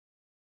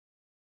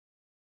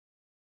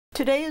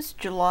Today is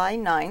July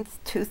 9th,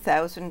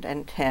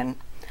 2010.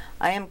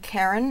 I am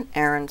Karen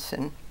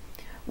Aronson.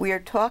 We are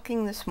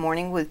talking this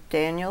morning with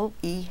Daniel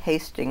E.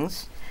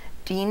 Hastings,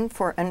 Dean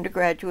for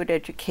Undergraduate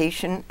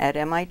Education at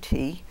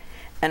MIT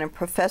and a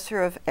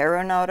professor of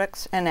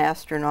Aeronautics and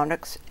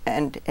Astronautics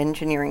and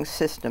Engineering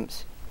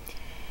Systems.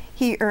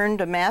 He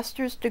earned a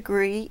master's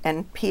degree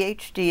and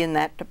PhD in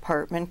that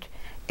department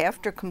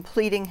after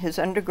completing his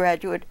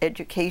undergraduate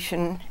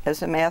education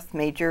as a math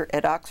major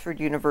at Oxford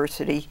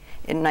University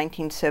in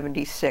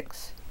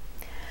 1976.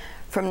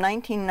 From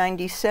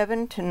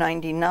 1997 to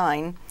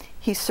 99,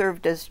 he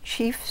served as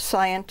chief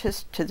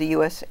scientist to the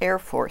U.S. Air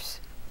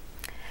Force.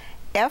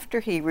 After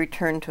he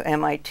returned to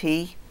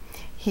MIT,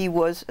 he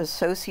was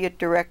associate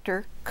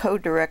director,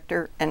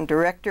 co-director, and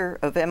director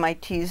of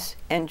MIT's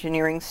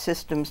Engineering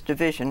Systems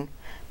Division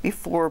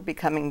before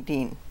becoming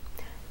dean.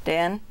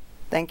 Dan,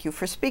 thank you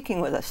for speaking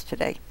with us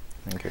today.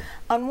 Thank you.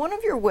 On one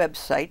of your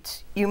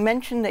websites, you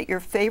mentioned that your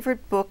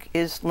favorite book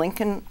is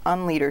Lincoln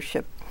on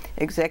Leadership,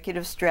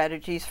 Executive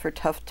Strategies for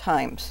Tough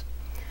Times.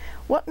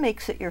 What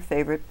makes it your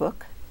favorite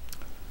book?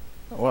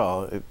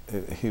 Well,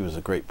 he was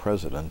a great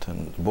president,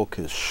 and the book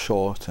is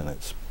short and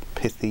it's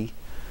pithy,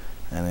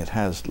 and it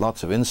has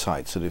lots of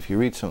insights that if you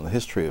read some of the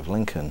history of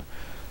Lincoln,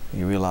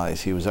 you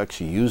realize he was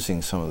actually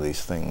using some of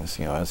these things,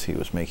 as he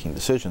was making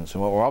decisions,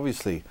 and what were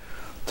obviously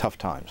tough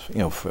times,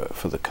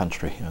 for the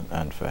country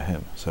and for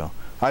him. So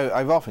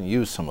I've often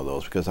used some of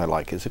those because I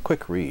like it. It's a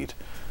quick read,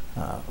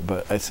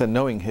 but I said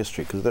knowing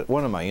history, because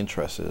one of my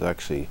interests is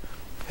actually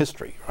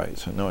history, right?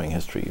 So knowing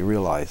history, you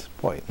realize,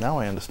 boy, now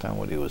I understand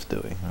what he was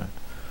doing, right?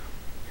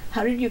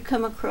 How did you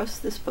come across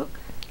this book?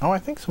 Oh, I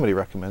think somebody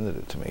recommended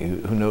it to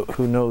me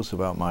who knows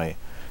about my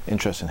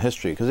interest in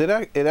history, because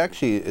it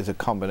actually is a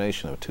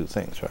combination of two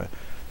things, right?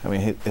 I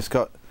mean, it's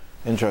got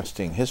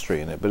interesting history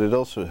in it, but it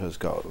also has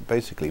got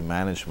basically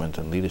management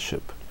and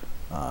leadership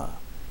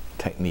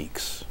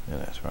techniques in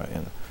it, right?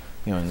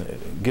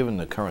 And given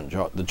the current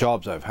the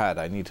jobs I've had,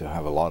 I need to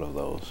have a lot of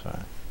those.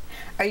 Right?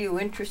 Are you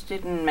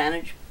interested in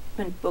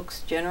management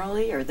books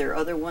generally? Are there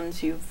other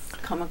ones you've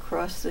come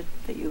across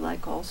that you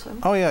like also?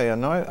 Oh yeah.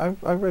 No,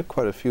 I've read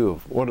quite a few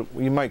of what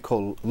you might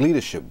call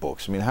leadership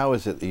books. I mean, how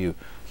is it that you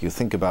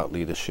think about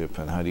leadership,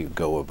 and how do you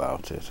go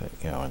about it,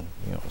 and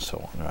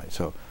so on, right?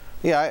 So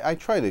yeah, I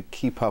try to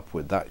keep up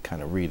with that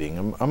kind of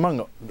reading.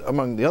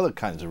 Among the other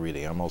kinds of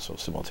reading, I'm also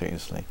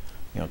simultaneously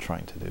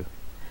trying to do.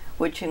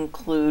 Which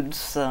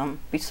includes,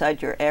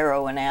 besides your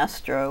Aero and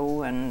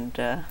Astro and...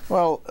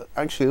 Well,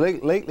 actually,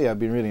 lately I've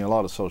been reading a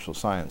lot of social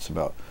science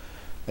about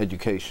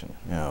education.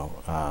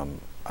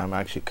 I'm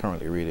actually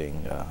currently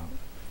reading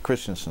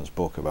Christensen's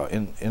book about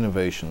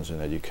innovations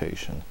in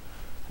education.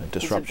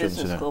 Disruptions. He's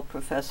a business school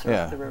professor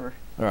at the River.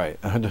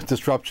 Right.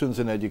 Disruptions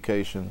in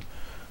education.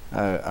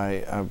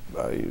 I've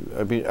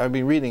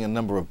been reading a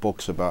number of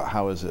books about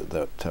how is it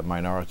that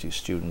minority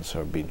students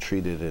are being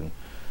treated in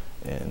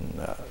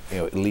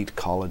elite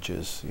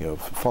colleges,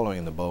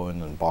 following the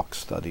Bowen and Box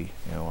study,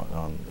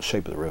 on the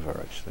shape of the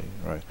river, actually,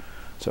 right?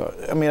 So,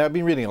 I mean, I've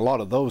been reading a lot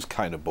of those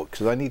kind of books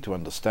because I need to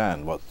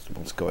understand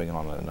what's going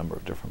on in a number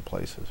of different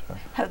places. Right?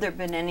 Have there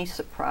been any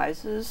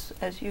surprises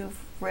as you've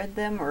read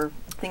them, or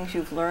things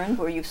you've learned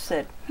where you've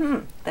said,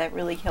 that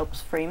really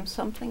helps frame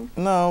something?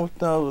 No,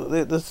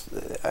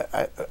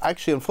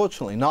 actually,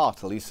 unfortunately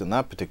not, at least in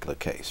that particular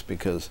case,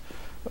 because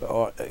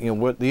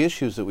what the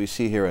issues that we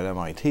see here at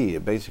MIT,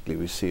 basically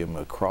we see them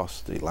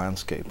across the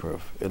landscape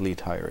of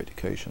elite higher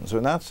education. So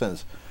in that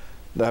sense,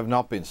 there have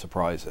not been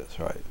surprises,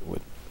 right?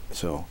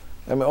 So,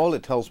 I mean, all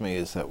it tells me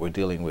is that we're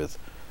dealing with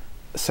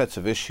sets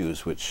of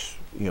issues which,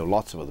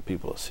 lots of other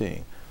people are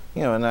seeing.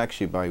 And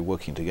actually by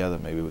working together,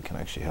 maybe we can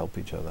actually help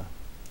each other.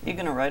 You're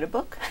going to write a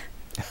book?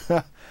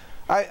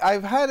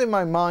 I've had in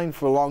my mind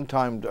for a long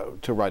time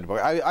to write a book.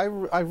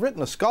 I've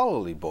written a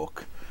scholarly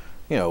book,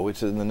 which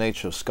is in the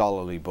nature of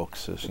scholarly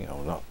books, is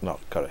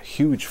not got a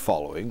huge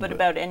following. But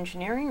about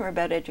engineering or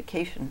about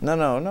education? No,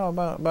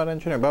 about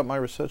engineering, about my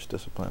research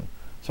discipline.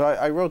 So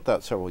I wrote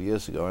that several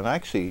years ago, and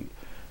actually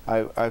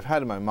I've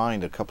had in my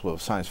mind a couple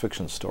of science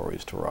fiction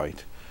stories to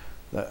write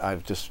that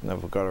I've just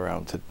never got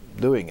around to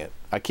doing it.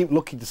 I keep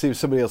looking to see if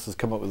somebody else has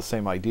come up with the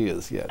same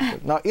ideas yet,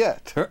 but not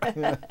yet.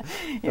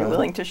 You're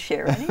willing to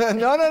share any?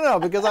 No,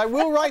 because I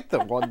will write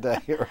them one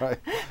day, right?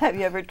 Have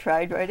you ever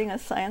tried writing a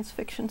science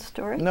fiction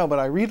story? No, but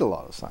I read a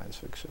lot of science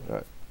fiction,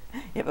 right?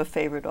 You have a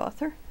favorite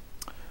author?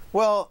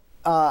 Well,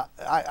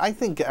 I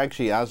think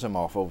actually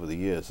Asimov over the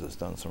years has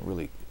done some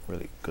really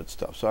good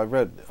stuff. So I've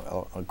read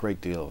a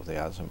great deal of the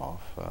Asimov,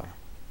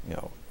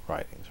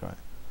 writings, right?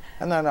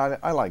 And then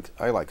I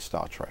like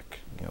Star Trek,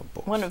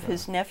 books. One of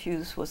his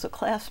nephews was a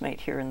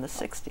classmate here in the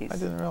 60s. I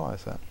didn't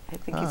realize that. I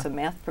think he's a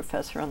math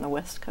professor on the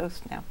West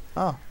Coast now.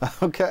 Oh,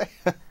 okay.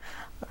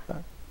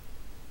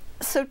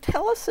 So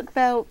tell us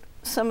about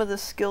some of the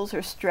skills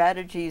or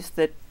strategies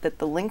that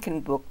the Lincoln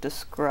book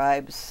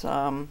describes,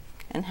 and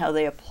how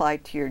they apply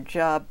to your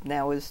job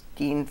now as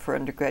Dean for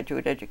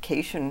Undergraduate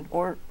Education,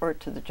 or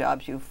to the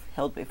jobs you've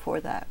held before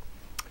that.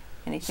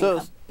 Anything?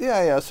 So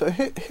yeah. So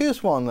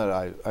here's one that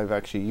I've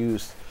actually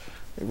used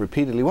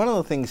repeatedly. One of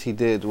the things he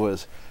did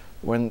was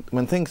when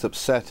things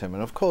upset him,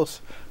 and of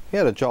course he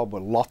had a job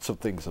where lots of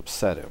things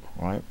upset him,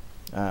 right?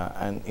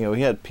 And you know,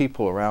 he had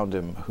people around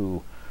him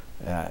who,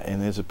 in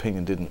his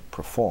opinion, didn't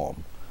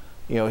perform.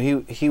 You know,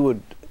 he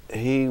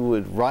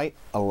would write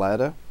a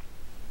letter.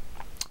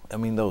 I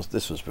mean,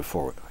 this was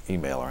before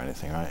email or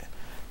anything, right?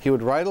 He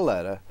would write a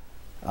letter,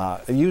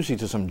 usually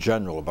to some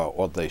general about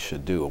what they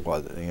should do or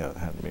what, you know,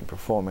 hadn't been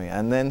performing,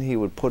 and then he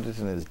would put it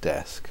in his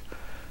desk,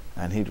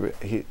 and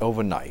he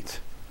overnight,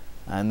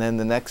 and then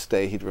the next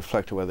day he'd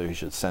reflect on whether he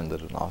should send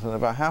it or not. And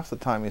about half the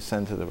time he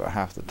sent it, about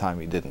half the time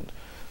he didn't.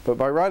 But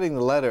by writing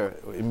the letter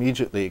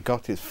immediately, it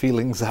got his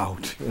feelings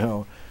out, you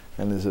know,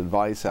 and his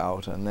advice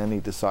out, and then he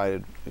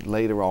decided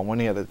later on, when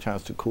he had a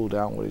chance to cool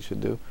down, what he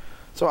should do.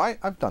 So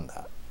I've done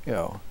that, you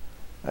know.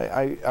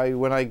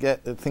 When I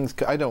get things,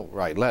 I don't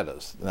write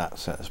letters in that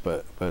sense,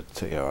 but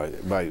you know,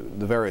 by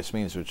the various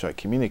means which I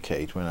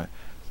communicate, when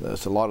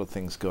there's a lot of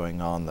things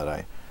going on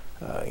that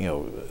you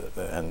know,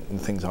 and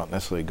things aren't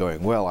necessarily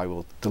going well, I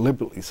will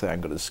deliberately say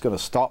I'm just going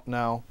to stop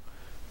now.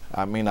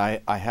 I mean, I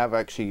have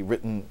actually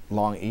written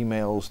long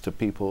emails to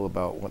people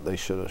about what they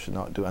should or should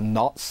not do, and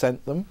not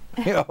sent them,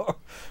 you know,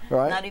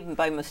 right? Not even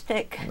by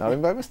mistake. Not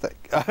even by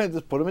mistake. I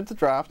just put them into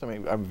draft. I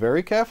mean, I'm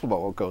very careful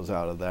about what goes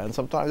out of there, and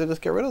sometimes I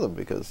just get rid of them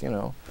because, you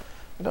know,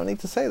 I don't need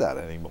to say that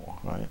anymore,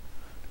 right?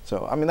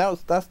 So, I mean,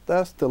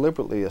 that's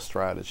deliberately a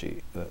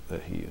strategy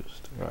that he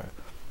used, right?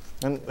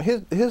 And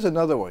here's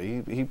another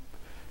one.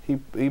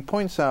 He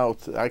points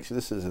out, actually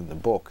this is in the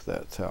book,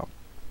 that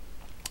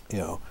you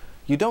know,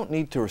 you don't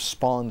need to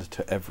respond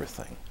to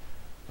everything,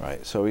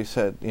 right? So he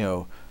said, you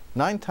know,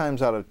 9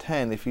 times out of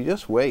 10, if you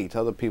just wait,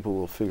 other people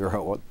will figure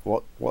out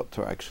what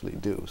to actually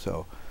do.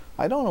 So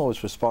I don't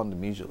always respond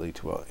immediately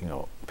to what, you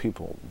know,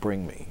 people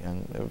bring me,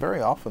 and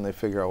very often they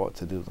figure out what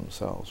to do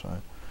themselves,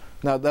 right?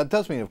 Now that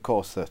does mean, of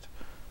course, that,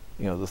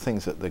 you know, the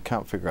things that they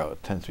can't figure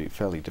out tend to be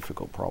fairly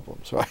difficult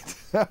problems, right?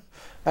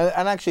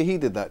 and actually he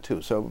did that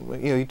too. So,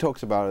 you know, he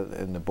talks about it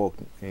in the book,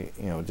 you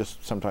know,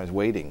 just sometimes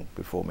waiting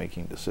before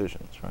making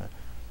decisions, right?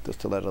 Just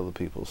to let other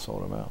people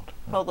sort them out.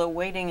 Right? Although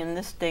waiting in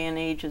this day and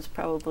age is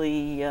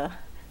probably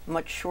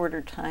much shorter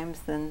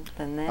times than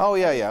that. Oh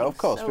yeah, yeah, of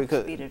course, so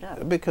because speed it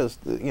up. because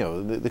you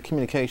know, the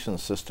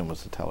communications system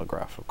was the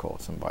telegraph, of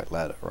course, and by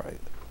letter, right?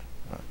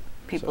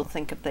 People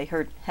think if they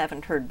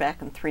haven't heard back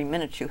in 3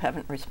 minutes, you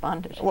haven't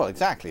responded. Well,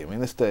 exactly. I mean, in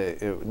this day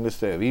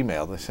of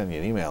email, they send you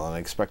an email and they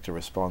expect a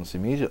response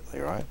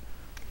immediately, right?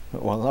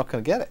 Well, they're not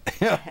going to get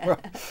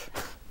it.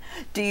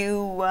 Do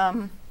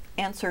you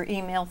answer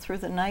email through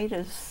the night,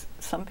 as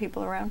some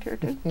people around here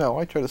do? No,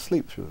 I try to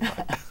sleep through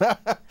the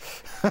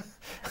night.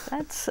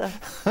 That's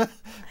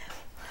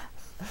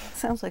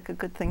sounds like a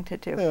good thing to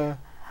do. Yeah.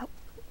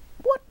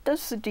 What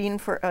does the Dean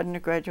for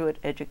Undergraduate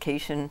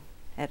Education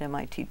at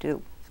MIT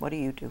do? What do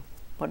you do?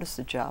 What is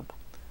the job?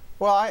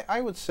 Well, I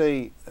would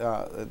say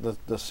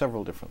there's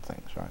several different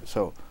things, right?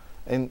 So,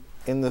 in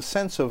the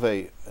sense of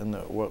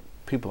what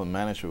people in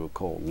management would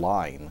call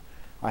line,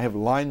 I have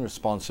line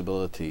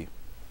responsibility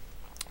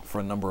for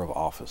a number of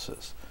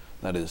offices.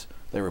 That is,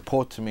 they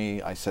report to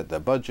me, I set their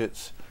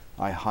budgets,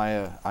 I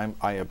hire,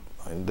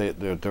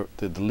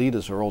 the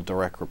leaders are all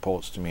direct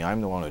reports to me.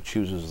 I'm the one who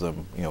chooses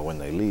them, you know, when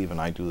they leave, and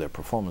I do their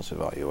performance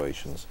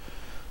evaluations.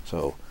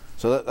 So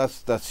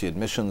that's the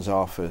admissions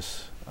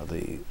office,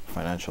 the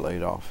financial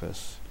aid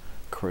office,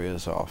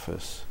 careers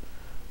office,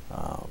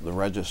 the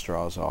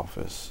registrar's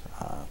office,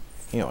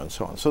 you know, and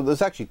so on. So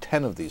there's actually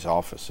 10 of these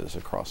offices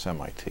across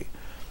MIT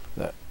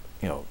that,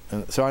 you know,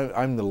 and so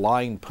I'm the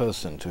line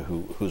person to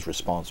who's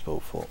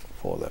responsible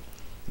for them,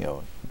 you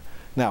know.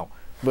 Now,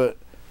 but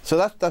so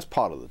that's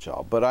part of the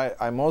job. But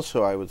I'm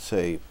also, I would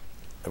say,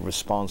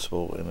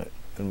 responsible in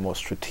a more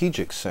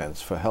strategic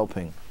sense for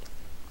helping,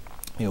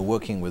 you know,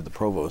 working with the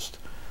provost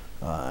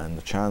and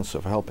the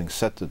chancellor, for helping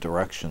set the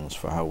directions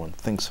for how one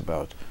thinks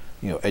about,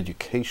 you know,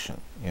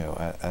 education, you know,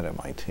 at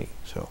MIT.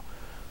 So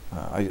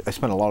I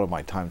spend a lot of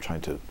my time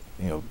trying to,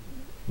 you know,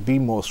 be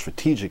more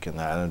strategic in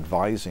that, and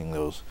advising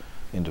those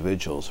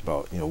individuals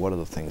about, you know, what are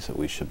the things that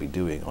we should be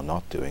doing or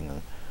not doing,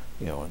 and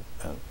you know,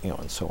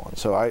 and so on.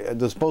 So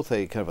there's both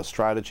a kind of a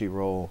strategy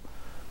role,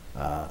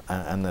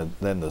 and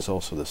then there's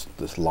also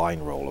this line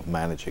role of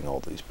managing all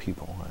these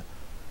people,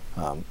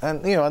 right?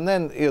 And you know, and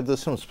then, you know,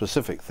 there's some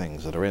specific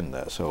things that are in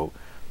there. So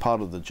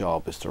part of the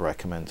job is to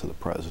recommend to the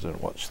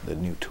president what the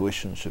new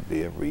tuition should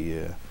be every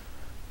year,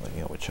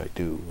 you know, which I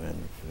do,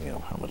 and you know,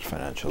 how much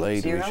financial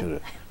aid we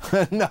should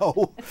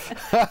no,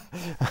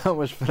 how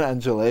much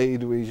financial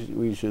aid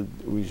we should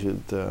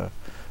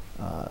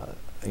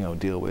you know,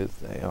 deal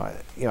with.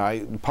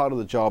 Part of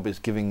the job is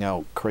giving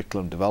out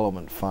curriculum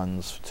development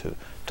funds to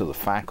the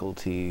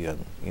faculty,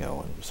 and you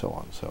know, and so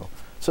on. So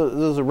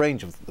there's a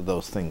range of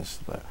those things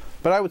there.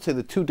 But I would say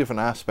the two different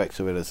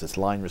aspects of it is this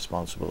line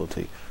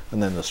responsibility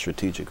and then the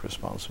strategic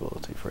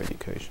responsibility for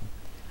education.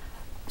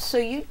 So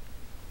you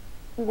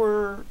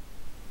were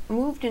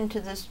moved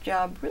into this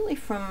job really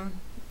from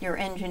your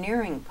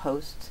engineering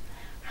posts.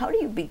 How do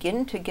you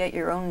begin to get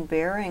your own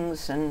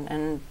bearings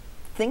and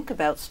think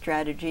about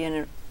strategy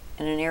in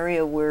an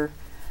area where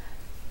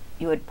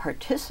you had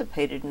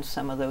participated in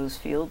some of those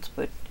fields,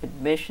 but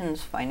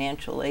admissions,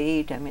 financial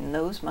aid, I mean,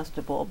 those must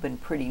have all been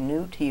pretty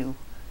new to you.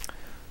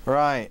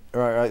 Right.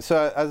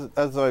 So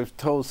as I've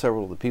told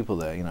several of the people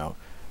there, you know,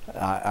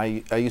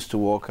 I used to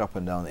walk up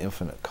and down the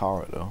infinite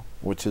corridor,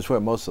 which is where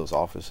most of those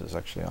offices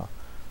actually are,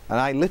 and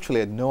I literally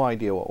had no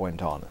idea what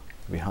went on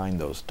behind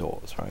those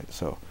doors, right?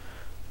 So,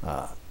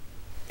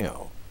 you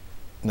know,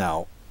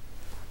 now,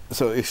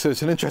 so it's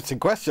an interesting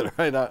question,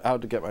 right? How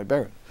to get my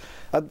bearings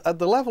at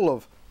the level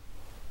of,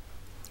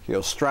 you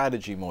know,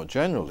 strategy more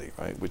generally,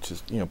 right? Which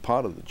is, you know,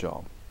 part of the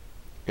job.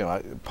 You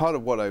know, part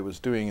of what I was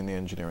doing in the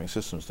engineering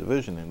systems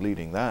division and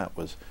leading that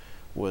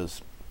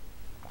was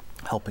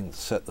helping to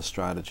set the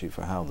strategy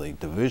for how the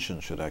division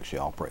should actually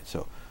operate.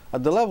 So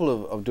at the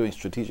level of doing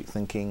strategic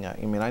thinking, I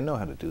mean, I know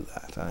how to do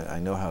that. I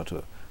know how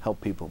to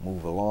help people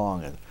move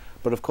along.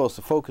 But of course,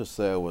 the focus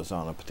there was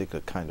on a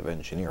particular kind of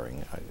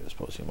engineering. I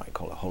suppose you might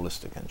call it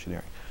holistic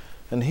engineering.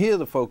 And here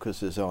the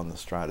focus is on the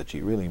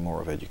strategy, really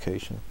more of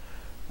education.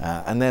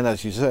 And then,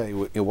 as you say,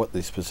 what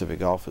these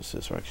specific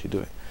offices are actually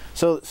doing.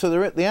 So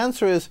the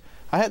answer is,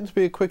 I had to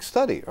be a quick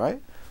study,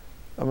 right?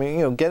 I mean,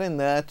 you know, get in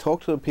there,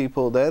 talk to the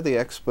people. They're the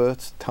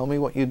experts. Tell me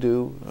what you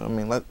do. I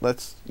mean,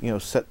 let's you know,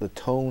 set the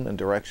tone and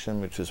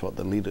direction, which is what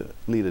the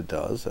leader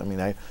does. I mean,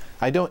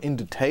 I don't in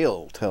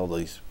detail tell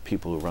these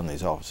people who run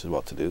these offices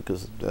what to do,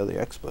 because they're the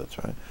experts,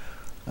 right?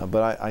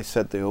 But I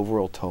set the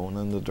overall tone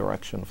and the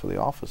direction for the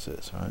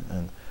offices,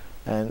 right?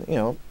 And you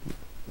know,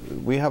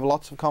 we have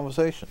lots of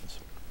conversations.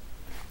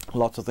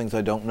 Lots of things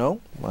I don't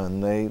know,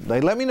 and they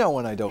let me know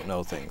when I don't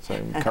know things. I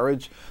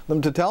encourage them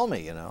to tell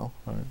me, you know.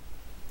 Right.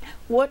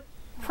 What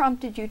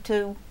prompted you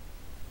to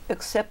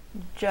accept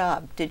the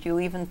job? Did you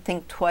even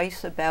think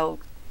twice about,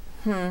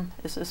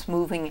 is this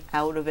moving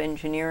out of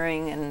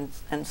engineering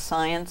and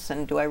science,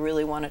 and do I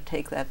really want to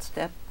take that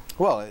step?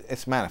 Well,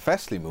 it's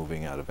manifestly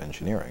moving out of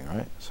engineering,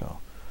 right? So,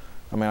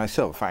 I mean, I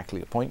still have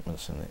faculty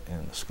appointments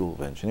in the School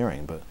of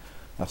Engineering, but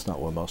that's not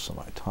where most of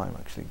my time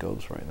actually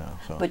goes right now.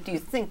 So. But do you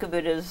think of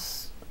it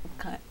as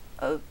kind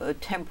of a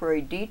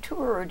temporary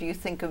detour, or do you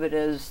think of it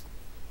as,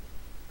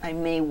 I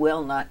may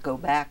well not go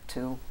back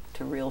to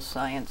real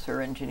science or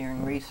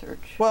engineering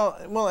research? Well,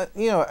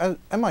 you know, at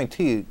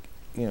MIT,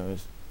 you know,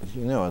 as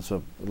you know, it's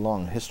a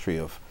long history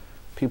of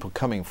people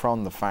coming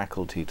from the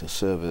faculty to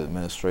serve in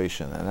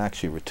administration and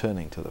actually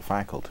returning to the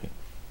faculty,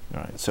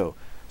 right? So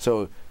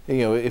you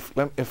know, if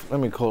let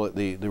me call it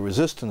the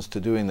resistance to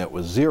doing that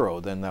was zero,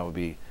 then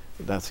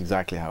that's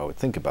exactly how I would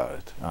think about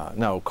it.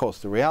 Now, of course,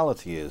 the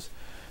reality is,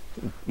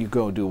 you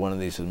go do one of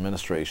these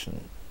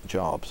administration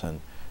jobs,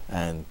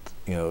 and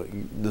you know,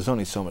 there's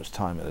only so much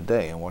time in a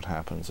day, and what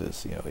happens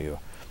is, you know,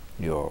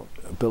 your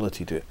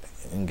ability to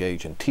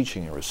engage in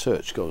teaching and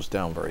research goes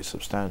down very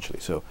substantially.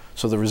 So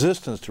the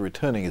resistance to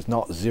returning is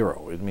not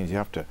zero. It means you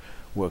have to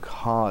work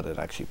hard at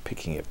actually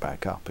picking it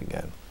back up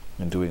again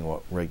and doing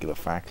what regular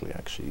faculty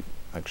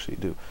actually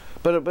do.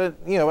 But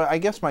you know, I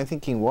guess my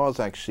thinking was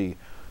actually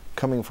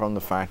coming from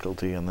the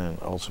faculty, and then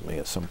ultimately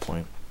at some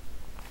point,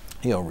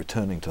 you know,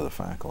 returning to the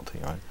faculty,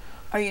 right?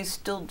 Are you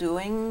still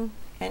doing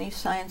any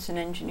science and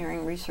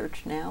engineering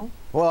research now?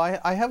 Well,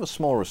 I have a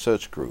small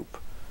research group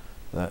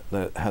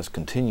that has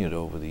continued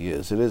over the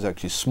years. It is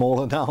actually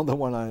smaller now than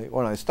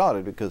when I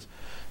started, because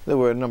there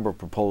were a number of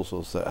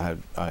proposals that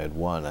I had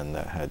won and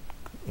that had,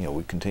 you know,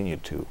 we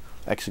continued to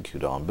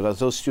execute on. But as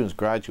those students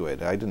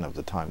graduated, I didn't have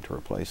the time to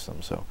replace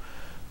them. So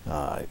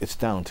it's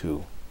down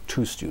to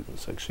 2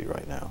 students actually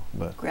right now.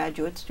 But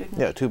graduate students?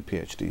 Yeah, 2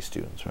 PhD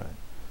students, right.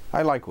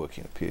 I like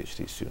working with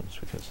PhD students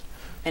because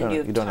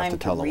you don't have to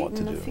tell them what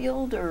to do. And do you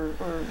have time to read in the field,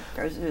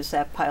 or is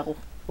that pile?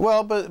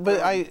 Well,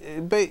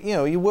 but you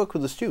know, you work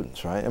with the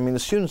students, right? I mean, the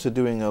students are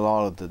doing a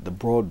lot of the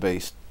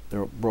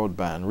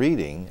broadband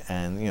reading,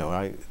 and you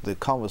know, the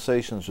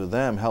conversations with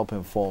them help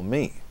inform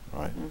me,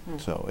 right? Mm-hmm.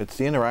 So it's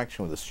the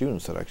interaction with the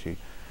students that actually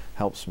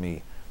helps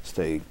me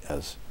stay,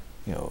 as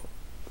you know,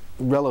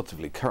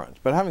 relatively current.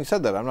 But having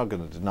said that, I'm not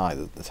going to deny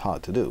that it's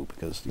hard to do,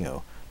 because you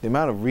know, the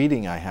amount of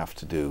reading I have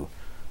to do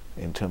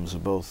in terms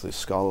of both the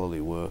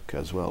scholarly work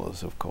as well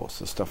as, of course,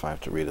 the stuff I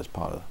have to read as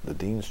part of the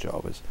dean's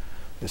job is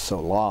so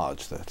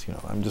large that, you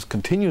know, I'm just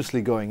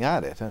continuously going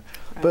at it.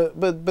 Right.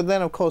 But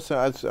then, of course,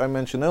 as I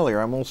mentioned earlier,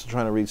 I'm also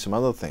trying to read some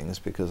other things,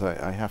 because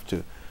I have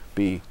to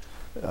be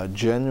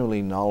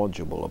genuinely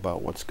knowledgeable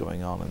about what's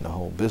going on in the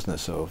whole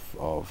business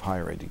of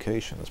higher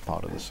education as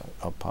part of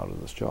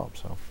this job.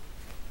 So,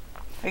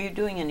 are you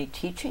doing any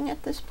teaching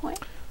at this point?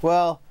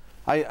 Well,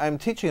 I'm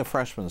teaching a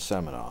freshman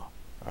seminar,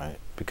 right?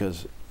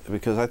 Because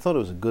I thought it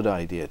was a good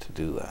idea to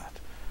do that.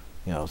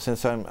 You know,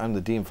 since I'm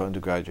the Dean for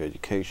Undergraduate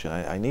Education,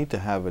 I need to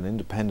have an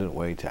independent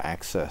way to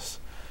access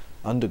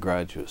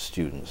undergraduate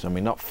students. I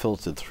mean, not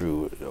filtered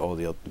through all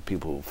the other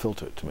people who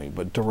filter it to me,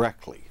 but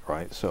directly,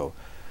 right? So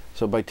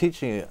by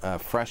teaching a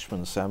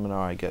freshman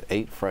seminar, I get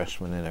 8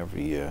 freshmen in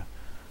every year,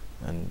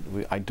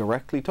 and I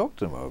directly talk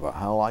to them about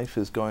how life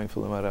is going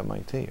for them at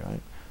MIT,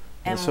 right?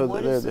 And so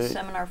what is the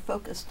seminar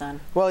focused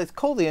on? Well, it's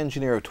called the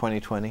Engineer of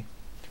 2020.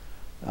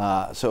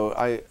 So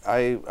I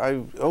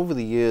over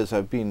the years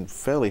I've been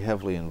fairly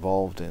heavily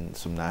involved in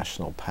some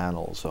national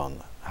panels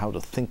on how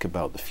to think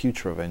about the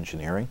future of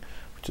engineering,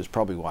 which is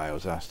probably why I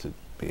was asked to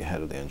be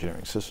head of the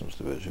Engineering Systems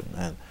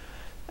Division.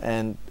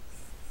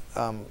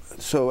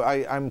 So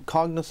I'm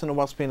cognizant of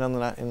what's been on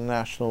in the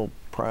national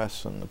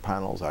press and the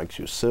panels. I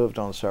actually served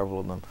on several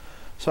of them.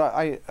 So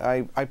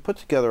I put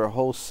together a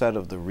whole set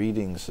of the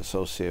readings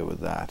associated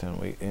with that, and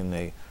we, in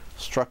a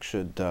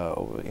structured,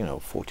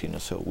 14 or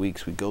so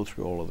weeks, we go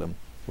through all of them,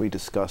 we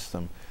discuss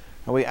them,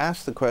 and we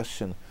ask the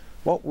question,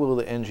 what will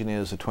the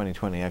engineers of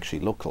 2020 actually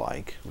look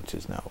like, which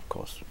is now, of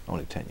course,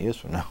 only 10 years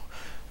from now,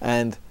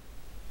 and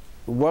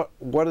what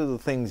are the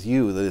things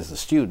you, that is the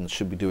students,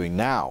 should be doing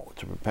now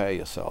to prepare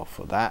yourself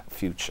for that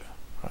future,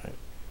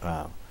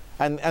 right?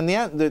 And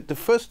the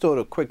first sort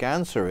of quick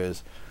answer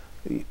is,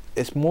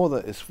 it's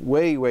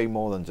way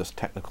more than just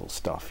technical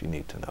stuff you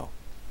need to know.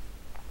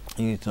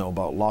 You need to know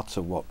about lots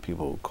of what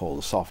people call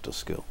the softer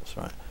skills,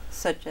 right?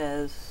 Such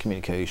as?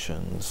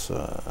 Communications,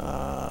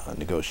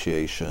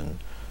 negotiation,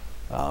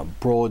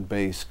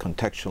 broad-based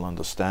contextual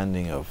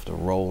understanding of the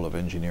role of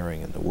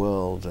engineering in the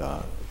world,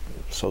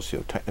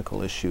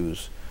 socio-technical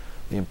issues,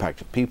 the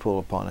impact of people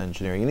upon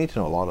engineering. You need to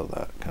know a lot of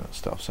that kind of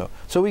stuff.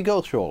 So we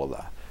go through all of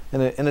that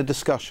in a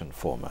discussion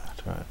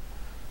format, right?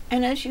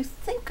 And as you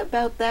think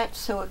about that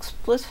so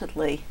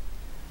explicitly,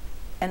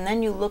 and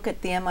then you look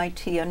at the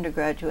MIT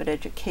undergraduate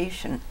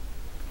education,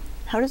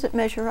 how does it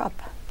measure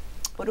up?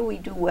 What do we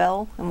do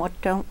well, and what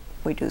don't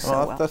we do so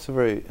well? That's a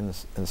very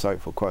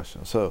insightful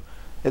question. So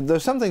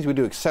there's some things we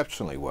do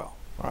exceptionally well,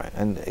 right?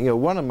 And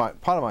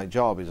part of my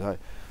job is I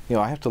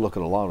have to look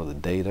at a lot of the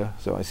data.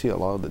 So I see a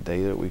lot of the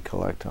data that we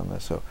collect on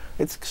this. So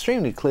it's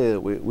extremely clear that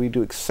we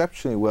do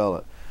exceptionally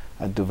well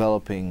at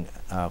developing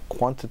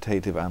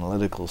quantitative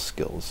analytical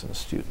skills in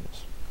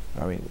students.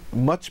 I mean,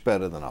 much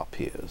better than our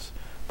peers,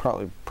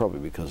 probably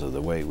because of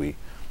the way we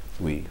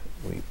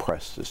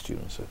press the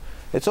students. So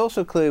it's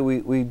also clear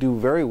we do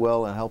very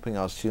well in helping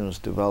our students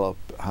develop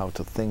how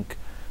to think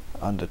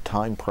under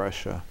time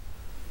pressure,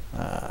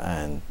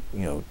 and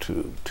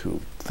to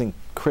think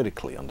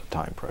critically under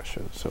time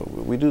pressure. So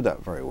we do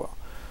that very well.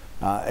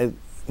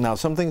 Now,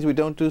 some things we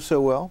don't do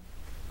so well.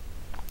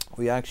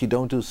 We actually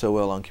don't do so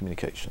well on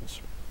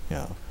communications.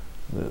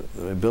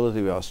 The ability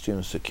of our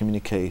students to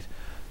communicate,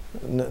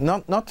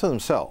 not to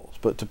themselves,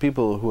 but to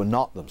people who are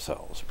not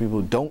themselves,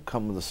 people who don't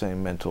come with the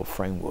same mental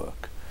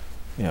framework,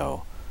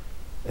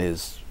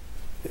 is,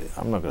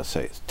 I'm not going to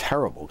say it's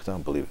terrible, because I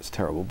don't believe it's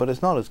terrible, but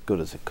it's not as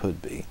good as it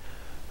could be.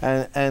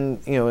 And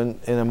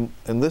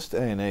in this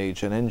day and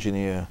age, an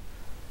engineer,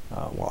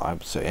 well, I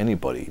would say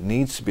anybody,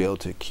 needs to be able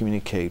to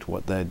communicate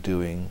what they're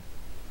doing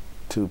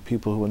to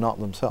people who are not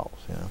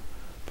themselves,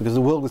 because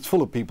the world is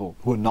full of people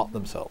who are not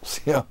themselves,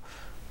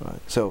 right?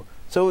 So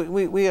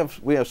we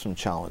have some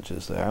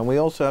challenges there, and we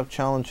also have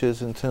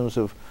challenges in terms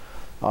of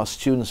our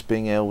students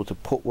being able to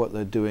put what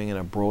they're doing in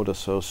a broader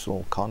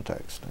social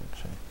context,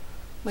 actually.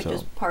 Which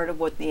is part of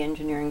what the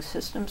Engineering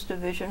Systems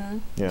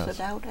Division is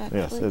about, actually?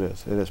 Yes, it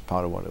is. It is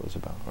part of what it was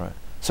about, right?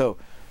 So,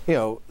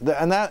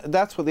 and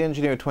that's what the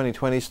Engineering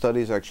 2020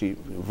 studies actually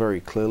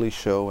very clearly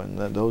show, and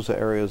those are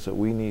areas that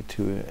we need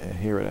to,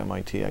 here at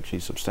MIT, actually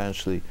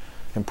substantially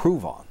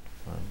improve on.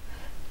 Right?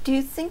 Do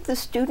you think the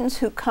students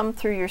who come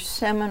through your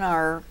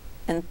seminar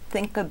and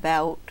think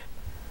about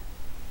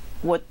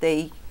what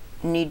they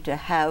need to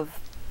have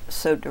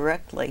so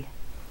directly,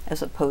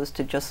 as opposed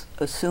to just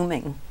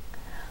assuming,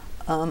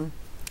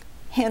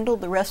 handle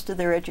the rest of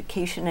their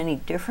education any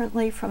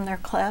differently from their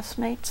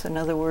classmates? In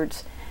other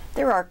words,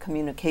 there are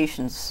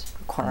communications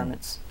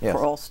requirements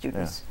for all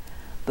students,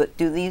 but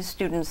do these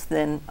students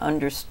then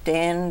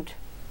understand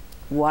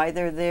why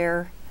they're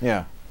there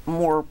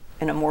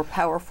in a more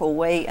powerful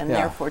way, and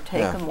therefore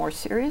take them more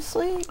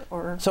seriously?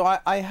 Or so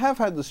I have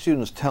had the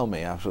students tell me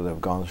after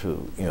they've gone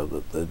through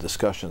the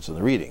discussions and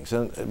the readings,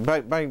 and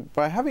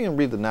by having them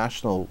read the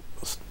national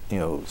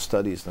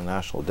studies, the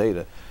national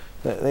data,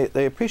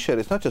 they appreciate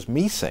it's not just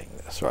me saying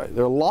this, right?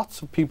 There are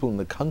lots of people in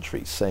the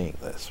country saying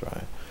this,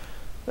 right?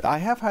 I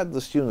have had the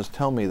students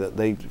tell me that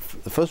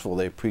first of all,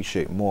 they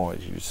appreciate more,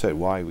 as you said,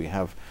 why we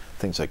have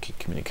things like a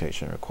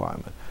communication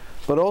requirement,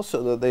 but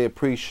also that they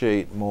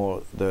appreciate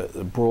more the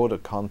broader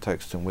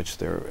context in which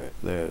they're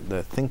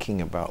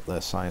thinking about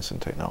their science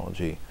and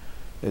technology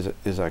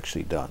is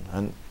actually done,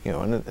 and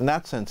in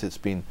that sense, it's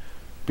been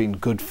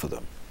good for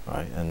them.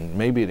 Right, and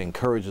maybe it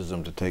encourages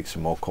them to take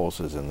some more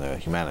courses in their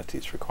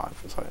humanities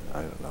requirements.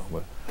 I don't know.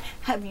 But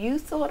have you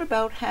thought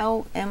about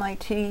how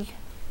MIT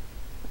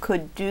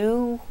could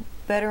do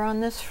better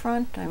on this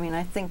front? I mean,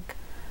 I think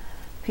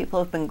people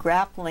have been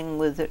grappling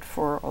with it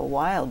for a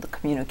while. The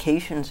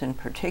communications, in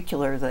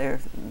particular, there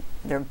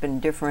have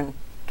been different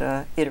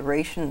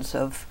iterations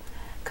of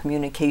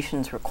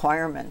communications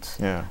requirements.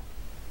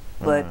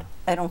 But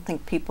I don't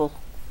think people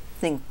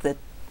think that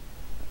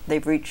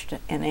they've reached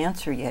an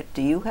answer yet.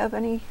 Do you have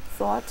any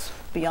thoughts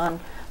beyond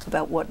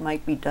about what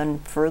might be done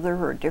further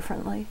or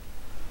differently?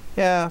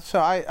 Yeah, so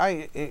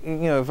I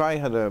if I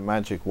had a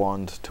magic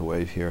wand to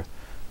wave here,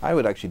 I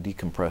would actually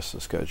decompress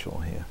the schedule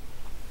here.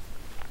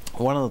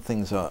 one of the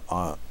things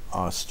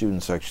our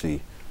students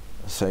actually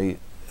say,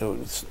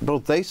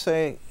 both they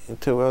say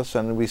to us,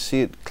 and we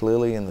see it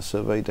clearly in the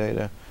survey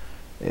data,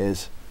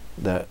 is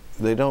that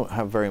they don't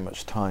have very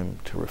much time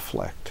to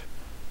reflect.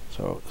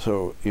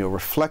 So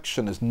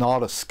reflection is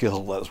not a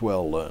skill that's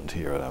well learned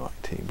here at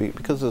MIT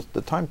because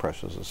the time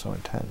pressures are so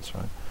intense,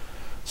 right?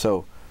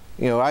 So,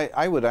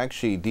 I would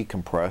actually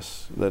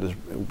decompress. That is,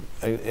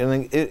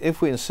 and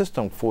if we insist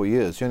on 4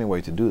 years, the only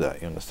way to do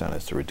that, you understand,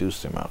 is to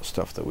reduce the amount of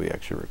stuff that we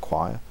actually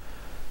require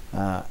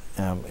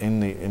in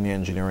the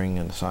engineering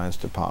and science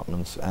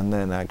departments, and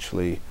then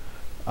actually,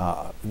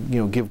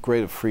 give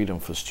greater freedom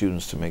for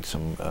students to make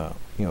some,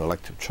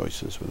 elective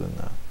choices within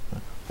that.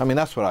 I mean,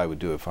 that's what I would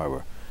do if I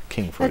were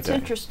king for a day. That's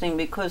interesting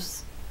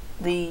because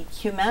the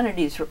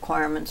humanities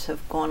requirements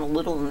have gone a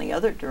little in the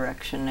other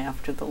direction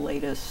after the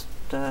latest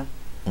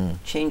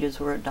changes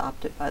were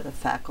adopted by the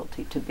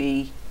faculty to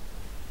be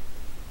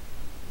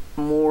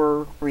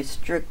more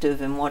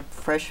restrictive in what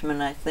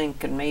freshmen, I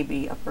think, and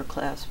maybe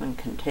upperclassmen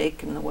can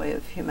take in the way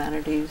of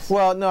humanities.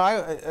 Well, no,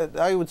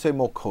 I would say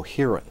more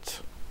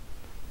coherent,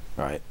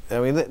 right? I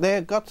mean, they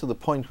had got to the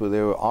point where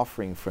they were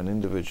offering for an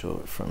individual,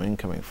 from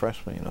incoming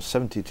freshmen,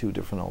 72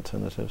 different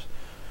alternatives.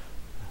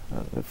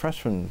 The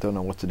freshmen don't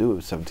know what to do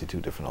with 72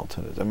 different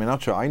alternatives. I mean,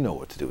 not sure I know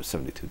what to do with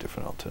 72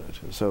 different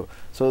alternatives. So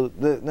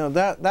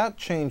that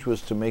change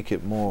was to make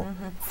it more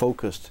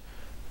focused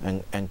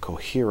and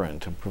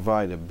coherent, and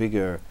provide a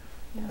bigger,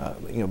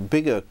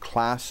 bigger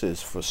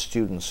classes for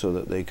students so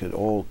that they could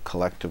all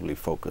collectively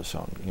focus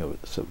on,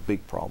 some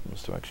big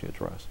problems to actually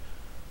address.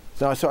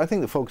 So I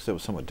think the focus there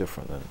was somewhat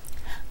different than.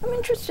 I'm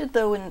interested,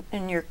 though,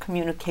 in your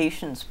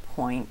communications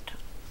point.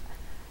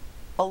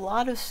 A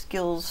lot of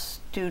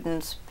skills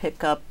students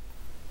pick up,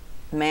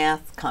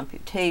 math,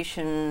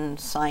 computation,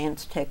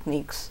 science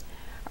techniques,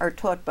 are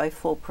taught by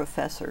full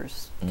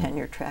professors,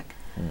 tenure track.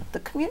 The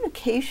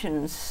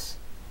communications,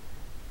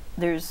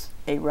 there's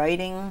a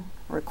writing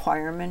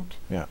requirement,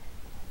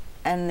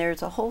 and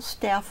there's a whole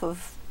staff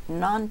of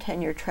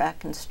non-tenure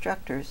track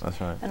instructors. That's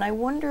right. And I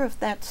wonder if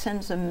that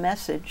sends a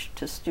message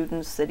to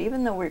students that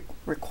even though we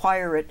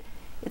require it,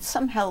 it's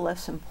somehow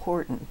less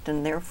important,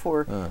 and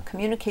therefore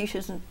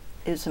communication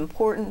is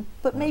important,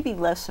 but maybe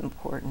less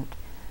important.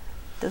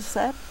 Does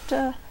that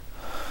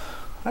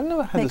I've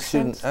never had make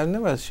sense? I've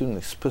never had a student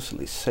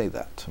explicitly say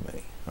that to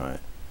me, right?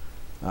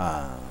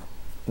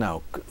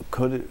 Now,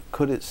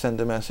 could it send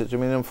a message? I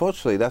mean,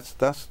 unfortunately, that's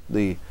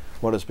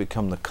what has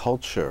become the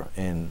culture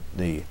in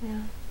the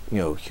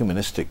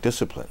humanistic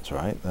disciplines,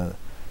 right? That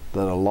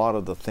a lot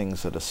of the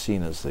things that are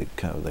seen as the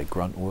kind of the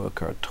grunt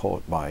work are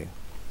taught by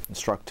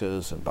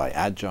instructors and by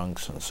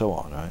adjuncts and so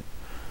on, right?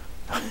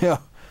 Yeah.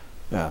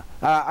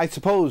 I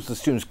suppose the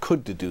students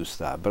could deduce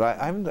that, but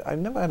I've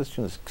never had a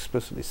student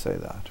explicitly say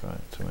that,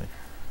 right, to me.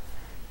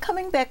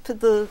 Coming back to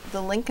the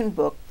Lincoln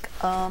book,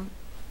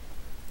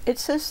 it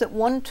says that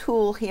one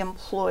tool he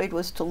employed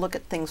was to look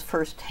at things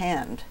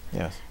firsthand.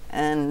 Yes.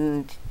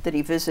 And that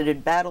he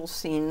visited battle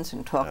scenes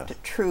and talked to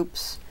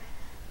troops.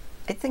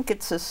 I think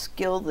it's a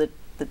skill that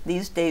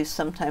these days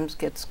sometimes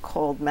gets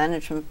called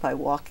management by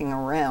walking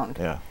around.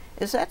 Yeah.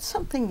 Is that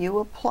something you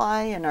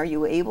apply, and are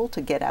you able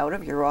to get out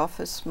of your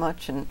office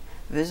much and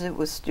visit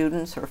with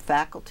students or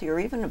faculty or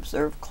even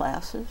observe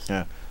classes?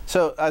 Yeah.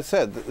 So I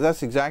said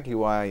that's exactly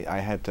why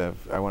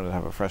I wanted to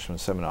have a freshman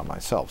seminar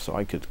myself, so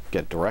I could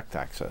get direct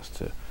access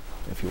to,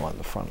 if you want,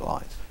 the front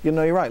lines.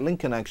 You're right.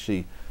 Lincoln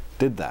actually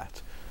did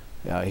that.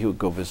 He would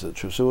go visit the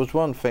troops. There was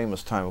one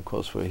famous time, of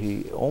course, where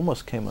he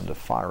almost came under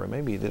fire, and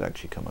maybe he did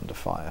actually come under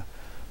fire,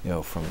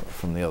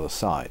 from the other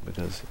side,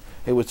 because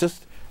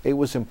it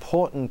was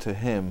important to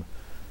him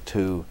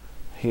to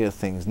hear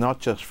things not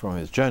just from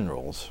his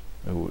generals.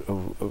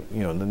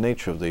 The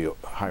nature of the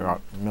higher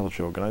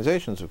military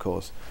organizations, of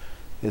course,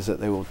 is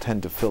that they will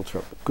tend to filter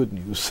up good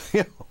news,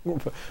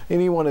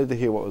 and he wanted to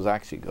hear what was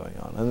actually going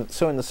on. And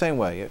so, in the same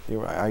way,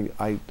 you're right,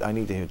 I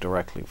need to hear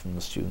directly from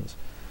the students.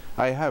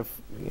 I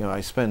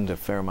spend a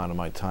fair amount of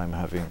my time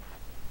having,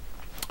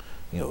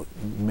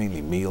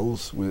 mainly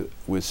meals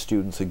with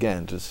students,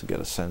 again, just to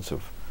get a sense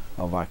of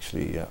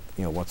actually,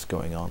 what's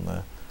going on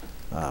there.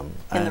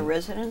 In the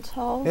residence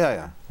hall?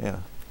 Yeah.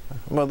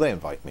 Well, they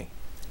invite me.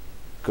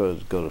 Go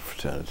to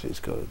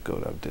fraternities, go to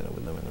have dinner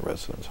with them in the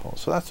residence hall.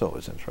 So that's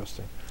always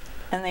interesting.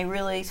 And they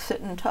really sit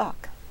and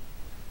talk.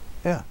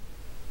 Yeah.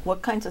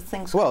 What kinds of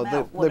things well, come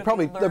out?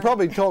 they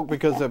probably talk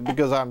because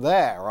I'm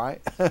there,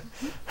 right?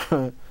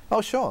 Oh,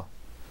 sure.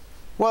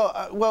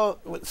 Well,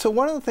 so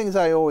one of the things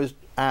I always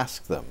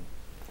ask them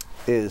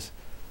is,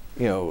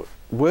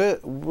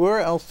 where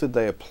else did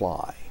they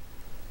apply?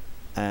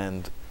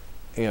 And,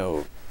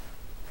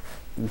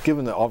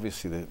 given that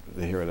obviously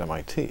they're here at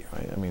MIT,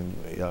 right? I mean,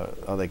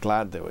 are they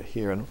glad they were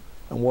here? And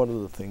what are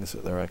the things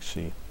that they're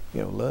actually,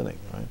 learning,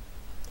 right,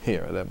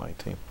 here at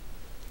MIT?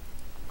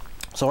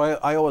 So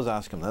I always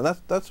ask them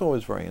that. That's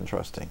always very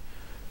interesting,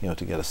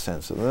 to get a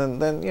sense.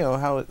 And then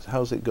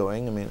how's it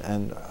going? I mean,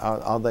 and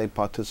are they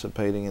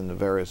participating in the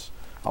various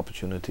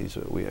opportunities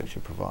that we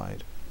actually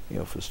provide,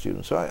 for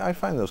students? So I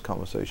find those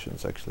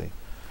conversations actually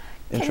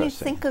interesting. Can you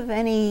think of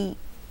any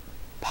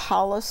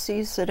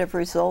policies that have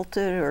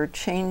resulted, or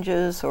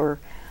changes, or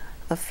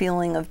a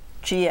feeling of,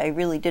 gee, I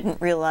really didn't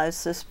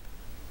realize this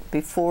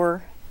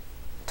before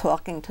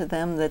talking to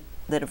them, that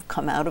have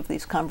come out of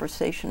these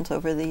conversations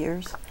over the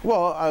years?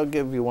 Well, I'll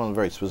give you one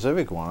very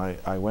specific one.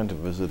 I went and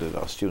visited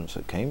our students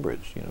at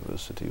Cambridge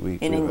University.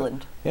 In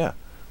England? Yeah.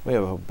 We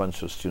have a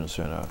bunch of students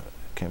in our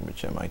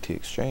Cambridge MIT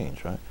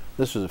exchange, right?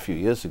 This was a few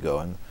years ago,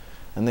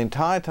 and the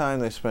entire time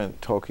they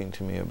spent talking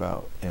to me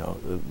about, you know,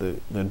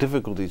 the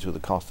difficulties with the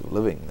cost of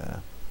living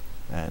there.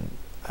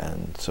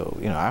 And so,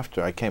 you know,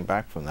 after I came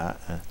back from that,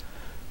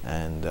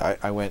 and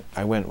I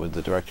went with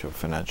the director of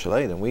financial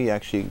aid, and we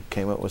actually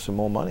came up with some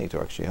more money to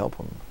actually help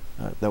them.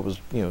 That was,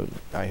 you know,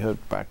 I heard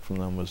back from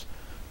them was,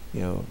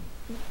 you know,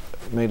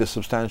 made a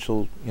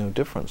substantial, you know,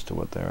 difference to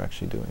what they're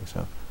actually doing.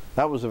 So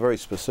that was a very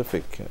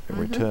specific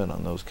return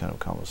on those kind of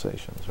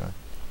conversations, right?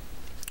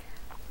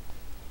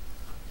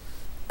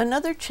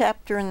 Another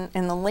chapter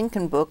in the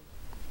Lincoln book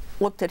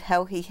looked at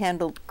how he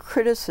handled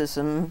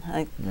criticism.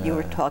 You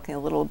were talking a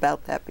little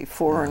about that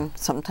before, and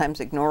sometimes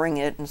ignoring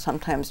it and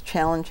sometimes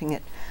challenging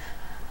it.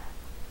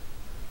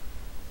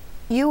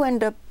 You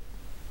end up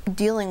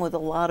dealing with a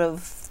lot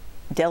of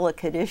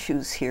delicate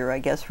issues here, I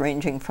guess,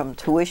 ranging from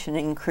tuition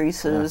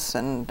increases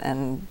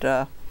and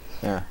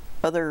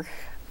other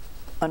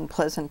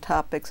unpleasant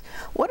topics.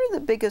 What are the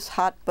biggest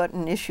hot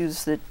button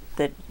issues that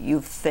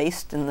you've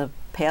faced in the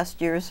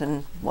past years,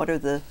 and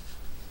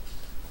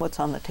what's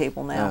on the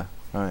table now?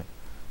 Yeah, right.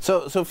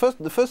 So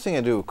the first thing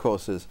I do, of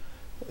course, is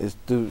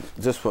do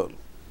just what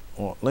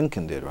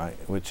Lincoln did, right?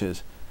 Which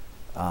is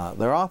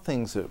there are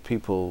things that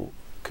people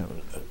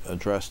can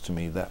address to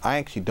me that I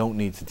actually don't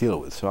need to deal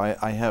with. So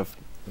I have,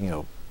 you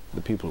know,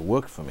 the people who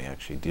work for me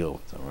actually deal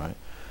with them, right?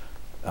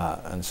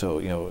 And so,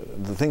 you know,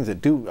 the things that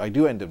I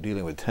do end up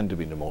dealing with tend to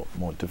be the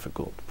more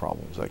difficult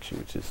problems, actually,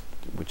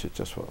 which is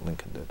just what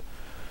Lincoln did.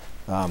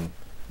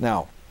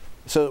 Now,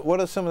 so what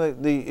are some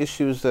of the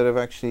issues that I've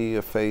actually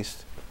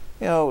faced?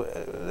 You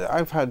know,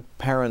 I've had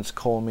parents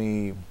call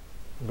me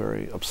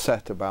very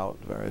upset about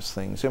various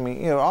things. I mean,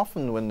 you know,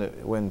 often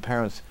when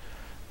parents,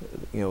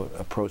 you know,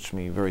 approach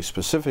me very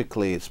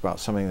specifically, it's about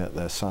something that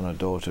their son or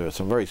daughter,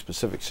 some very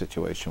specific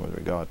situation with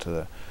regard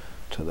to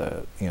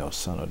their you know,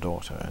 son or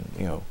daughter, and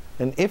you know,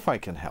 and if I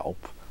can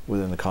help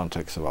within the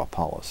context of our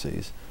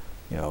policies,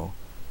 you know,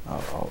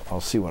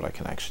 I'll see what I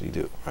can actually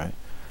do, right?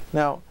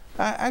 Now,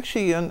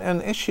 actually,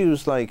 and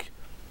issues like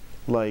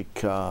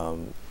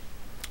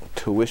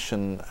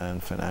tuition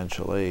and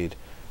financial aid,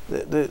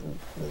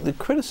 the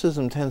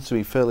criticism tends to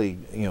be fairly,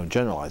 you know,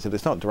 generalized.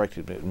 It's not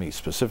directed at me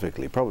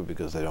specifically, probably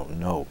because they don't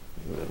know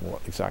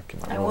what exactly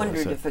my role is. I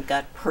wondered if it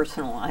got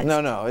personalized.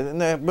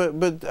 No,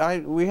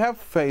 but we have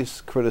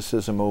faced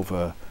criticism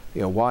over,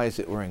 you know, why is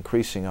it we're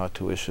increasing our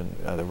tuition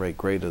at a rate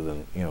greater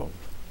than, you know,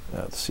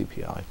 the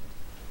CPI.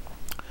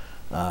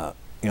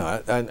 You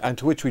know, and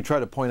to which we try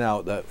to point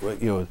out that,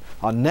 you know,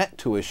 our net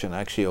tuition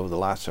actually over the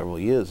last several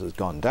years has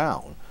gone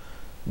down,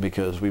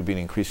 because we've been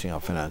increasing our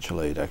financial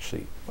aid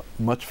actually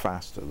much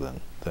faster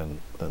than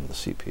the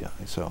CPI.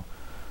 So,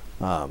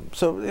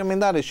 so I mean,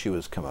 that issue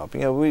has come up.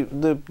 You know,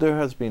 there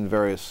has been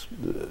various,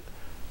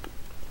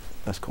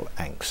 let's call it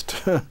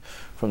angst,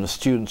 from the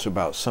students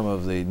about some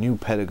of the new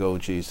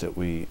pedagogies that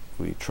we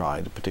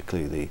tried,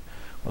 particularly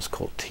what's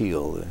called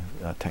TEAL,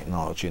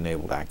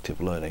 technology-enabled active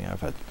learning.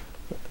 I've had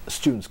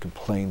students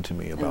complain to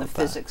me about that. In the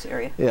physics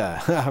area.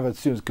 Yeah, I've had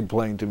students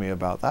complain to me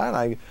about that.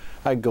 And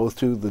I go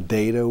through the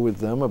data with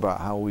them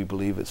about how we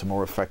believe it's a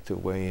more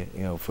effective way,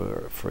 you know,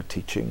 for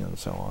teaching and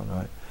so on,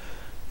 right?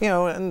 You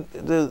know, and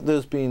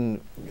there's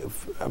been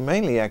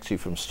mainly actually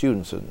from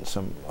students and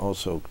some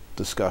also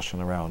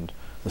discussion around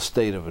the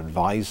state of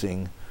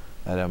advising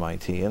at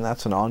MIT, and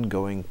that's an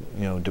ongoing,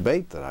 you know,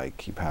 debate that I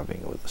keep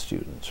having with the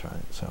students,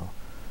 right? So,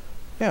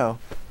 you know,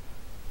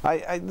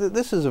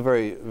 this is a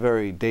very,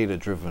 very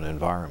data-driven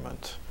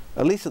environment,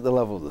 at least at the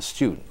level of the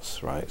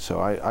students, right? So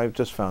I've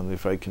just found that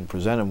if I can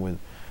present them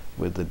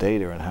with the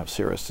data and have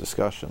serious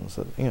discussions,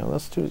 that, you know,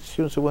 those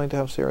students are willing to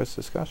have serious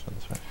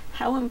discussions, right?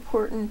 How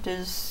important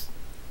is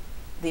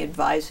the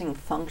advising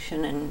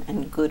function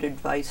and good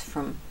advice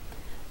from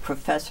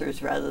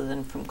professors rather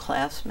than from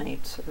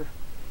classmates? Or?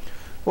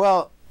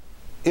 Well,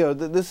 you know,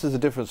 this is a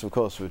difference, of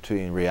course,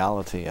 between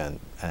reality and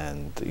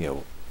you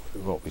know,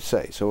 what we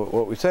say. So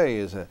what we say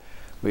is that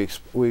we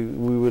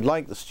would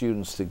like the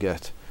students to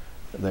get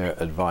their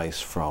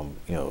advice from,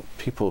 you know,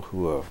 people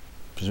who are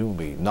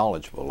presumably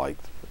knowledgeable. Like,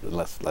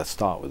 let's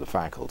start with the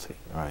faculty,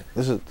 right?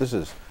 This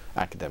is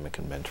academic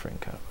and mentoring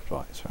kind of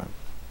advice,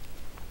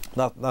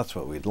 right? That's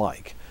what we'd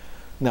like.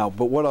 Now,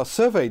 but what our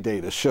survey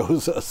data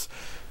shows us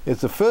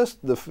is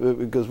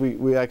because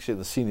we actually in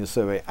the senior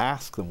survey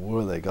ask them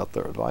where they got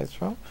their advice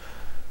from.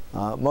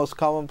 Most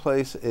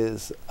commonplace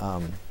is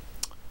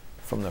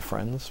from their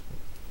friends.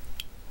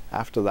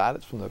 After that,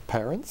 it's from their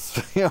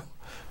parents, you know,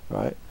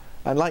 right?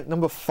 And like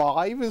number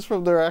 5 is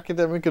from their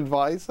academic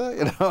advisor,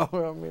 you know.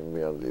 I mean,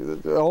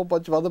 you know, a whole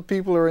bunch of other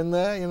people are in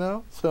there, you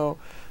know. So,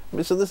 I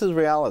mean, so this is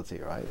reality,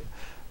 right?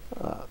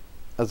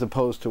 As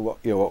opposed to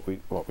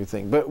what we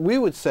think. But we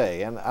would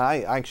say, and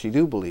I actually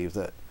do believe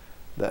that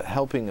that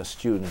helping a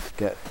student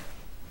get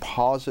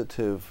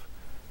positive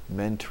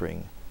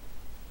mentoring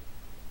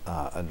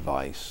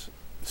advice,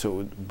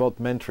 so both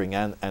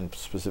mentoring and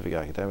specific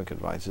academic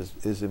advice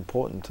is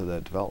important to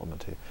their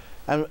development here.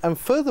 And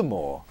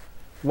furthermore,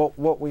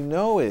 what we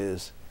know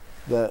is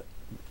that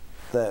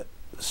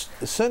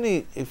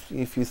certainly if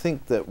you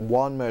think that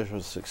one measure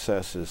of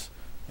success is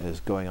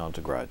going on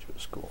to graduate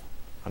school,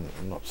 I'm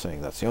not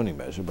saying that's the only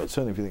measure, but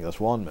certainly if you think that's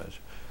one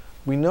measure,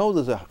 we know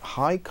there's a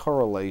high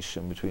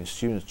correlation between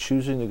students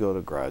choosing to go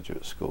to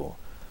graduate school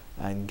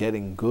and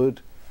getting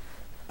good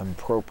and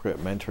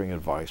appropriate mentoring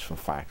advice from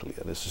faculty.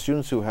 And it's the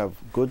students who have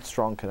good,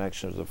 strong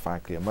connections with the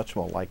faculty are much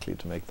more likely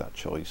to make that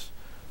choice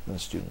than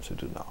students who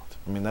do not.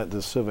 I mean,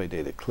 the survey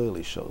data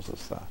clearly shows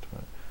us that.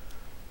 Right?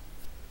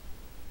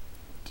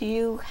 Do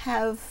you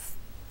have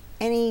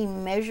any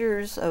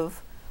measures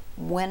of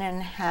when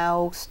and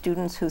how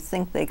students who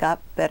think they got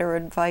better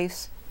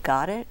advice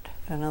got it?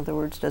 In other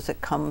words, does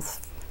it come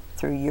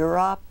through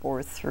Europe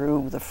or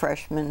through the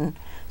freshman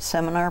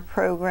seminar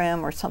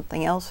program or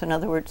something else? In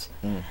other words,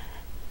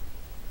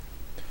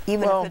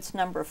 even if it's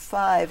number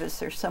 5, is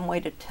there some way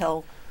to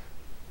tell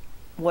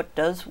what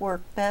does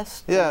work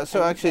best? Yeah,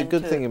 so actually a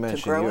good thing you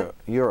mentioned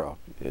Europe.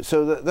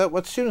 So that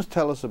what students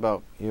tell us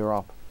about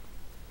Europe,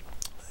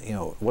 you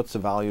know, what's the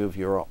value of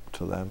Europe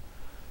to them?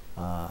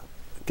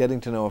 Getting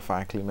to know a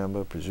faculty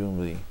member,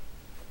 presumably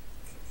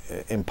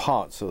in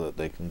part so that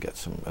they can get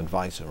some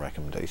advice and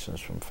recommendations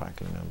from a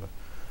faculty member.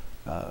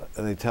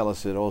 And they tell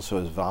us it also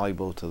is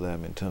valuable to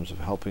them in terms of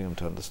helping them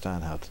to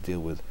understand how to deal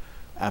with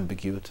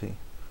ambiguity,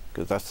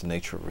 because that's the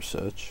nature of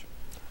research.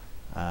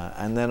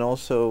 And then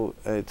also,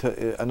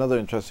 another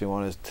interesting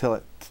one is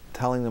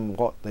telling them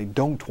what they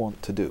don't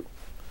want to do,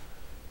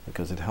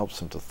 because it helps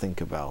them to think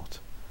about,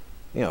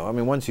 you know, I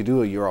mean, once you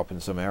do a Europe in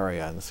some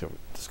area and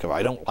discover,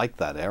 I don't like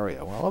that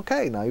area, well,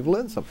 okay, now you've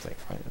learned something,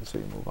 right? And so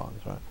you move on,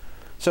 right?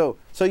 So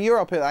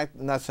Europe,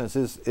 in that sense,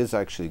 is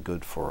actually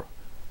good for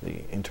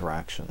the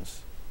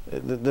interactions.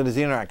 That is,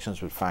 the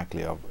interactions with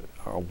faculty are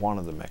one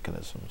of the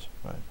mechanisms,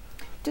 right?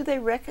 Do they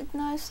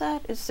recognize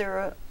that? Is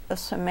there a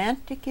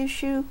semantic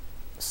issue?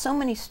 So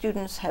many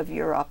students have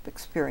Europe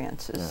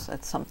experiences. Yeah.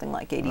 That's something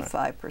like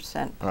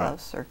 85%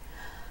 plus. Right.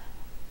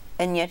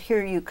 And yet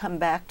here you come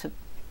back to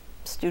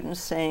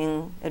students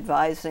saying,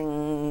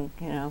 advising,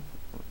 you know,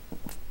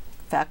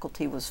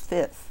 faculty was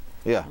 5th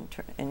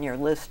in your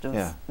list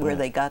of where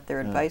they got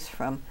their advice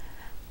from.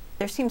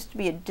 There seems to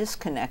be a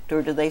disconnect,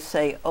 or do they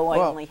say, oh, I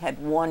only had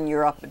one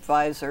Europe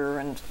advisor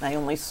and I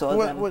only saw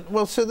them?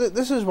 Well, so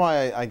this is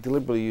why I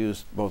deliberately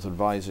used both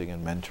advising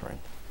and mentoring.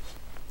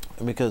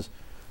 Because,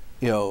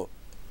 you know,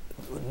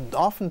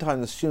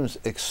 oftentimes the students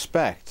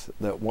expect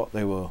that what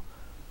they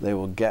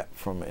will get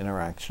from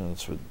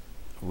interactions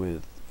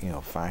with you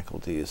know,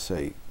 faculty is,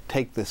 say,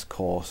 take this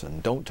course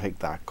and don't take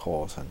that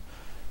course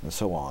and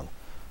so on.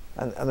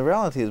 And the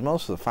reality is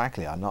most of the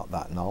faculty are not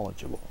that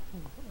knowledgeable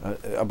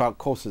about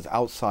courses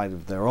outside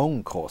of their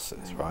own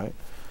courses, right?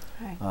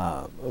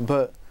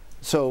 But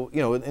so,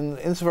 you know,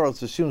 insofar as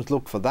the students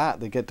look for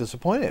that, they get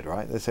disappointed,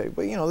 right? They say,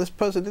 well, you know, this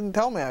person didn't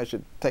tell me I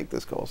should take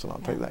this course and I'll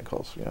take that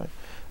course, you know?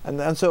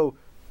 And so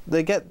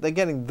they're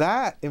getting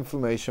that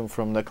information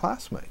from their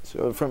classmates,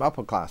 or from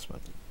upperclassmen,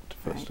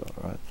 first of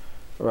all,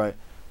 right?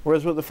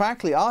 Whereas what the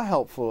faculty are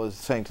helpful is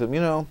saying to them,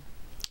 you know,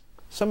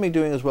 somebody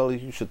doing as well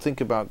as you should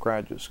think about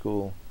graduate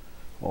school,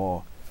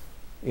 or,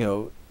 you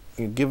know,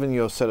 given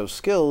your set of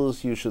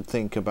skills, you should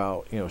think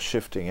about, you know,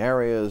 shifting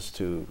areas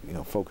to, you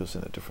know, focus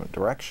in a different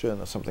direction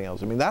or something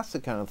else. I mean, that's the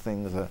kind of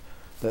things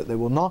that they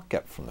will not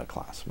get from their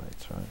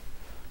classmates, right?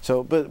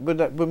 So, but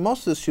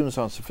most of the students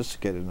aren't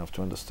sophisticated enough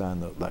to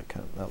understand that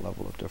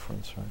level of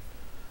difference, right?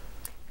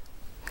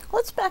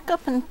 Let's back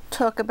up and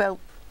talk about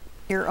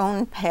your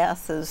own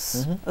path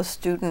as a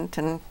student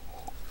and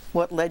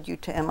what led you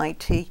to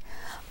MIT.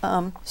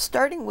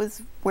 Starting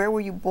with, where were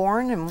you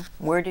born and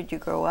where did you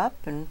grow up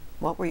and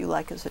what were you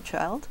like as a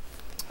child?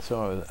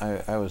 So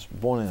I was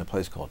born in a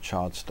place called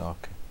Chardstock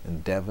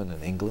in Devon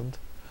in England.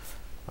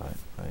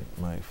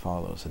 My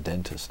father was a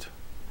dentist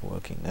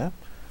working there.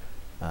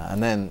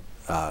 And then,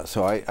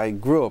 so I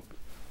grew up,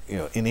 you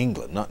know, in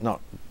England,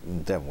 not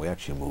in Devon. We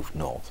actually moved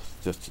north,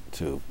 just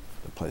to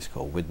a place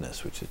called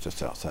Widnes, which is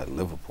just outside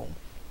Liverpool.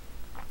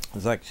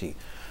 It's actually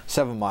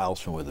 7 miles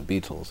from where the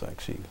Beatles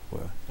actually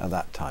were at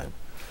that time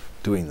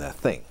doing their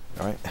thing,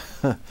 right?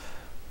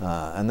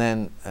 And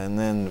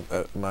then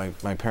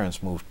my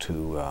parents moved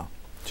to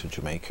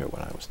Jamaica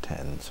when I was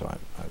 10, so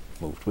I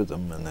moved with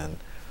them. And then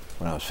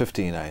when I was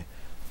 15, I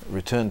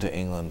returned to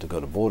England to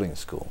go to boarding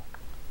school.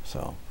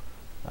 So,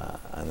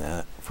 and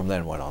then from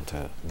then went on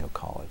to, you know,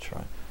 college,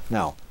 right?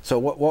 Now, so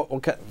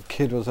what kind of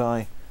kid was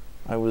I?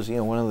 I was, you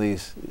know, one of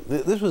these.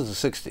 This was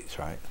the '60s,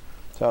 right?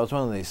 So I was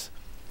one of these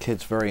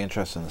kids very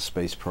interested in the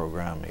space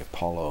program, the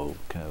Apollo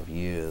kind of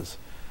years.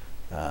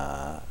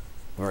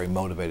 Very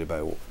motivated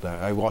by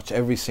that. I watched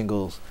every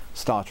single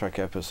Star Trek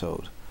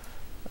episode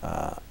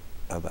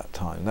at that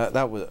time.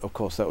 That was, of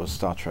course, that was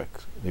Star Trek,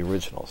 the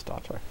original Star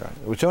Trek, right?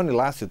 Which only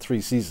lasted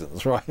 3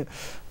 seasons, right?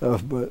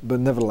 But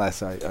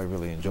nevertheless, I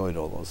really enjoyed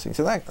all those things.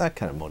 So that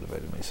kind of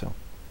motivated me. So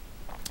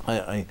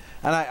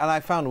I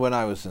found when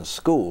I was in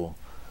school,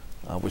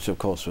 which of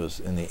course was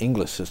in the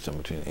English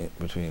system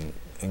between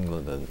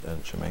England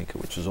and Jamaica,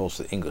 which is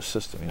also the English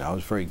system. You know, I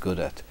was very good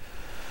at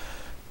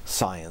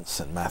science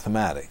and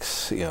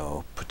mathematics, you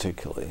know,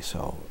 particularly.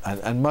 So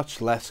and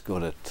much less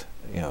good at,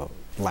 you know,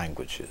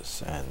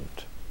 languages, and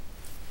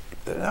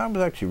I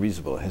was actually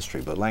reasonable at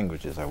history, but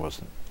languages I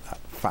wasn't that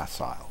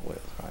facile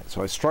with, right?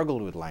 So I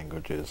struggled with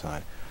languages, and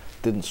I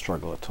didn't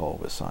struggle at all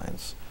with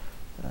science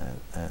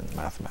and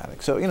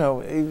mathematics. So, you know,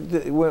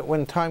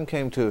 when time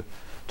came to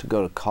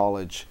go to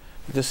college,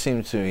 it just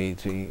seemed to me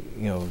you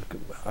know,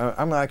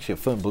 I'm actually a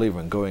firm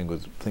believer in going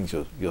with things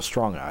you're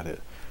strong at.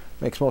 It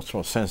makes much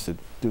more sense to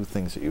do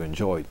things that you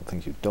enjoy than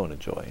things you don't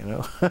enjoy, you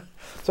know?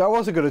 So I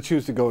wasn't going to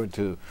choose to go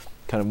into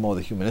kind of more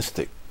the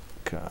humanistic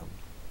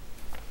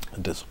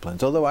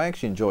disciplines, although I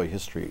actually enjoy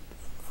history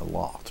a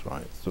lot,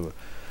 right? So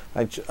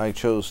I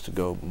chose to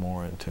go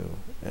more into,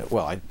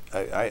 well,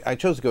 I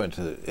chose to go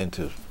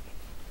into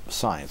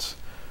science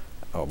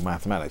or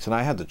mathematics, and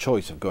I had the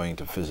choice of going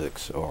to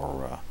physics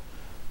or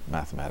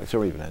mathematics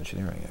or even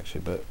engineering,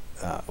 actually, but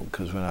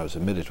because when I was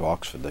admitted to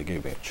Oxford, they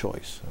gave me a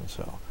choice, and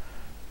so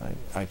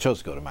I chose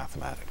to go to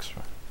mathematics,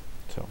 right?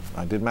 So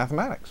I did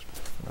mathematics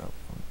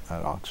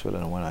at Oxford,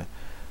 and when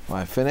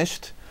I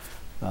finished,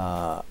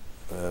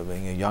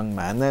 being a young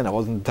man then, I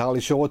wasn't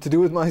entirely sure what to do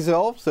with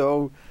myself,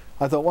 so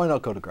I thought, why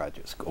not go to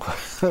graduate school?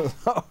 So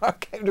I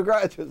came to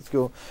graduate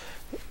school,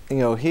 you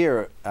know,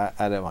 here at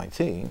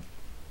MIT,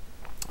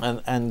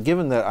 and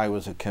given that I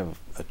was a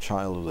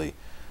child of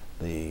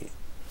the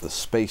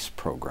space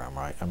program,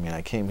 right? I mean,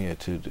 I came here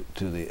to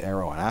the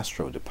Aero and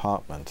Astro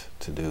department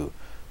to do,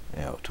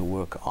 you know, to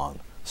work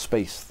on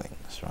space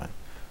things, right?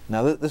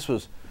 Now this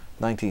was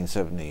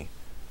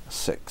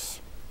 1976,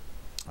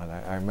 and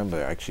I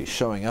remember actually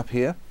showing up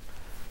here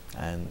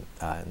and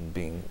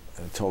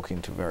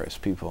talking to various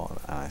people,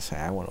 and I say,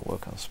 I want to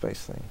work on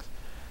space things,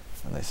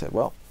 and they said,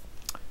 well,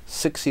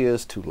 6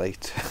 years too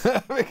late,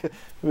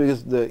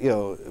 because you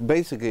know,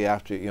 basically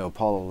after, you know,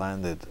 Apollo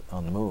landed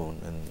on the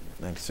moon in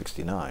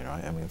 1969,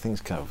 right? I mean,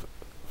 things kind of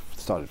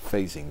started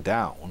phasing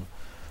down,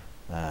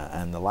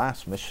 and the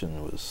last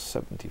mission was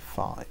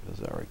 75,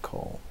 as I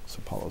recall. It's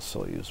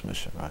Apollo-Soyuz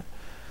mission, right?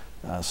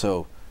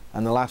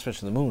 And the last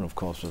mission to the moon, of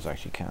course, was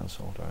actually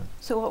cancelled, right?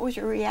 So what was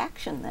your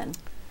reaction then?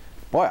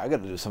 Boy, I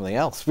got to do something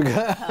else.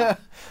 Because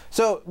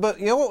so, but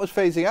you know what was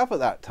phasing up at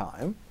that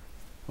time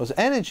was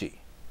energy.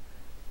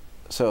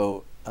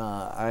 So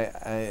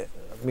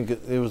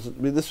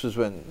this was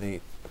when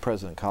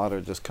President Carter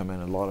had just come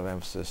in, a lot of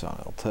emphasis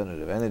on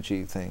alternative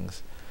energy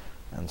things,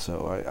 and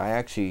so I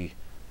actually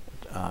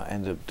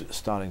ended up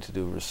starting to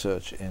do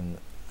research in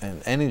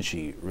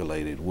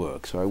energy-related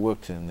work. So I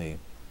worked in the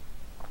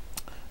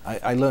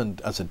I learned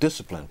as a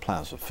discipline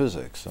plasma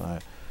physics.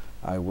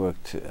 I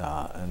worked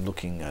in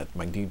looking at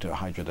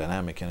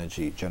magnetohydrodynamic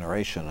energy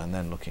generation, and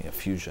then looking at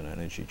fusion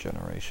energy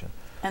generation.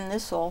 And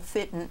this all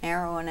fit in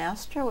Aero and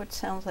Astro? It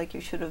sounds like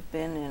you should have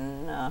been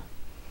in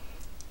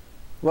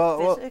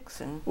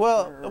physics and...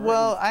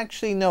 Well,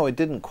 actually, no, it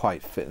didn't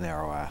quite fit in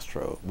Aero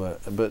Astro,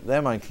 but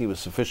MIT was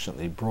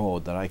sufficiently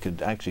broad that I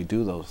could actually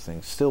do those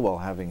things, still while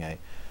having a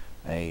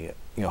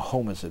you know,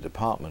 home as a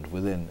department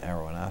within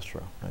Aero and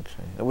Astro,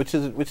 actually,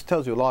 which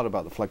tells you a lot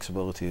about the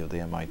flexibility of the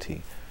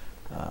MIT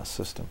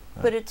system.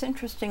 But it's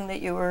interesting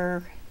that you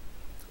were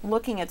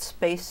looking at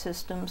space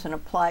systems and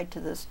applied to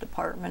this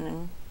department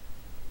and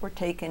were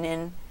taken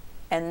in,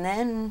 and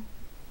then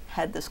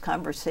had this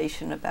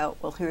conversation about,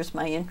 well, here's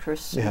my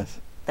interest. Yes.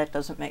 That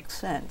doesn't make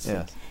sense.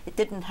 Yes. It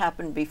didn't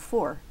happen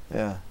before.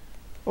 Yeah.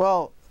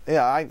 Well,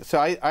 yeah,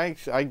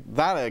 that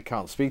I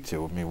can't speak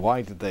to. I mean,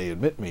 why did they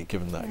admit me,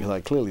 given that? Because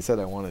I clearly said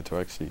I wanted to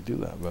actually do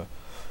that, but,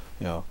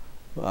 you know,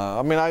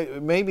 I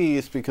mean, maybe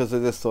it's because they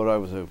just thought I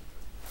was a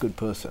good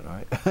person,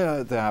 right,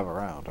 to have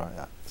around, right?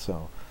 Yeah.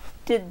 So.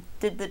 Did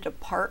the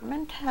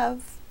department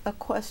have a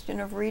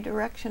question of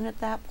redirection at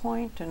that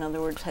point? In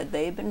other words, had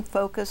they been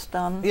focused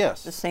on the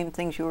same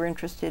things you were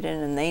interested in,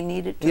 and they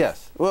needed to?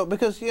 Yes. Well,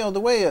 because, you know, the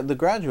way at the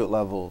graduate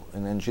level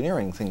in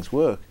engineering things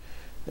work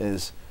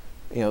is,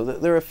 you know,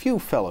 there are a few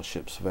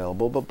fellowships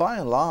available, but by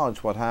and large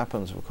what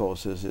happens, of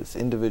course, is it's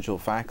individual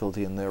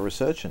faculty and their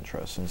research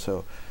interests, and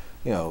so,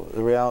 you know,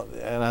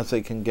 and as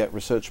they can get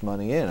research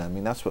money in, I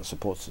mean, that's what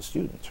supports the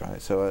students,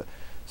 right? So,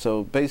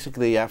 so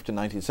basically after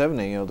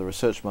 1970, you know, the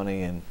research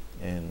money in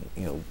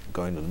you know,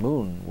 going to the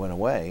moon went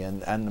away,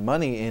 and the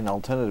money in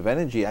alternative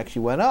energy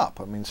actually went up.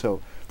 I mean,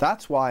 so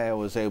that's why I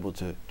was able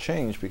to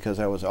change, because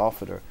I was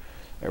offered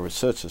a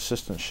research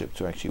assistantship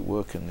to actually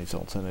work in these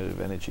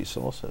alternative energy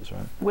sources,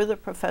 right? With a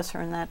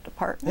professor in that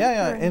department?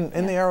 Yeah,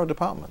 in the Aero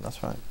department,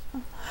 that's right.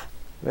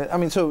 I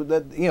mean, so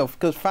that, you know,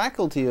 because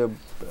faculty are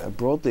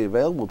broadly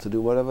available to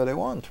do whatever they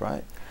want,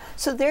 right?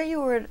 So there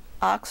you were at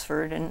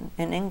Oxford in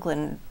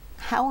England.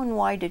 How and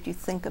why did you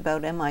think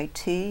about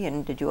MIT,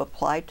 and did you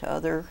apply to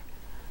other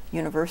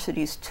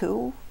universities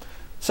too?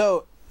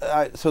 So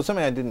so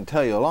something I didn't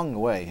tell you along the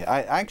way,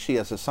 I actually,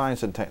 as a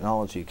science and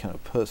technology kind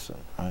of person,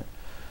 right,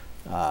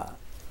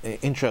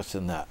 interested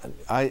in that,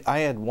 I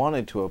had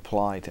wanted to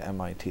apply to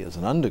MIT as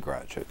an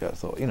undergraduate. I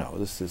thought, you know,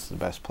 this is the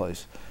best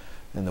place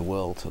in the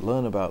world to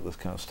learn about this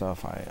kind of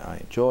stuff. I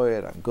enjoy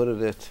it, I'm good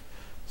at it,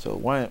 so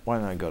why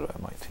don't I go to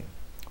MIT?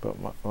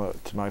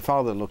 But my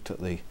father looked at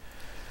the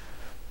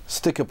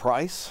sticker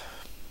price,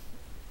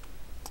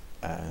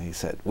 and he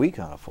said, we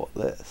can't afford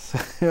this.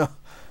 You know?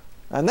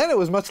 And then it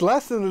was much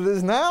less than it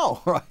is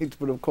now, right?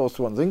 But of course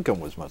one's income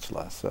was much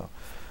less,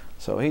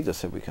 so he just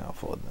said, we can't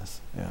afford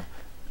this. Yeah.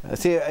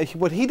 See,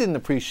 what he didn't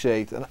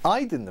appreciate, and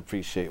I didn't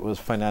appreciate, was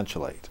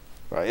financial aid,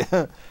 right?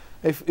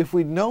 If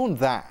we'd known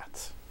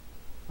that,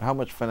 how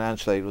much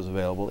financial aid was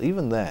available,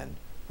 even then,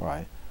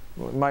 right,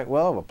 we might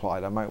well have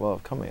applied, I might well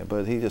have come here,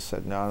 but he just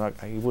said, no,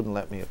 he wouldn't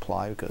let me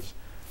apply because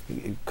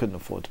he couldn't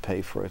afford to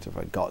pay for it if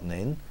I'd gotten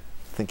in,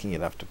 thinking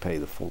you'd have to pay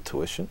the full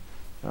tuition,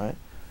 right?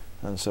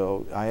 And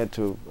so I had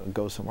to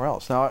go somewhere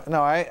else. Now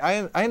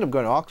I ended up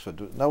going to Oxford.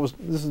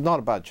 This is not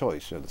a bad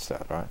choice, you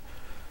understand, right?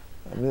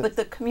 I mean, but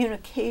the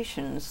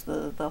communications,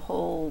 the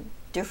whole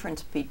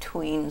difference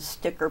between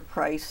sticker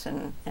price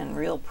and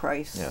real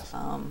price, yes,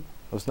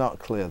 was not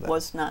clear then.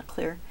 Was not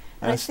clear.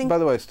 And I think, by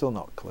the way, still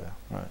not clear,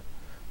 right?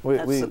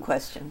 That's the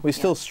question. We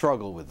still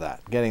struggle with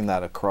that, getting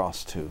that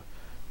across to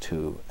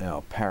you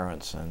know,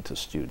 parents and to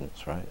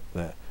students, right?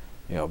 That,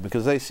 you know,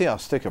 because they see our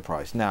sticker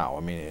price now.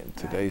 I mean, in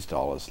today's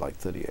dollars, like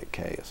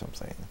 38K or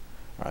something,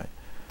 right?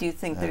 Do you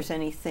think there's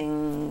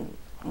anything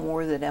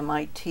more that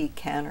MIT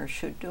can or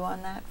should do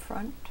on that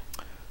front?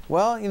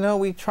 Well, you know,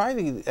 we try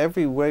to,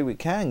 every way we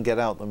can, get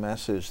out the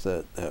message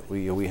that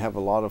we have a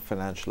lot of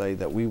financial aid,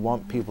 that we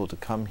want people to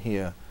come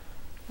here,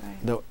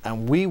 right,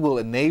 and we will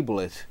enable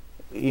it,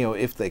 you know,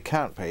 if they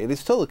can't pay. It is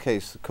still the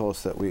case, of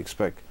course, that we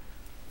expect,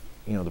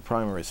 you know, the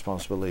primary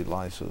responsibility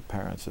lies with the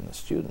parents and the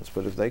students,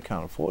 but if they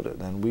can't afford it,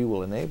 then we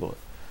will enable it.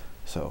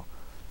 So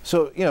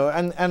you know,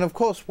 and of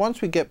course,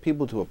 once we get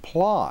people to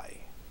apply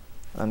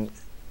and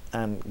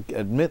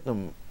admit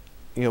them,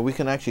 you know, we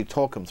can actually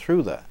talk them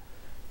through that.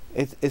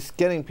 It's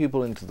getting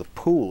people into the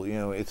pool, you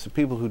know, it's the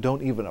people who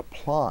don't even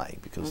apply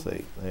because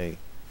they,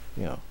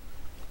 you know.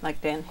 Like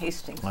Dan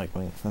Hastings. Like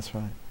me, that's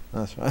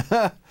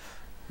right.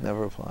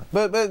 Never applied.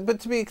 But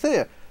to be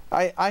clear,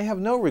 I have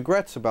no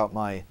regrets about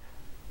my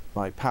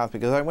path,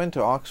 because I went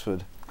to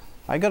Oxford.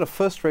 I got a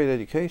first-rate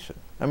education.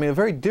 I mean, a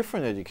very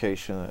different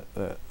education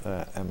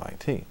at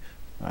MIT,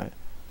 right?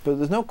 But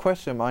there's no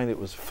question in mind it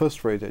was a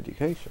first-rate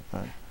education,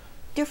 right?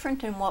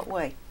 Different in what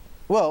way?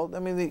 Well, I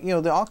mean, you know,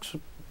 the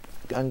Oxford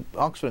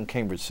and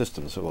Cambridge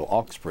systems, or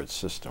Oxford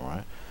system,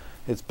 right?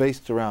 It's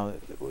based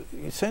around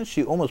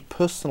essentially almost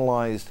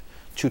personalized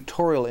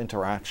tutorial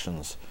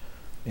interactions,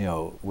 you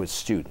know, with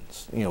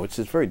students, you know, which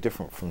is very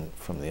different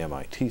from the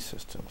MIT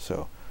system.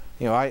 So,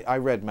 you know, I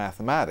read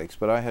mathematics,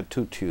 but I had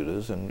 2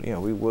 tutors, and, you know,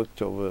 we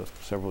worked over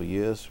several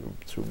years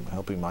through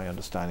helping my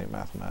understanding of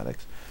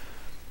mathematics.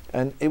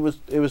 And it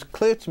was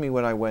clear to me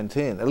when I went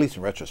in, at least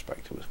in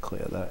retrospect, it was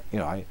clear that, you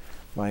know,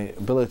 my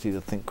ability to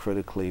think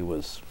critically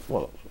was,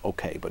 well,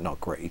 okay, but not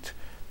great.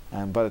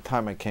 And by the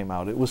time I came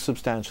out, it was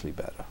substantially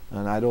better.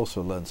 And I'd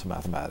also learned some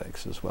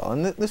mathematics as well.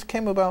 And this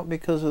came about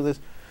because of this,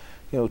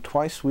 you know,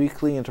 twice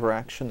weekly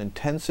interaction,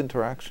 intense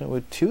interaction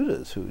with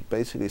tutors who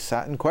basically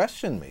sat and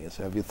questioned me and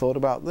said, have you thought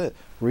about this?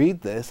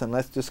 Read this and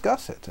let's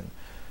discuss it. And,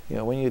 you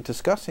know, when you're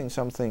discussing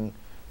something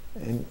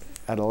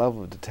at a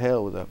level of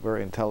detail with a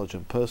very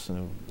intelligent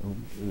person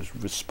who's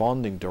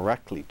responding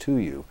directly to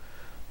you,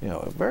 you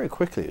know, very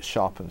quickly it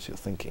sharpens your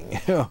thinking,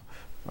 you know,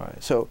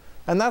 right? So,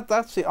 and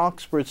that's the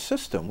Oxford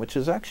system, which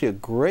is actually a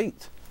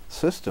great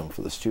system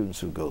for the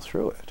students who go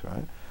through it,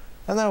 right?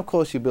 And then, of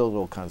course, you build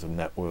all kinds of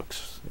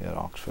networks at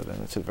Oxford,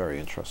 and it's a very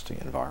interesting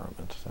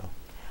environment. So,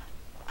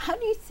 how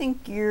do you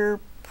think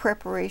your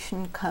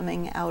preparation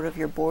coming out of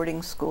your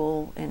boarding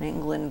school in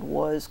England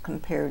was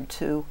compared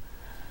to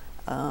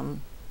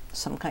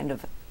some kind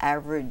of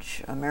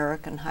average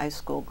American high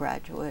school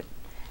graduate?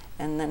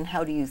 And then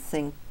how do you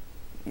think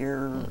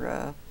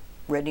your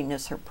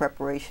readiness or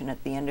preparation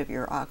at the end of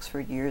your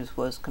Oxford years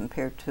was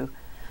compared to,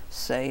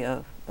 say,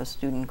 a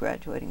student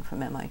graduating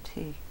from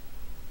MIT?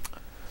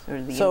 Sort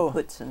of the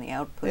inputs and the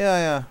outputs.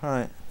 Yeah,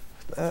 right.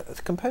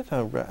 Compared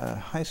to a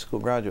high school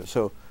graduate,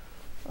 so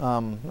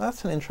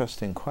that's an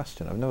interesting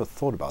question. I've never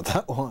thought about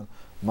that one,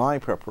 my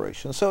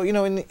preparation. So, you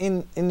know, in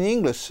the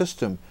English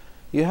system,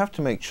 you have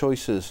to make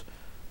choices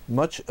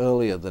much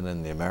earlier than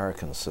in the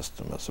American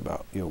system as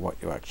about, you know, what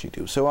you actually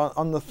do. So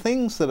on the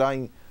things that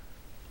I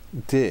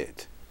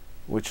did,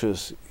 which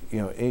was,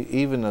 you know,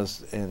 even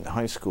as in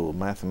high school,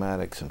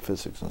 mathematics and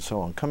physics and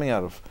so on, coming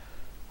out of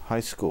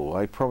high school,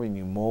 I probably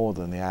knew more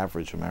than the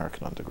average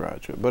American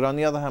undergraduate. But on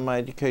the other hand, my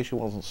education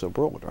wasn't so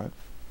broad, right?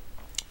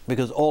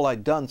 Because all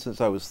I'd done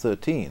since I was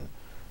 13,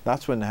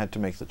 that's when I had to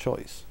make the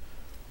choice.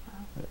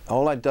 Wow.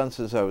 All I'd done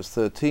since I was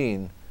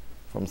 13,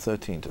 from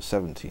 13 to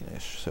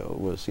 17-ish, so it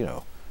was, you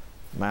know,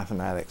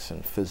 mathematics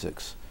and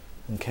physics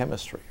and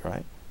chemistry,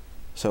 right?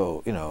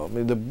 So, you know, I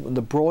mean,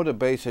 the broader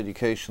base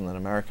education that an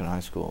American high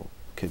school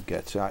kid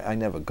gets, I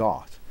never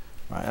got,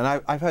 right? And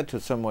I've had to,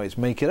 in some ways,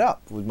 make it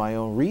up with my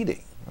own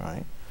reading,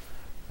 right?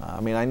 I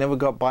mean, I never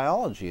got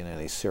biology in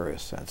any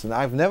serious sense, and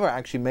I've never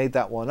actually made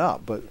that one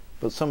up. But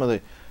some of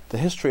the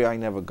history I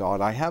never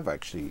got, I have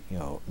actually, you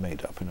know,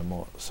 made up in a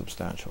more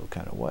substantial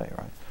kind of way,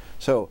 right?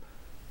 So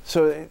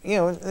you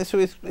know,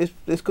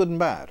 it's good and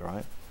bad,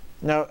 right?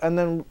 Now, and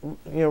then,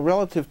 you know,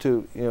 relative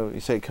to, you know, you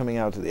say coming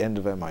out at the end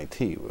of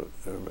MIT,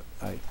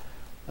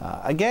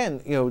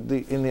 again, you know,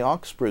 in the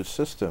Oxbridge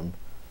system,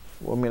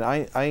 I mean,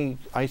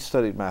 I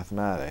studied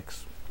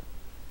mathematics.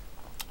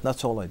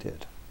 That's all I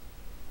did.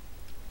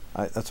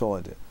 That's all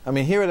I did. I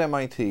mean, here at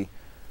MIT,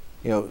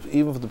 you know,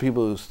 even for the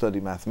people who study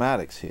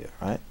mathematics here,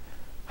 right,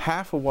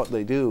 half of what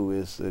they do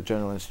is the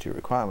General Institute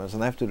requirements,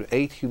 and they have to do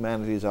 8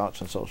 humanities, arts,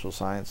 and social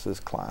sciences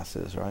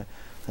classes, right?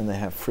 And they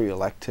have free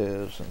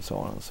electives and so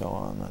on,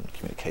 and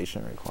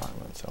communication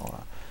requirements and so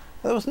on.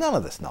 There was none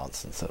of this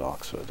nonsense at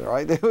Oxford,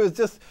 right? It was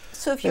just...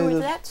 So if you were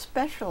that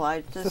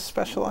specialized, given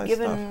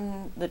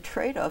stuff. The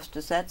trade-offs,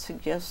 does that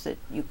suggest that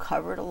you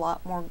covered a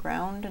lot more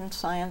ground in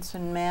science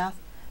and math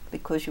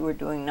because you were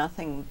doing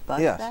nothing but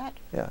that?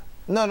 Yeah.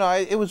 No,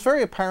 it was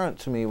very apparent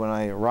to me when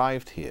I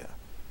arrived here,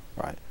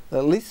 right?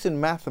 At least in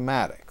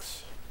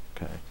mathematics,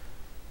 okay,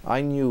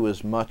 I knew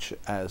as much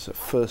as a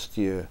first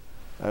year,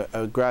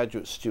 a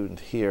graduate student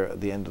here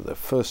at the end of their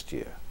first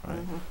year, right?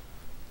 Mm-hmm.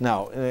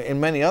 Now, in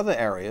many other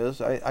areas,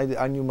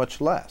 I knew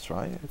much less,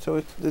 right?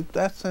 So in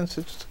that sense,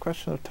 it's just a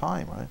question of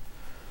time,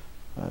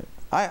 right?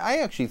 I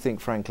actually think,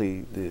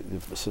 frankly,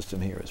 the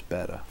system here is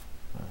better.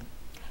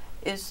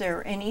 Right? Is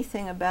there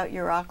anything about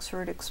your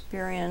Oxford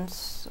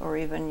experience or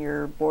even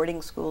your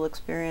boarding school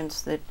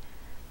experience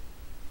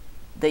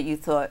that you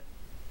thought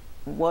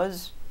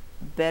was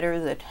better,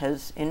 that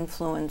has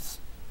influenced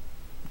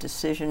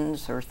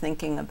decisions or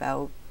thinking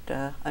about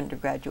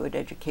undergraduate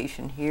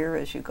education here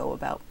as you go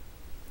about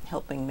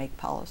helping make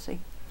policy?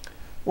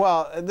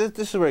 Well,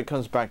 this is where it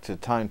comes back to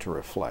time to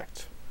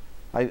reflect.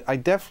 I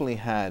definitely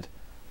had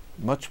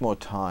much more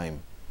time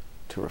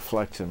to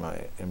reflect in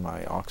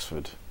my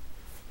Oxford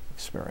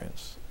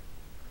experience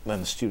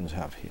than the students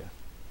have here,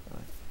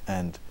 right?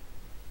 And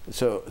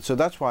so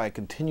that's why I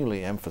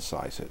continually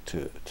emphasize it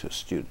to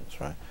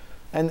students, right?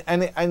 And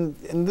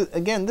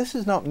again, this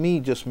is not me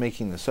just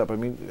making this up. I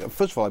mean,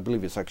 first of all, I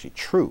believe it's actually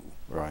true,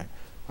 right?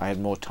 I had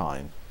more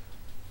time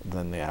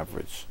than the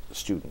average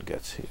student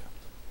gets here.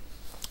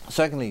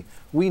 Secondly,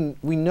 we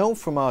know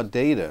from our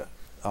data,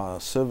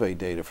 survey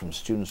data from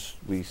students,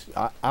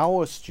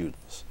 our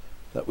students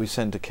that we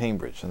send to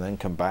Cambridge and then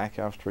come back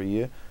after a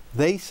year,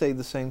 they say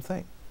the same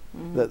thing.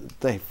 Mm-hmm. That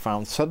they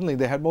found suddenly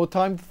they had more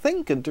time to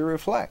think and to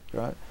reflect,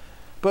 right?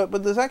 But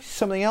there's actually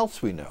something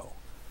else we know,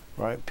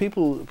 right?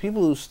 People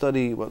who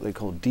study what they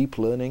call deep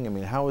learning, I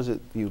mean, how is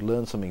it you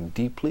learn something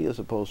deeply as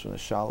opposed to in a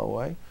shallow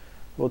way?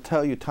 Will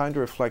tell you time to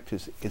reflect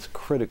is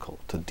critical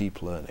to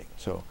deep learning.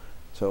 So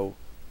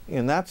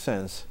in that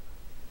sense,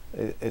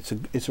 it's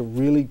a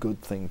really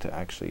good thing to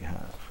actually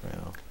have, you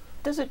know.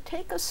 Does it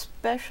take a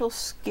special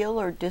skill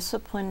or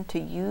discipline to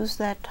use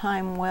that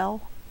time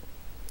well?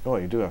 Oh,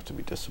 you do have to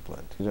be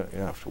disciplined. You don't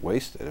have to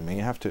waste it. I mean,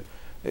 you have to.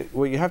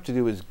 What you have to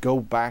do is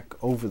go back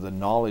over the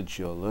knowledge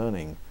you're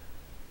learning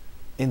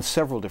in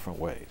several different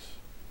ways.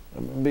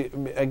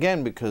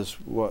 Again, because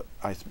what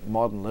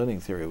modern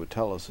learning theory would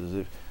tell us is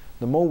if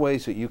the more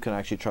ways that you can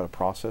actually try to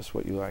process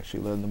what you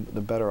actually learn,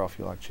 the better off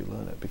you'll actually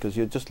learn it, because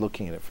you're just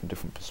looking at it from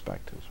different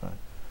perspectives, right?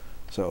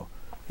 So,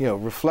 you know,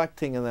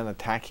 reflecting and then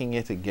attacking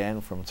it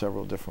again from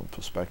several different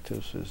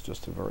perspectives is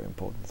just a very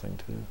important thing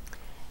to do.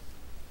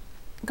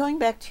 Going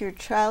back to your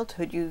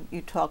childhood,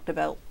 you talked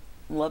about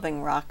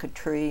loving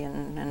rocketry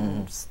and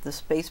Mm-hmm. the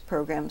space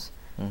programs.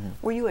 Mm-hmm.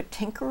 Were you a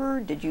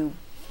tinkerer? Did you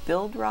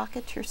build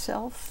rockets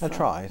yourself? I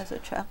tried. As a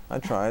child? I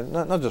tried.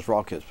 Not just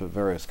rockets, but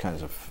various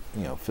kinds of,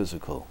 you know,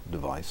 physical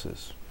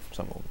devices.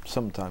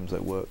 Sometimes they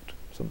worked,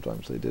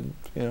 sometimes they didn't,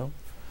 you know.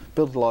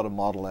 Built a lot of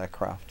model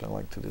aircraft. I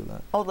like to do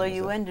that. Although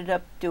you ended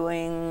up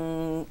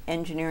doing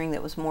engineering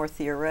that was more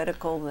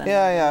theoretical than...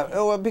 Yeah.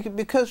 Oh, well,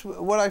 because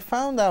what I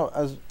found out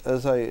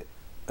as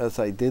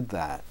I did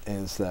that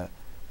is that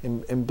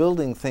in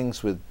building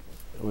things with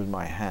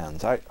my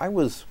hands, I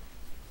was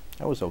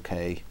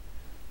okay,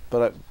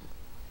 but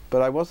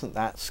I wasn't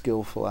that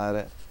skillful at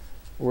it.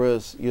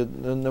 Whereas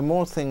the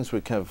more things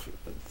were kind of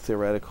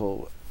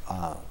theoretical, you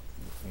know,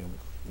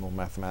 more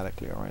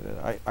mathematically oriented,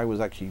 I was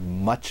actually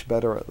much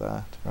better at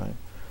that, right?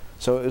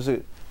 So it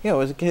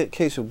was a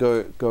case of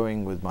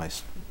going with my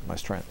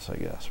strengths, I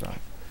guess,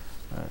 right?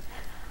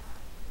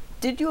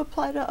 Did you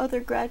apply to other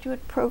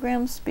graduate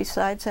programs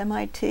besides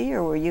MIT,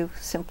 or were you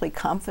simply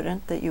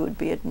confident that you would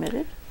be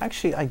admitted?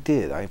 Actually, I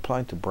did. I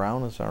applied to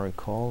Brown, as I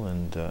recall,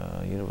 and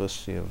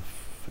University of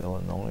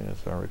Illinois,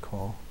 as I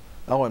recall.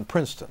 Oh, and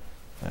Princeton,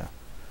 yeah.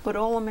 But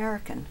all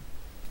American?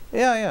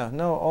 Yeah.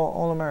 No,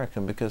 all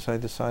American, because I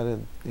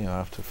decided, you know,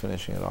 after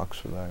finishing at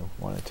Oxford, I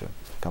wanted to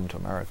come to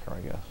America, I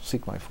guess,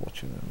 seek my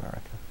fortune in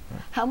America. Yeah.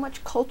 How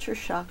much culture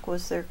shock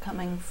was there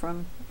coming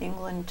from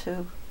England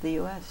to the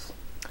U.S.?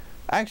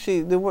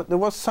 Actually, there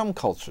was some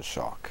culture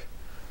shock,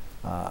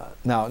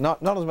 Now,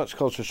 not as much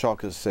culture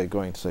shock as, say,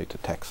 going, say, to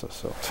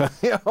Texas or,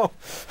 you know,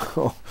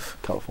 or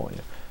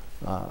California.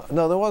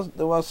 No,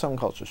 there was some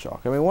culture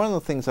shock. I mean, one of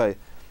the things I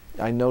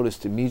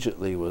noticed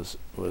immediately was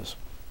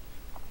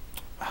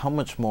how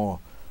much more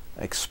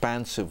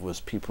expansive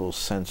was people's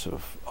sense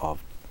of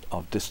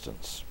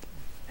distance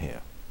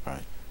here,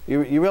 right?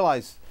 You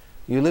realize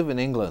you live in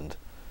England,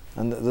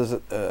 and there's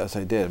as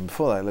I did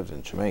before that, I lived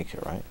in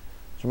Jamaica, right?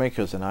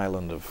 Jamaica is an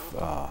island of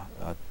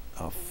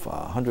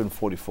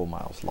 144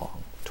 miles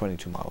long,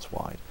 22 miles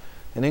wide.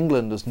 In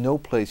England, there's no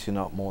place you're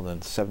not more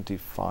than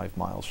 75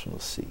 miles from the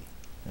sea.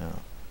 You know?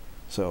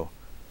 So,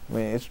 I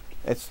mean,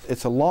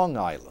 it's a long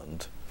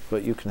island,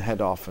 but you can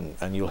head off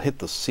and you'll hit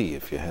the sea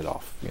if you head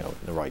off, you know,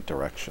 in the right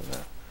direction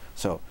there.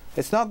 So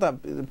it's not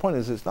that. The point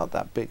is, it's not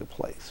that big a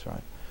place,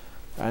 right?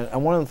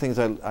 And one of the things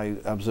I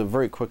observed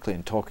very quickly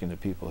in talking to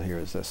people here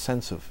is their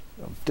sense of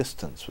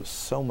distance was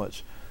so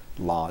much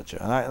larger,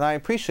 and I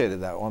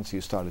appreciated that once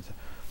you started to.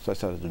 So I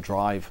started to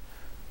drive,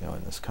 you know,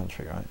 in this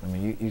country, right? I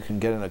mean, you can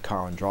get in a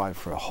car and drive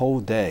for a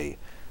whole day,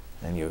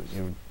 and you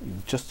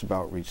just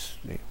about reach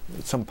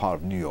some part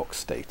of New York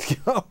State, you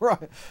know,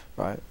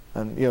 right?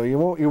 And you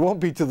know, you won't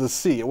be to the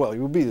sea. Well,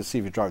 you will be to the sea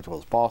if you drive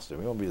towards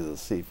Boston. You won't be to the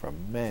sea for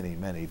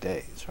many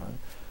days, right?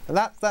 And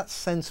that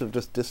sense of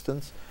just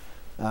distance,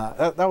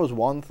 that was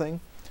one thing,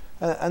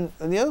 and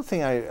the other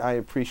thing I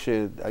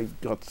appreciated, I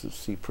got to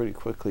see pretty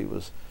quickly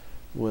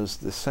was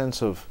the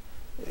sense of,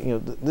 you know,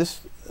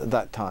 this at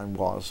that time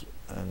was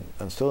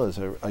and still is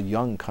a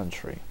young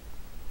country,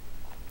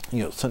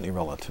 you know, certainly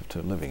relative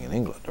to living in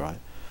England, right?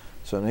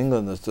 So in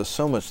England there's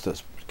so much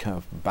that's kind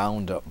of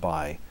bound up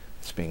by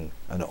it's being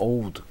an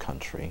old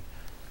country,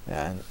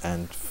 and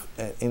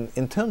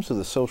in terms of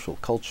the social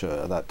culture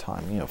at that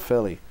time, you know,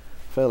 fairly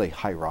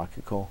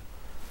hierarchical,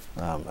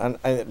 and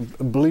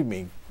believe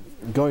me,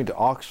 going to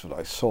Oxford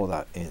I saw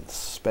that in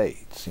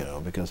spades, you know,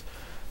 because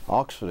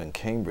Oxford and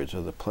Cambridge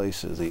are the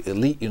places, the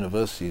elite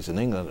universities in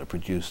England that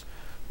produced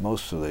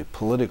most of the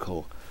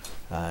political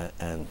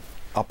and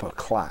upper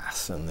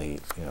class, and the,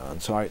 you know,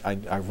 and so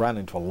I ran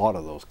into a lot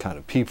of those kind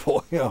of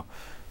people, you know,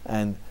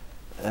 and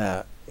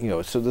you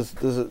know, so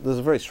there's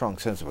a very strong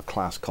sense of a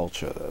class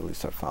culture, at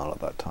least I found at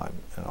that time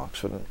in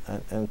Oxford,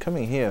 and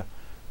coming here,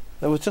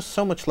 there was just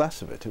so much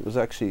less of it. It was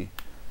actually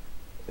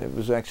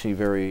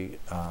very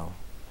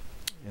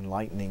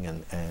enlightening,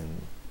 and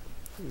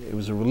it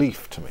was a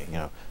relief to me, you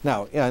know.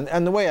 Now, yeah,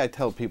 and the way I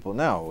tell people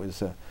now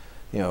is,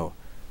 you know,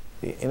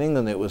 in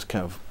England it was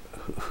kind of,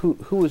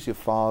 who was your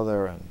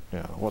father, and, you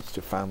know, what's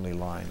your family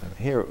line, and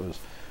here it was,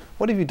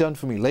 what have you done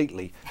for me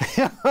lately?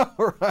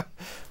 Right.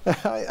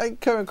 I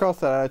came across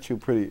that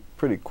attitude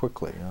pretty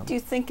quickly. You know? Do you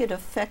think it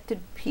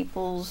affected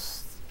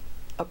people's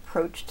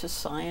approach to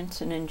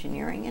science and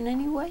engineering in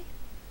any way?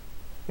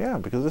 Yeah,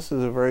 because this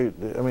is a very,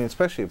 I mean,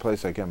 especially a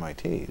place like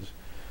MIT's,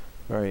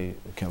 very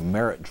kind of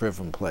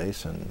merit-driven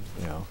place, and,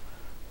 you know,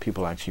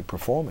 people actually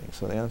performing.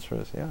 So the answer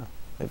is, yeah,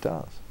 it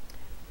does.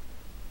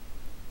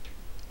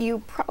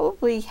 You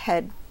probably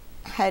had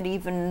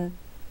even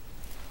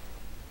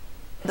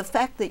the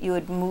fact that you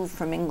had moved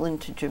from England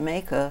to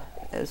Jamaica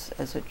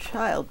as a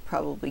child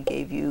probably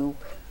gave you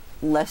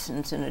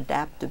lessons in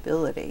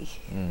adaptability,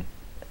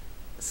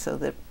 so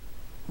that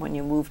when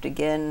you moved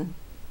again,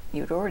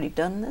 you'd already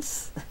done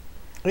this.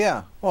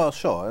 Yeah, well,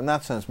 sure. In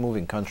that sense,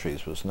 moving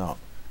countries was not,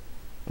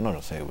 I'm not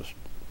going to say it was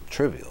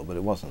trivial, but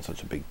it wasn't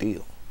such a big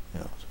deal.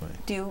 You know,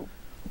 do you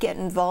get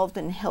involved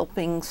in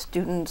helping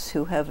students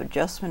who have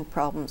adjustment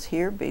problems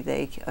here, be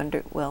they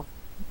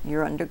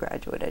your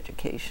undergraduate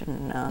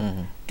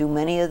education? Do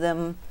many of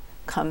them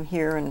come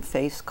here and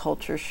face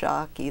culture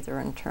shock, either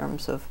in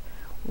terms of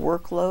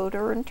workload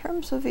or in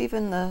terms of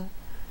even the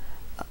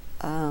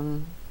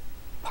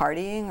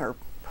partying or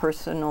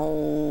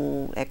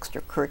personal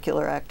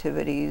extracurricular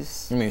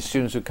activities? You mean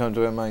students who come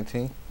to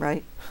MIT?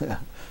 Right.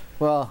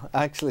 Well,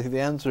 actually, the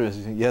answer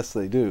is yes,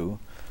 they do.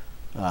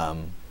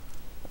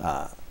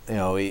 You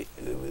know,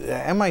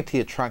 MIT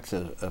attracts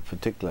a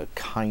particular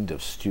kind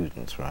of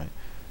students, right?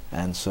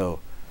 And so,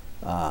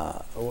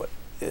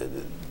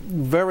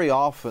 very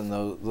often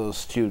those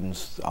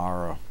students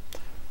are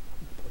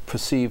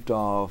perceived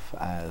of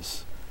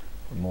as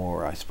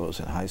more, I suppose,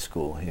 in high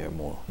school here,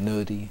 more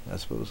nerdy, I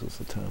suppose is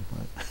the term,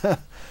 right?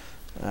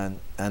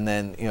 and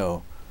then, you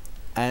know,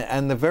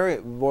 and the very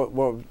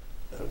what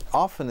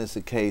often is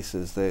the case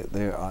is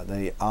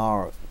they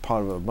are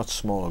part of a much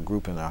smaller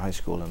group in their high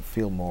school and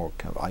feel more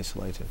kind of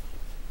isolated.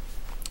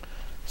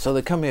 So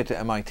they come here to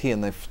MIT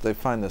and they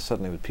find they're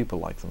suddenly with people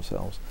like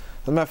themselves.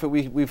 As a matter of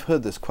fact, we've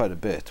heard this quite a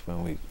bit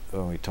when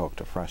we talk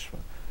to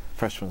freshmen.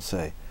 Freshmen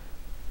say,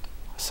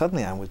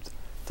 suddenly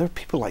there are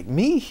people like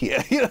me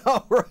here, you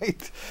know,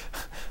 right?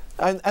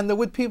 And they're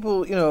with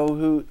people, you know,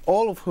 who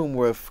all of whom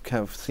were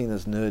kind of seen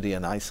as nerdy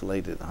and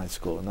isolated in high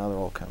school, and now they're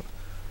all kind of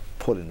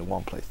put into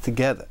one place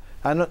together.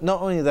 And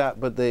not only that,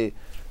 but they're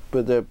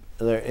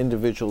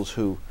individuals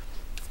who,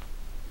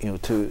 you know,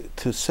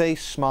 to say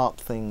smart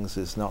things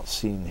is not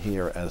seen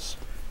here as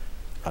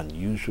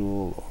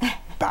unusual or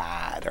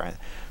bad. Or,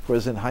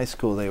 whereas in high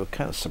school they were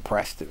kind of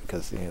suppressed it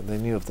because they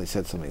knew if they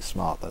said something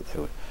smart that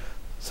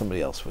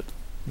somebody else would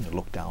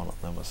look down on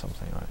them or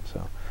something,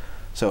 right?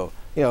 So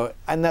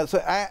and that's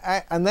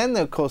and then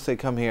of course they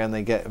come here and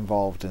they get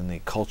involved in the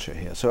culture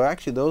here. So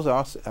actually those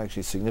are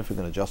actually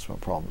significant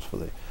adjustment problems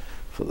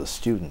for the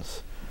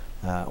students.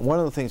 One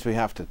of the things we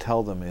have to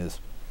tell them is,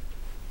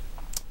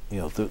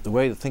 the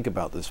way to think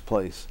about this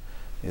place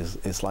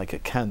is like a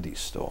candy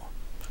store,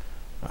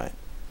 right?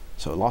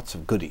 So lots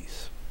of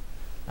goodies.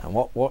 And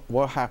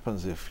what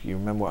happens if you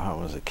remember what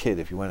happened as a kid?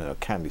 If you went to a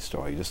candy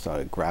store, you just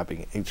started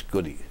grabbing each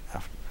goodie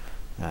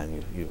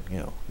and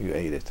you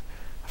ate it.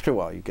 After a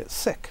while, you get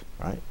sick,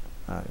 right?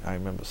 I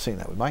remember seeing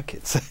that with my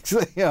kids,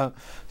 actually.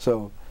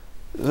 So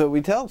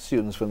we tell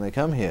students when they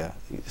come here.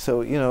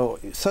 So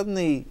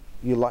suddenly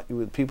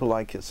with people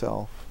like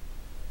yourself,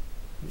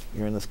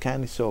 you're in this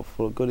candy store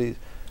full of goodies.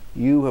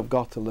 You have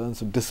got to learn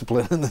some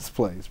discipline in this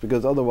place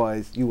because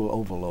otherwise you will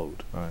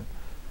overload, right?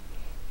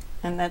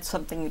 And that's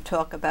something you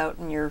talk about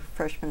in your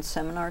freshman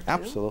seminar too?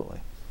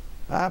 Absolutely,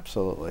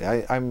 absolutely.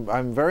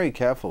 I'm very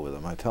careful with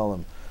them. I tell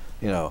them,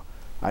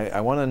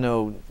 I want to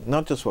know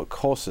not just what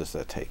courses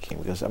they're taking,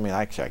 because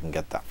actually I can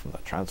get that from the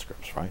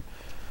transcripts, right?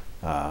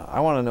 I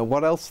want to know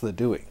what else they're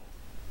doing.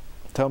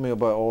 Tell me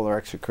about all their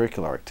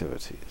extracurricular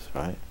activities,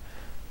 right?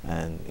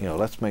 And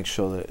let's make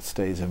sure that it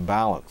stays in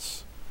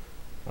balance,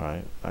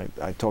 right?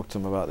 I talk to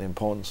them about the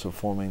importance of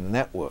forming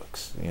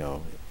networks,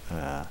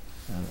 and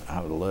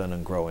how to learn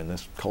and grow in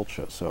this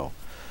culture. So,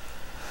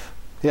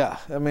 yeah,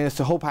 it's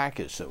the whole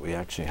package that we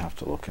actually have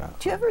to look at.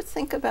 Do you ever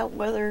think about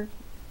whether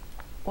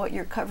what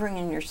you're covering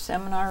in your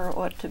seminar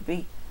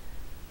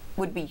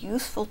would be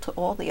useful to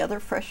all the other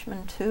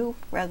freshmen too,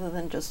 rather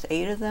than just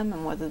 8 of them,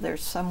 and whether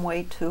there's some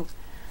way to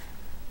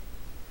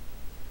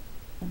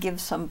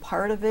give some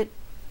part of it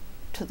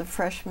to the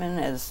freshmen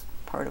as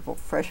part of a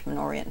freshman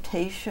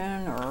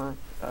orientation or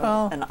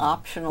an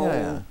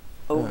optional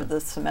over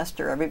the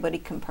semester? Everybody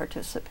can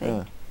participate.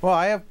 Yeah.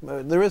 Well,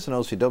 there is an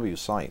OCW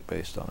site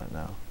based on it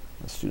now.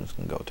 The students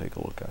can go take a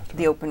look at it.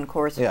 The open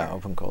courseware. Yeah,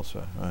 open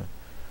courseware, right.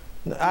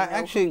 Do you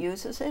know who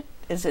uses it?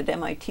 Is it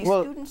MIT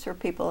students or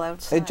people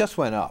outside? It just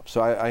went up,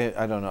 so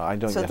I don't know. I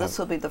don't. So this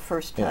will be the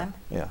first time.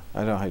 Yeah.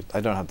 I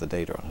don't have the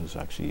data on who's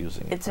actually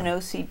using it. It's an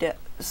OCW.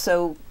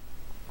 So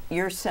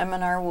your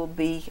seminar will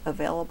be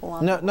available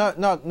on. No,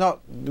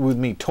 not with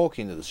me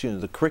talking to the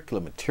students. The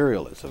curriculum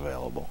material is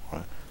available,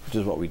 right? Which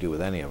is what we do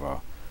with any of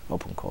our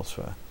open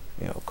courseware,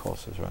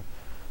 courses, right?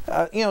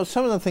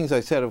 Some of the things I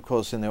said, of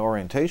course, in the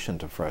orientation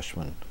to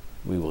freshmen,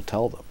 we will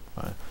tell them,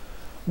 right?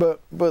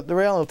 But the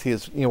reality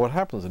is, what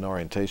happens in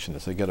orientation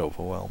is they get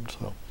overwhelmed.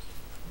 So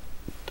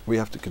we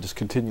have to just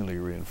continually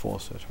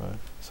reinforce it, right?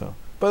 So,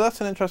 but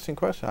that's an interesting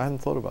question. I hadn't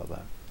thought about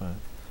that. Right?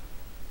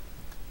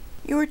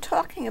 You were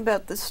talking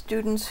about the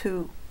students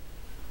who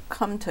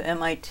come to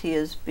MIT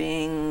as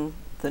being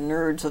the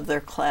nerds of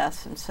their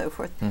class and so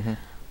forth. Mm-hmm.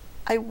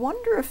 I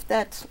wonder if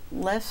that's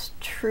less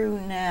true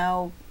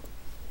now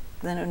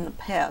than in the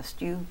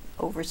past. You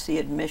oversee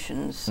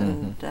admissions,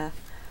 mm-hmm. and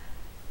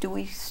do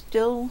we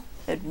still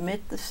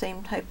admit the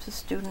same types of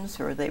students,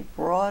 or are they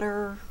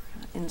broader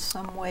in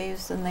some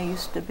ways than they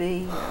used to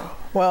be?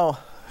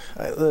 Well,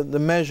 the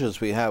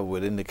measures we have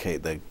would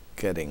indicate they're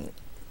getting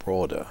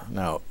broader.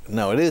 Now,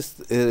 it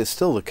is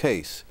still the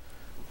case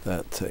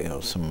that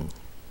some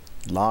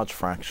large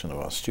fraction of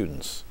our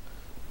students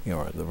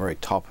are at the very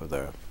top of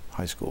their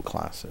high school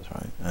classes,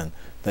 right? And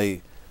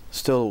they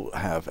still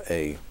have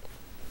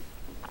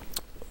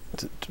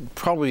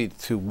probably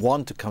to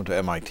want to come to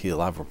MIT,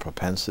 they'll have a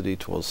propensity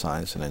towards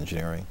science and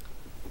engineering,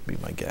 be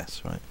my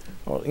guess, right?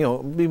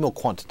 Or be more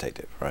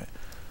quantitative, right?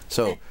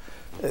 So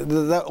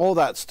all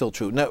that's still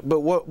true. Now,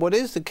 but what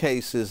is the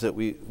case is that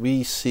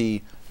we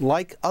see,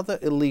 like other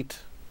elite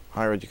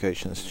higher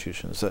education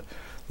institutions,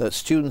 that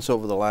students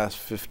over the last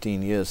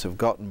 15 years have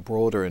gotten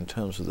broader in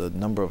terms of the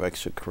number of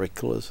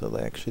extracurriculars that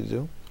they actually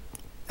do,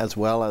 as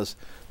well as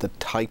the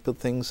type of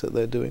things that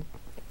they're doing.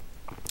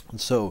 And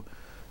so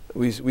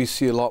we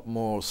see a lot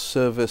more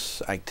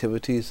service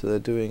activities that they're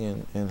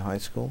doing in high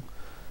school.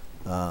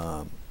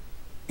 So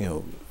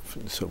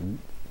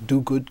do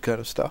good kind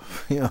of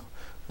stuff.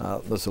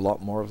 There's a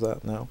lot more of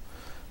that now.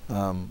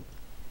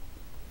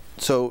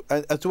 So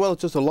as well as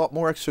just a lot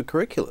more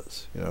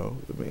extracurriculars.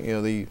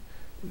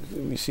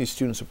 We see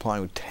students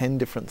applying with 10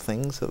 different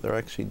things that they're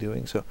actually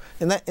doing. So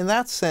in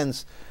that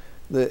sense,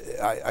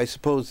 I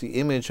suppose the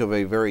image of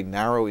a very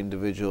narrow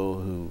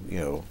individual who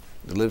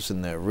lives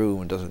in their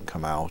room and doesn't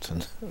come out,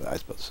 and I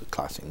suppose a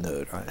classic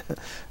nerd, right?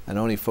 And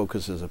only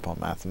focuses upon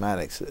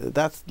mathematics.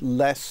 That's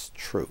less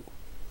true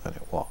than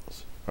it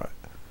was, right?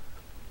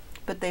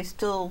 But they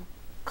still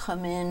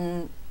come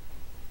in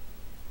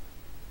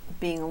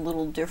being a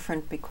little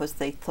different because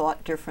they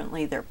thought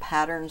differently. Their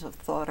patterns of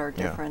thought are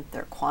different. Yeah.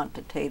 They're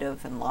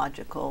quantitative and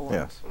logical.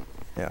 Yes.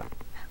 Yeah.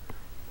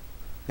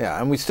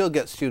 Yeah, and we still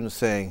get students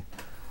saying,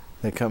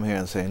 they come here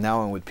and say,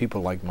 now I'm with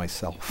people like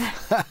myself.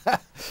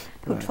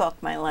 Who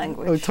talk my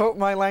language. Who talk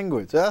my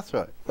language. That's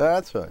right.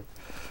 That's right.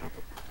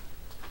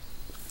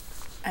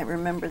 I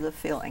remember the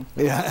feeling.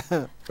 Yeah,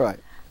 right.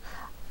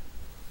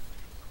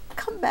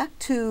 back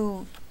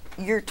to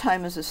your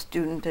time as a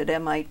student at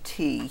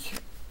MIT.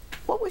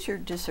 What was your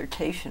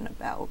dissertation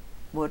about?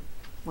 What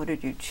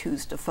did you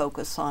choose to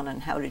focus on,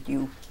 and how did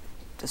you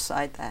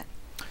decide that?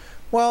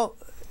 Well,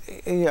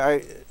 yeah,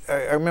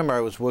 I remember I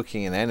was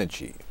working in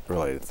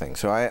energy-related things.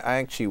 So I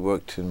actually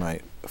worked for my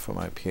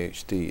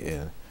PhD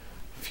in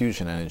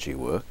fusion energy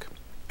work,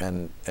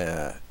 and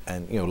you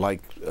know,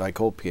 like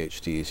all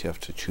PhDs, you have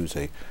to choose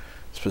a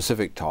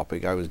specific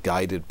topic. I was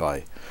guided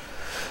by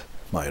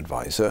my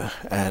advisor,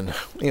 and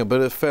you know,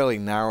 but a fairly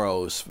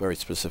narrow, very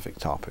specific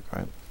topic,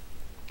 right?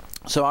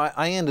 So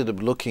I ended up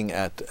looking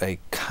at a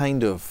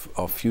kind of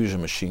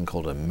fusion machine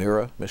called a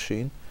mirror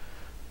machine,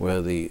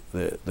 where the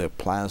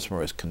plasma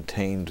is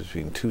contained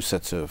between two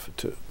sets of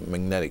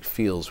magnetic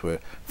fields, where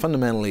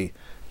fundamentally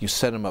you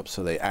set them up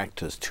so they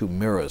act as two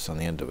mirrors on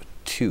the end of a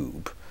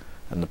tube,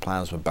 and the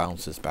plasma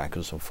bounces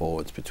backwards and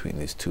forwards between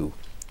these two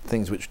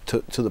things, which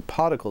to the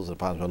particles of the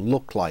plasma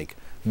look like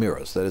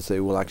mirrors. That is, they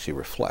will actually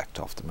reflect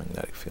off the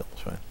magnetic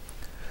fields, right?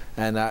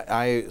 And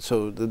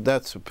so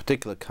that's a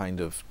particular kind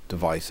of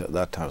device. At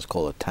that time, it's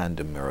called a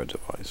tandem mirror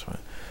device, right?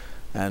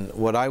 And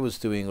what I was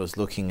doing was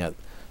looking at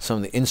some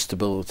of the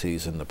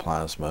instabilities in the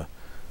plasma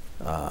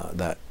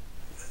that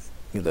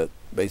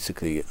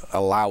basically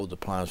allow the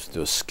plasma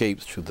to escape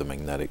through the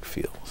magnetic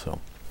field. So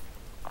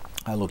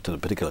I looked at a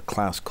particular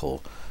class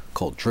called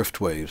drift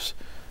waves,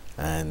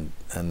 and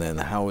then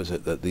how is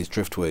it that these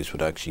drift waves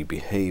would actually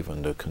behave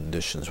under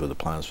conditions where the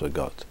plasma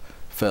got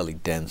fairly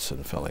dense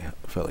and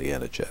fairly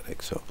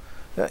energetic. So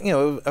you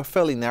know, a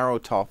fairly narrow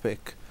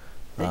topic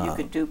that you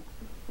could do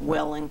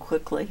well and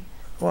quickly.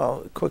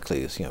 Well,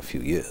 quickly is, you know, a few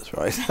years,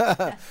 right?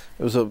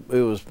 it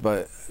was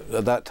by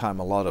at that time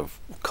a lot of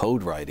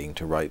code writing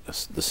to write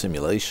the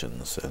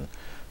simulations, and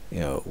you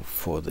know,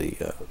 for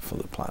the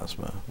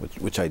plasma,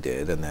 which I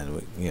did, and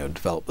then you know,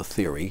 developed the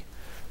theory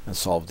and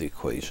solved the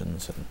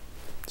equations, and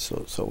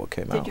so what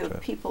came out. Did you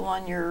have people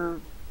on your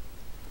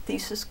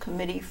thesis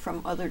committee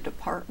from other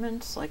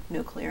departments, like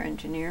nuclear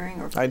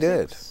engineering or physics? I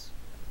did.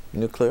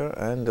 Nuclear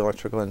and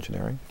electrical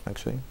engineering,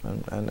 actually,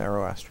 and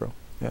aeroastro.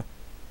 Yeah.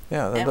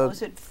 Yeah. And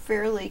was it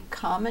fairly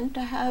common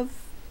to have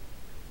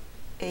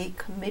a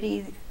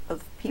committee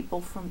of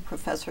people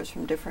professors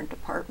from different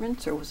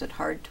departments, or was it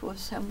hard to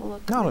assemble a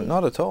committee? No,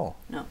 not at all.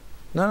 No.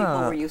 No, people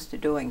no. were used to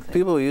doing things.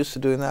 People were used to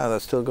doing that.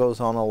 That still goes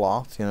on a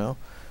lot, you know.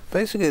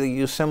 Basically,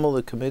 you assemble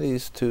the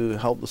committees to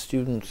help the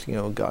students, you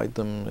know, guide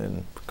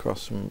them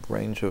across some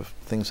range of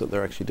things that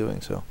they're actually doing.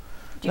 So,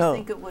 do you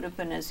think it would have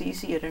been as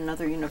easy at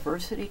another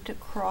university to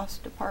cross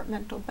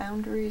departmental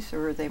boundaries,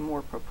 or are they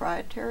more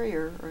proprietary,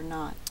 or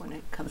not when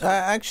it comes?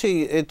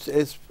 Actually,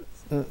 it's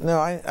no.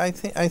 I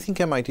think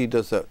MIT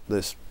does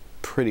this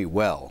pretty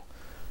well.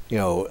 You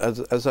know,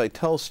 as I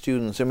tell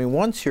students, I mean,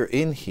 once you're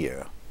in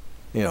here,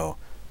 you know,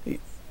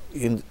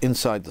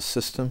 inside the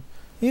system,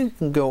 you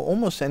can go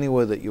almost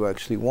anywhere that you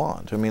actually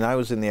want. I mean, I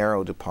was in the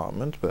aero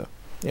department, but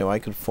you know, I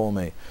could form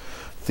a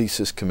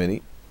thesis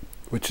committee,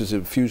 which is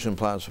in fusion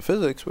plasma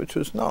physics, which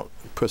was not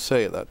per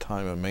se at that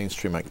time a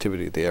mainstream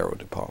activity at the aero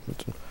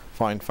department. And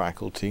find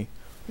faculty,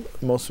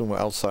 most of them were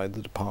outside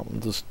the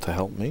department, just to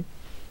help me,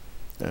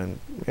 and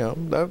you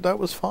know, that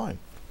was fine.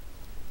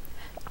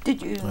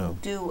 Did you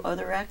do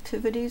other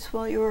activities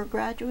while you were a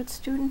graduate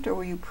student, or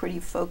were you pretty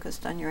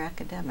focused on your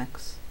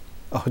academics?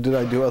 Oh, did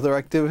I do other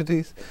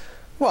activities?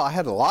 Well, I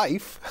had a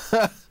life.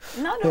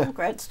 Not all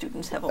grad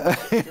students have a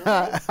life, do they?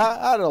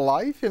 I had a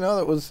life, you know,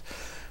 that was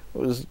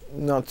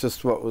not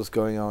just what was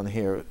going on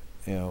here,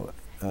 you know.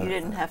 You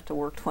didn't have to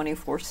work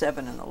 24/7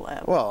 in the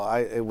lab. Well,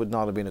 it would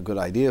not have been a good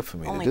idea for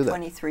me to do that.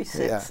 Only 23/6.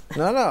 Yeah.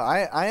 No,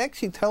 I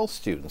actually tell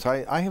students,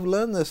 I have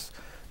learned this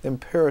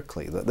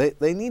empirically, that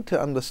they need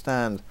to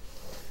understand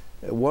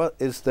what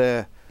is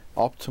their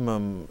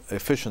optimum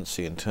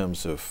efficiency in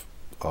terms of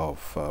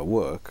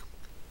work.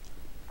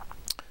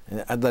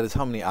 And that is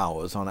how many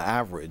hours on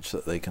average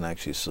that they can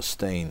actually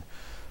sustain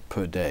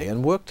per day,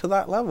 and work to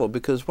that level,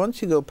 because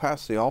once you go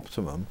past the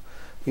optimum,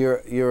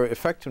 your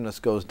effectiveness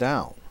goes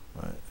down,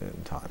 right,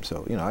 in time.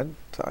 So you know,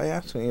 I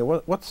asked them, you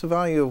know, what's the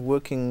value of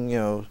working, you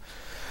know,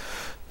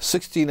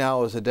 16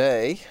 hours a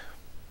day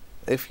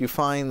if you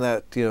find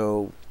that, you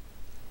know,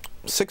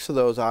 6 of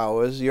those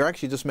hours you're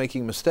actually just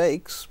making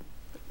mistakes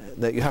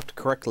that you have to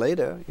correct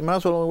later? You might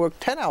as well only work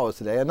 10 hours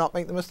a day and not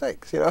make the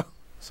mistakes, you know.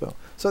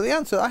 So the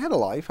answer, I had a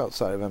life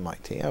outside of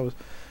MIT. I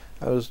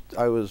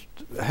was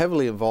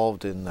heavily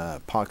involved in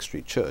Park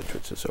Street Church,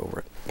 which is over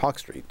at Park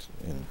Street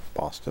in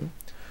Boston,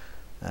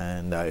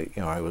 and I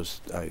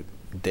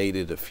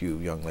dated a few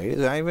young ladies,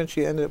 and I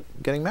eventually ended up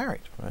getting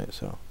married, right?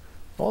 So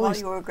while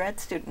you were a grad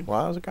student.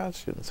 While I was a grad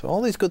student, so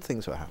all these good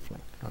things were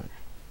happening, right?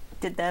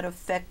 Did that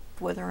affect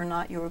whether or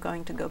not you were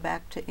going to go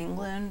back to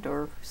England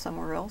or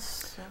somewhere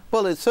else?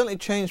 Well, it certainly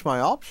changed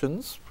my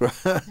options,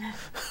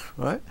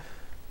 right?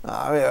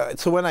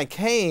 So when I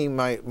came,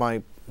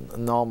 my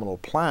nominal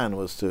plan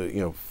was to, you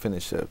know,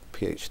 finish a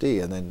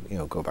PhD and then, you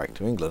know, go back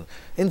to England.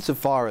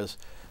 Insofar as,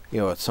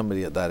 you know, as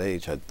somebody at that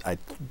age, I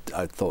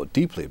thought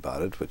deeply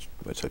about it, which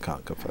I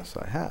can't confess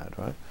I had,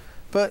 right?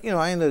 But you know,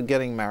 I ended up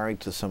getting married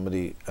to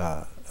somebody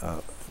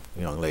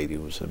young lady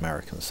who was an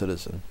American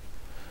citizen,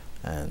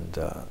 and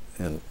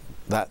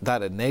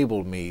that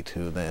enabled me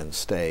to then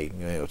stay,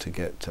 to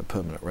get a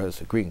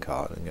permanent green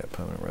card and get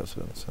permanent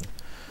residence, and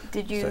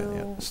did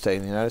you stay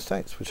in the United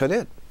States, which I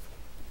did.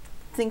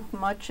 Think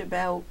much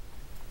about,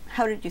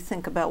 how did you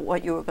think about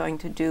what you were going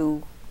to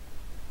do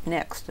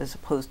next as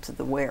opposed to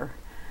the where?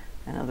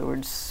 In other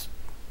words,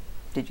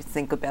 did you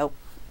think about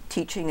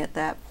teaching at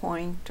that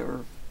point,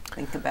 or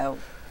think about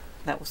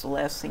that was the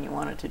last thing you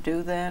wanted to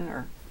do then,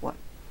 or what?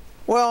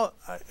 Well,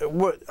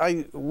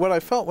 what I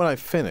felt when I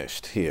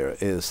finished here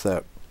is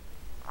that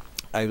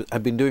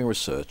I've been doing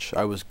research.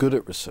 I was good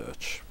at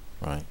research,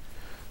 right?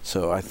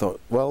 So I thought,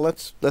 well,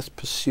 let's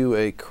pursue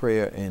a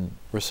career in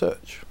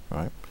research,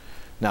 right?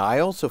 Now, I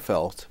also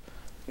felt,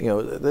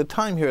 the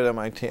time here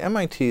at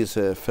MIT is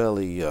a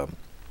fairly,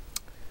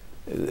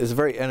 is a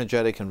very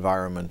energetic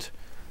environment,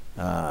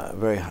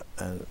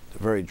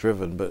 very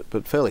driven,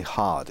 but fairly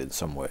hard in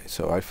some ways.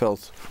 So I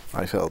felt,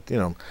 I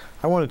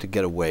wanted to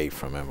get away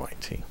from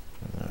MIT.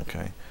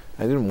 Okay,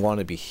 I didn't want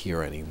to be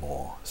here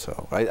anymore.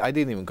 So I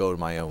didn't even go to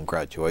my own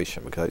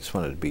graduation because I just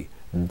wanted to be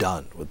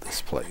done with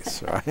this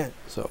place, right?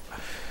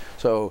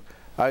 So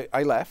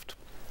I left,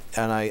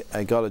 and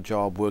I got a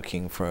job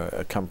working for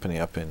a company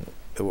up in,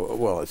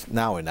 well, it's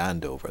now in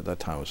Andover. At that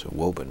time it was in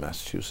Woburn,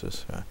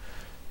 Massachusetts,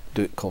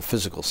 called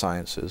Physical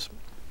Sciences.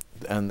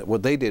 And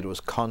what they did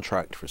was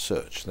contract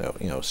research.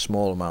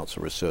 Small amounts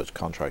of research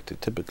contracted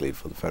typically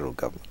for the federal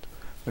government,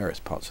 various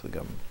parts of the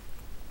government.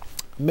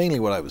 Mainly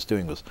what I was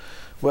doing was,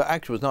 well,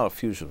 actually it was not a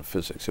fusion of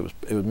physics. It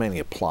was mainly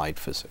applied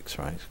physics,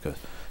 right?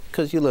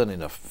 Because you learn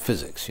enough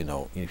physics,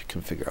 you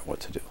can figure out what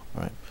to do,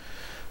 right?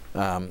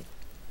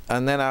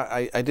 And then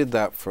I did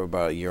that for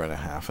about a year and a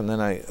half, and then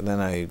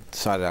I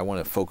decided I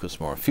wanted to focus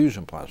more on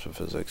fusion plasma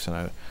physics,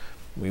 and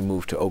we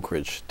moved to Oak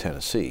Ridge,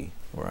 Tennessee,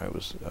 where I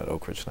was at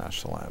Oak Ridge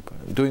National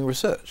Lab doing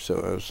research.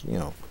 So I was,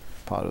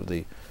 part of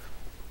the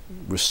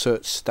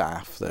research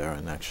staff there,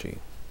 and actually,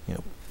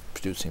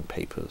 producing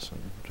papers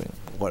and doing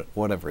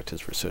whatever it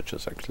is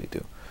researchers actually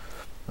do.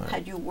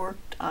 Had you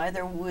worked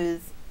either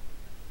with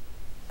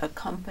a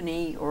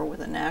company or with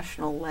a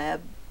national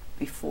lab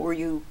before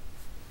you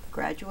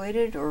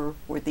graduated, or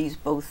were these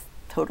both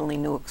totally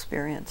new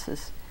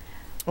experiences?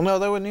 Well, no,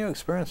 they were new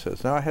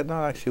experiences. No, I had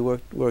not actually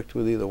worked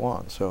with either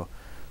one. So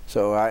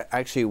I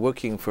actually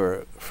working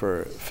for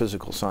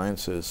physical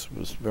sciences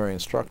was very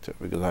instructive,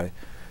 because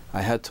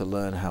I had to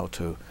learn how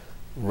to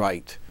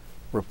write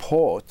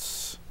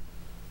reports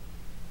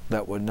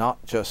that were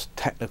not just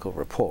technical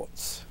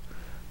reports.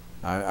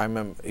 I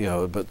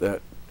remember, but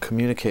that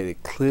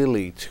communicated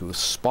clearly to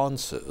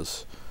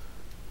sponsors,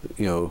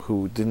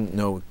 who didn't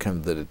know kind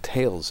of the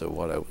details of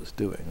what I was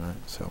doing, right?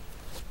 So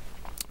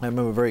I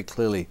remember very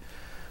clearly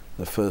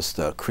the first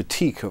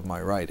critique of my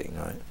writing,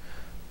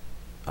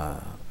 right?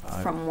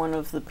 From one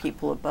of the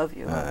people above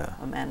you,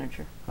 a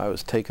manager. I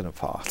was taken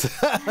apart,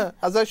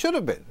 as I should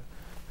have been,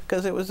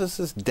 because it was just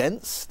this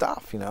dense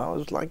stuff, I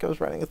was like I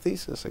was writing a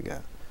thesis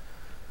again.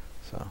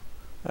 So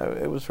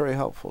it was very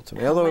helpful to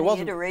me. How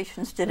many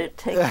iterations did it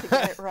take to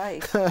get it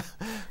right?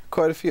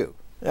 Quite a few.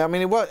 I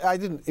mean,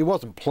 it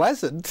wasn't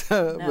pleasant,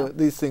 No, but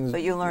these things.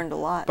 But you learned a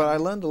lot. But I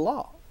learned a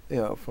lot,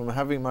 from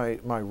having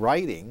my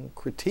writing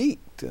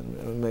critiqued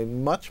and made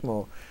much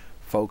more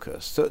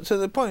focused. So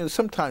the point is,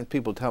 sometimes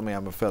people tell me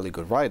I'm a fairly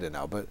good writer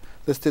now, but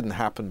this didn't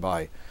happen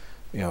by,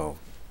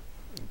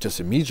 just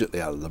immediately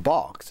out of the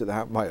box. It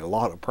happened by a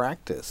lot of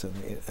practice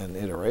and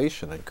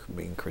iteration and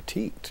being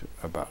critiqued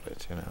about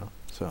it,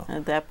 So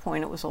at that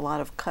point, it was a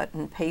lot of cut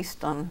and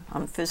paste on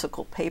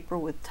physical paper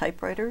with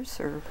typewriters,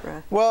 or.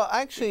 Well,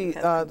 actually,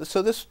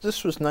 so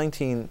this was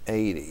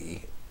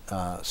 1980.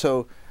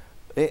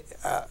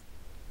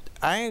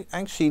 I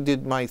actually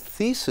did my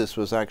thesis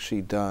was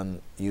actually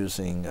done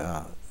using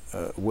a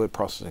word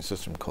processing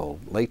system called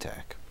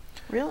LaTeX.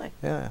 Really?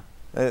 Yeah,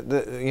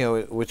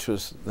 which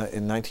was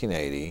in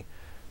 1980.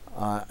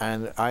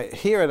 And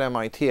here at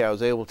MIT, I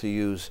was able to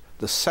use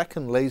the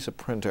second laser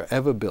printer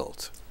ever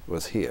built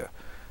was here,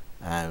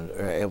 and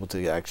able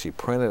to actually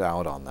print it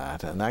out on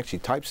that and actually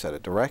typeset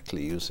it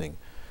directly using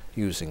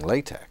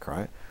LaTeX,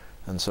 right?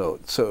 And so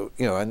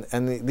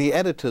and the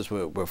editors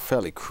were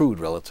fairly crude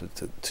relative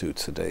to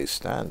today's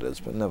standards,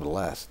 but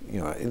nevertheless,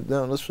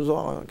 this was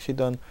all actually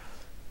done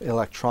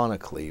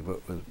electronically,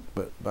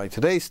 but by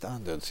today's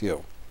standards,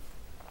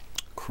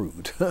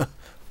 crude,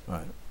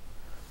 right?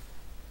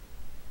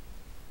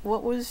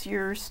 What was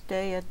your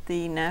stay at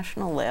the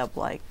National Lab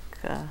like?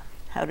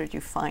 How did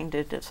you find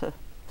it as a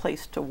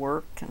place to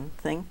work and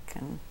think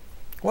and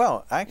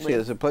Well, actually,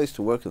 live? as a place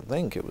to work and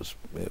think, it was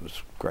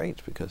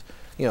great, because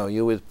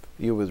you're with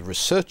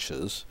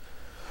researchers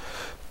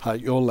at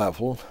your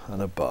level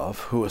and above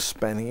who are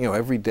spending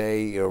every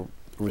day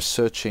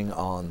researching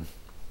on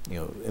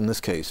in this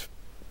case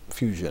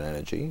fusion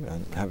energy,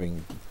 and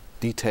having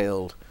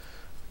detailed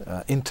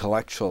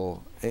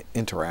intellectual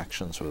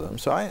interactions with them.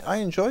 So I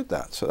enjoyed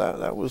that. So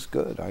that was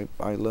good.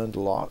 I learned a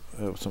lot.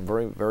 There were some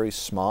very, very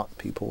smart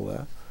people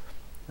there,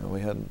 and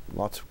we had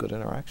lots of good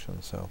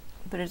interactions. So.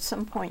 But at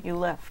some point you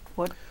left.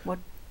 What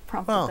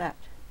prompted that?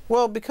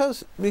 Well,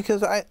 because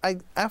I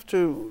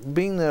after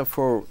being there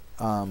for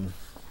what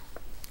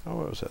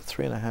was it,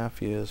 3.5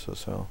 years or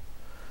so,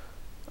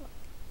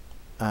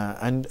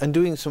 and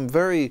doing some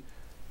very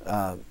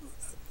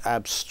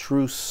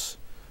abstruse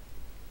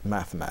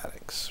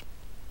mathematics.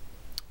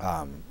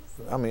 I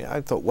mean,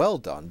 I thought well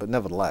done, but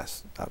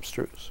nevertheless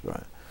abstruse,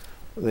 right?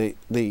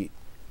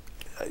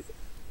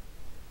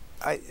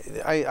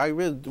 I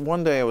really,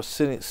 one day I was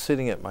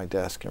sitting at my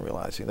desk and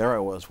realizing there I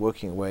was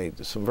working away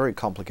some very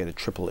complicated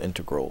triple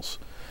integrals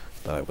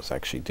that I was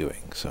actually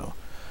doing. So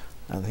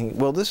I'm thinking,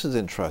 well, this is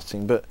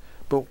interesting, but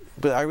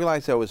I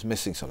realized I was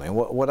missing something.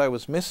 What I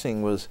was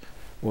missing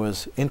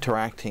was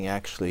interacting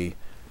actually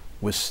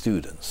with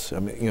students. I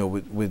mean, you know,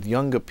 with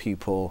younger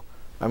people.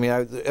 I mean,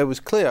 it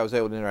was clear I was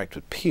able to interact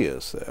with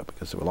peers there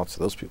because there were lots of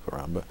those people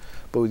around,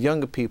 but with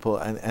younger people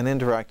and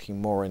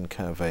interacting more in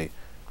kind of a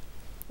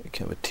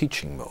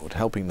teaching mode,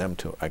 helping them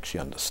to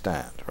actually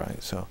understand,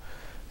 right? So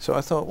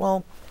I thought,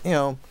 well, you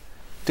know,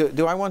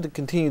 do I want to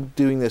continue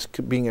doing this,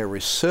 being a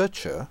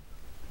researcher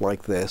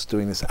like this,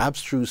 doing this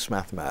abstruse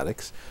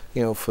mathematics,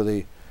 you know, for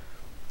the,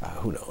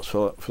 who knows,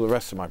 for the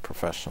rest of my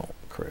professional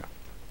career?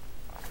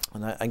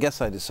 And I guess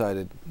I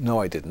decided,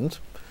 no, I didn't.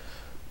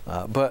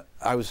 But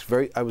I was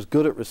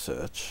good at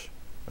research,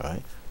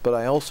 right? But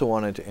I also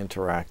wanted to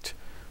interact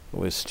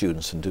with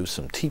students and do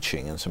some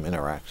teaching and some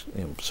interaction,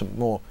 you know, some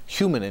more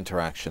human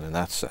interaction in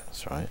that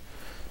sense, right?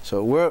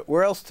 So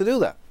where else to do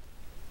that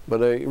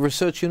but a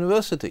research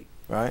university,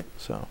 right?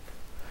 So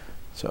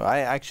I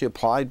actually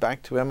applied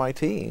back to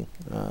MIT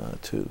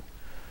to.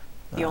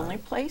 The only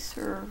place,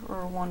 or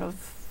one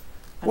of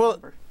a well,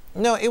 number?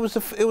 No, it was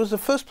the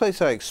first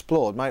place I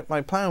explored.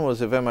 My plan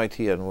was if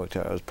MIT hadn't worked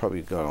out, I was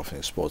probably going off and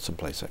explored some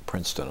place like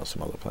Princeton or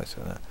some other place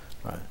like that,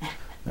 right?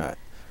 Right.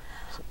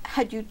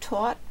 Had you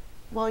taught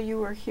while you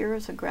were here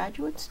as a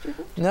graduate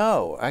student?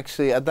 No,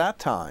 actually, at that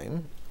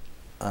time,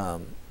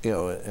 you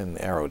know, in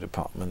the Aero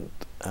department,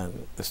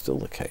 and it's still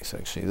the case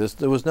actually.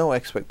 There was no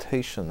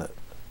expectation that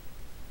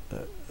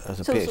as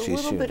a PhD student. So it's a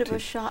little bit of a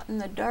shot in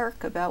the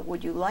dark about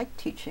would you like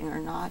teaching or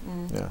not,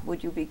 and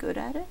would you be good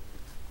at it?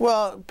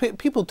 Well,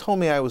 people told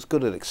me I was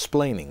good at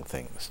explaining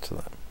things to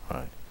them,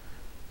 right?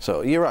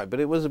 So you're right, but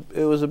it was a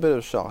bit of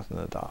a shot in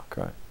the dark,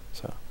 right?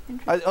 So,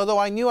 although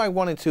I knew I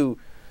wanted to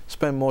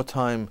spend more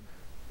time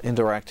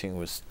interacting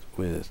with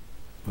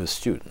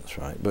students,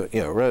 right? But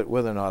you know,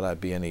 whether or not I'd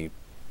be any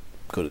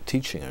good at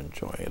teaching or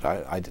enjoying it,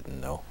 I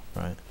didn't know,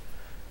 right?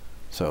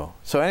 So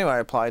anyway, I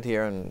applied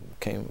here and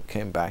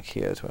came back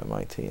here to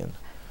MIT. And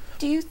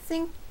do you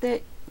think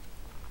that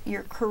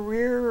your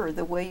career or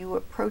the way you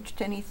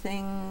approached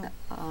anything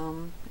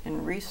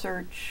in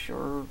research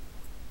or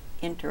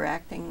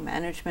interacting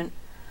management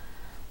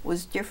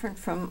was different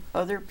from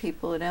other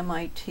people at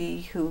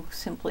MIT who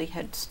simply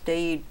had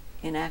stayed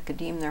in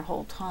academia their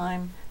whole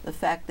time? The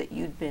fact that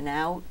you'd been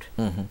out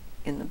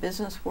in the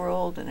business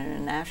world and in a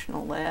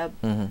national lab,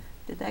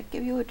 did that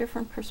give you a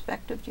different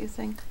perspective, do you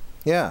think?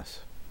 Yes.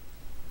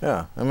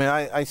 Yeah. I mean,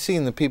 I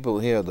seen the people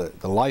here,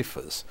 the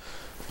lifers,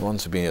 the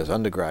ones who be as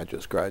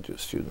undergraduates, graduate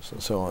students,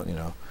 and so on. You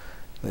know,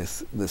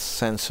 this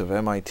sense of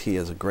MIT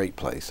as a great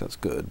place. That's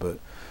good, but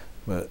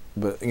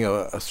you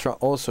know,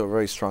 also a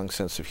very strong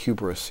sense of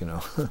hubris. You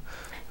know,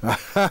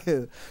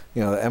 you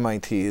know,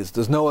 MIT is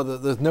there's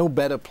no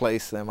better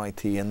place than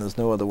MIT, and there's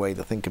no other way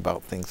to think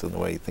about things than the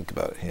way you think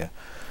about it here.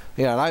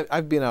 Yeah, and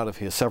I've been out of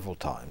here several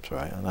times,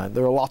 right? And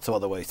there are lots of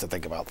other ways to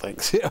think about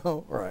things, you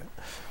know, right?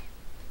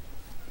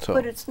 So.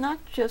 But it's not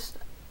just.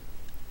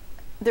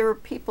 There are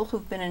people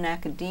who've been in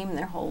academia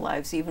their whole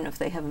lives, even if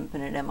they haven't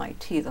been at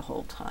MIT the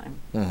whole time.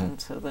 And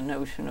so the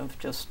notion of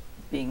just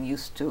being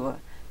used to a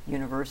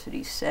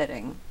university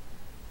setting,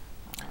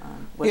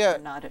 whether or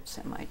not it's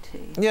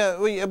MIT. Yeah,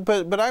 well,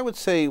 but I would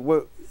say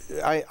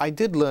I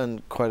did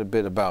learn quite a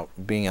bit about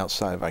being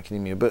outside of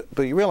academia. But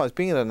you realize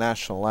being in a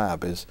national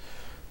lab it's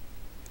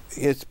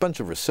a bunch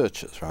of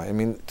researchers, right? I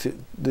mean,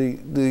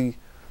 the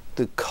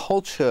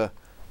culture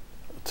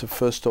to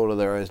first order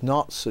there is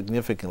not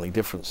significantly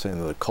different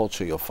than the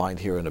culture you'll find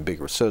here in a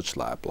big research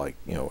lab, like,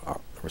 you know, a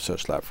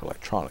research lab for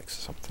electronics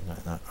or something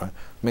like that, right?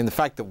 I mean, the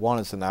fact that one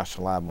is a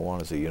national lab and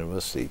one is a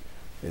university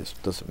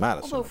doesn't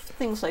matter. Although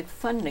things like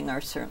funding are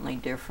certainly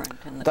different,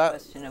 and the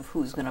question of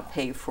who's going to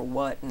pay for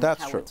what and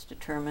how it's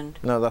determined.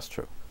 No, that's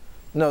true.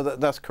 No,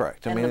 that's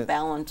correct. And I mean, the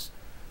balance.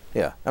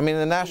 Yeah, I mean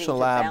the national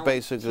lab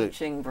basically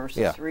teaching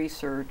versus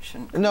research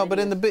and no, but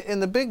in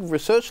the big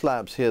research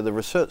labs here, the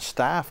research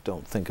staff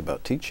don't think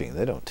about teaching.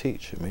 They don't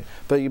teach. I mean,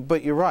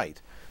 but you're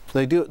right.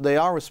 They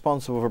are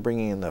responsible for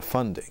bringing in their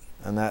funding,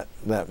 and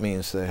that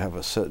means they have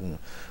a certain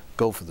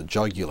go for the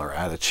jugular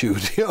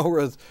attitude. You know,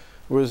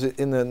 whereas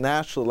in the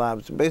national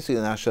labs, basically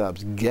the national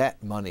labs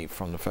get money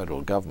from the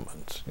federal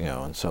government. You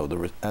know, and so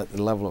at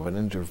the level of an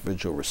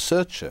individual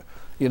researcher,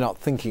 you're not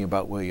thinking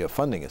about where your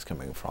funding is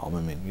coming from.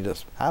 I mean, you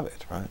just have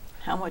it, right?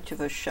 How much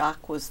of a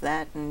shock was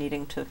that, in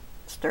needing to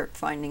start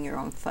finding your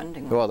own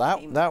funding? Well,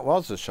 that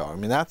was a shock. I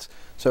mean, that's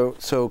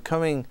so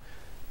coming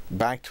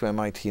back to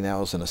MIT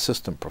now as an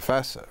assistant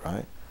professor,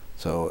 right?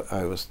 So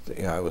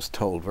I was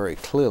told very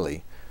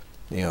clearly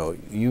you know,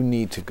 you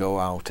need to go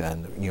out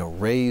and, you know,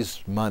 raise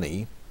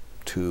money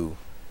to,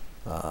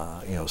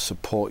 you know,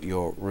 support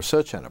your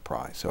research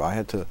enterprise. So I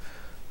had to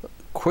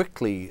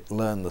quickly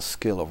learn the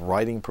skill of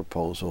writing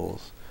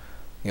proposals,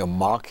 you know,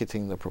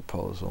 marketing the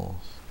proposals,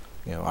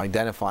 you know,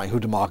 identifying who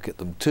to market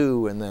them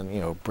to, and then, you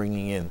know,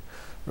 bringing in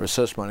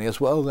research money as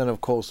well. Then,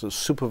 of course, the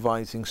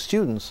supervising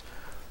students,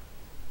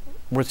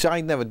 which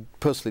I'd never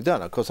personally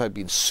done. Of course, I'd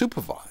been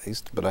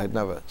supervised, but I'd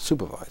never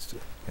supervised, you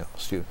know,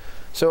 students.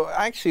 So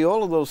actually,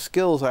 all of those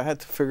skills I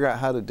had to figure out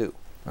how to do.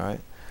 Right?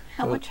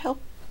 How much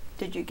help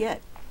did you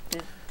get?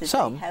 Did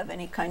some. they have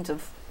any kinds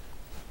of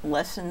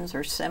lessons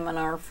or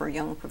seminar for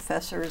young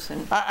professors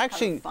and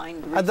actually, how to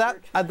find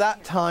research? at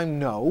that time,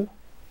 no.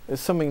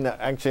 It's something that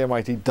actually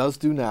MIT does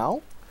do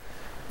now.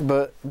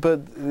 But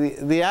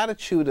the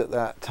attitude at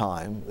that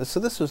time. So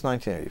this was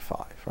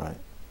 1985, right?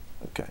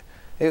 Okay.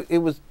 It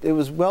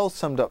was well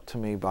summed up to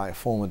me by a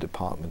former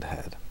department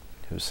head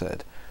who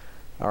said,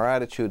 our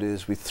attitude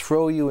is we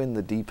throw you in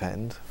the deep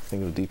end,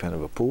 think of the deep end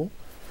of a pool,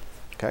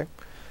 okay?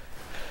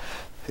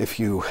 If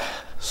you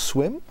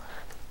swim,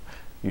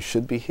 you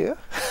should be here.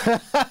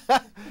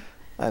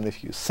 And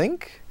if you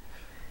sink,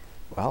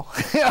 well,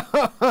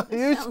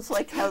 it sounds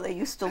like how they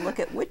used to look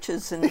at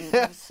witches in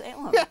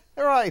Salem. Yeah,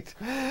 right.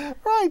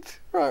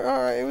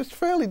 It was a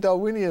fairly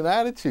Darwinian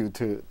attitude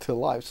to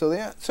life.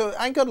 So so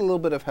I got a little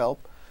bit of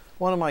help.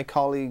 One of my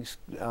colleagues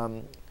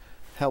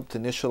helped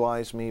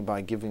initialize me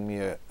by giving me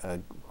a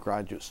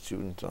graduate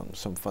student on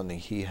some funding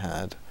he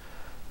had.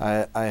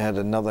 I had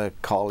another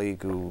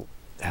colleague who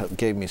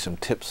gave me some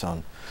tips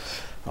on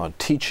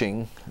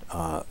teaching,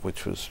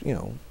 which was, you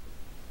know.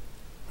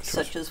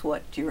 Such as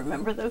what? Do you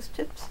remember those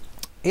tips?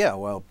 Yeah,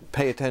 well,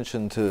 pay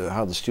attention to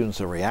how the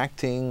students are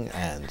reacting,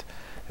 and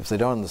if they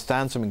don't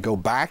understand something, go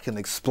back and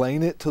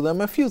explain it to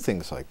them, a few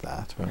things like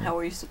that. Right? How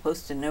are you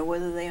supposed to know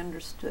whether they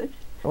understood?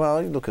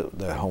 Well, you look at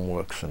their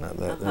homeworks and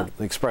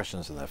the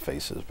expressions in their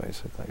faces,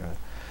 basically,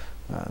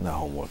 right? And their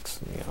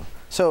homeworks, you know.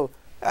 So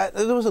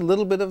there was a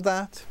little bit of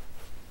that,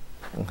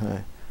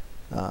 okay.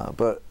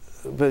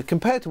 But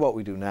compared to what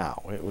we do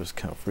now, it was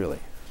kind of really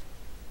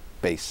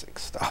basic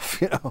stuff,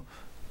 you know.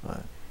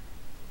 Right.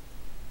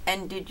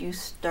 And did you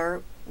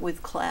start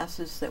with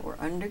classes that were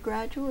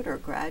undergraduate or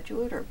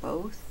graduate or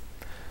both?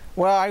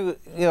 Well,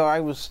 I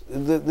was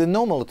the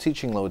normal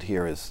teaching load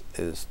here is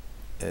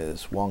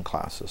one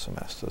class a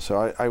semester.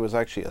 So I was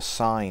actually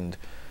assigned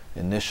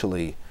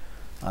initially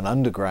an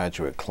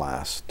undergraduate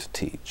class to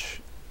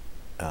teach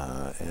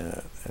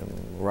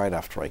right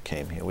after I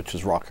came here, which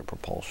is rocket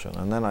propulsion.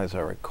 And then, as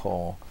I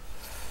recall,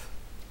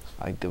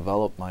 I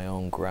developed my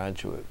own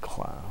graduate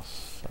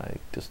class. I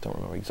just don't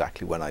remember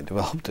exactly when I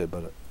developed it,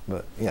 but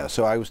yeah.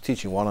 So I was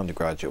teaching one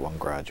undergraduate, one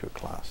graduate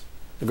class.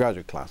 The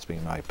graduate class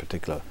being my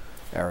particular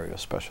area of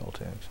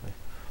specialty, actually.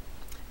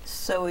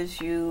 So as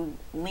you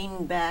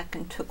leaned back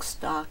and took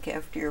stock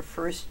after your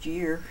first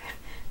year,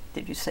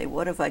 did you say,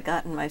 what have I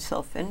gotten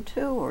myself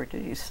into? Or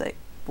did you say,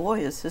 boy,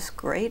 is this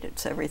great,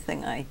 it's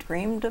everything I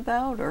dreamed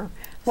about? Or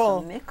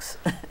some mix?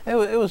 it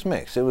was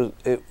mixed.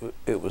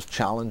 It was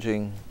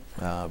challenging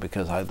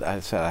because I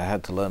said I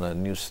had to learn a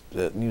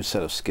new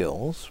set of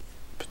skills,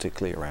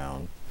 particularly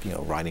around, you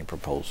know, writing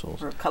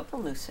proposals. Or a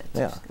couple new sets.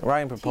 Yeah,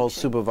 writing proposals,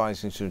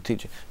 supervising student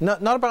teaching.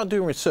 Not about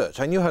doing research.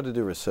 I knew how to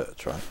do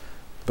research, right?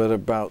 But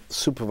about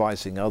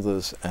supervising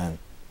others and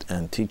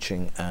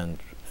teaching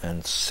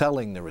and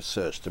selling the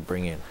research to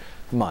bring in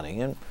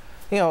money. And,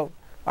 you know,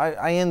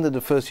 I ended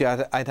the first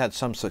year, I'd had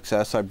some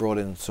success. I brought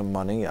in some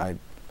money. I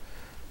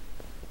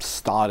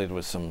started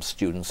with some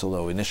students,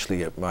 although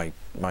initially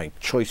my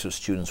choice of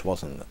students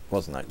wasn't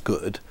that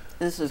good.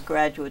 This is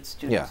graduate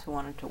students who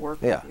wanted to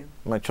work with you.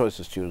 My choice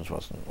of students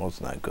wasn't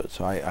that good.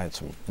 So I had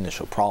some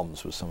initial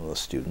problems with some of the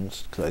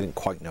students because I didn't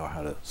quite know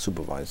how to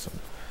supervise them,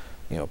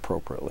 you know,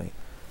 appropriately.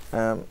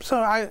 So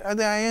I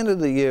ended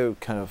the year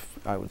kind of,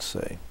 I would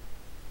say,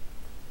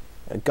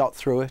 I got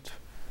through it.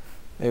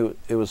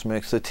 It was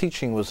mixed. The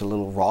teaching was a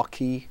little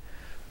rocky,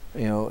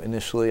 you know,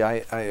 initially.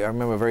 I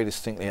remember very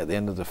distinctly at the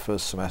end of the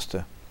first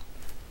semester.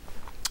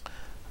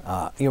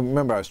 You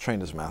remember I was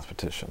trained as a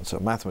mathematician, so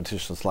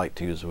mathematicians like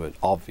to use the word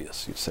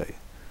obvious, you'd say.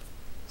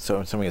 So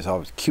when something is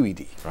obvious,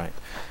 QED, right?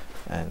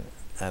 And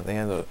at the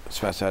end of the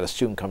semester, I had a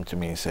student come to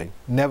me and say,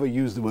 never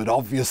use the word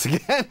obvious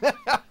again.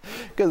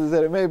 Because he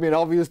said, it may have been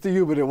obvious to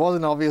you, but it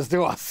wasn't obvious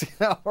to us. You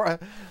know, right?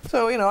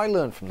 So, you know, I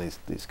learned from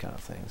these kind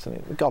of things, and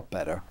it got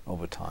better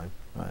over time,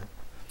 right?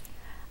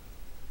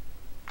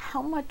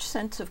 How much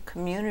sense of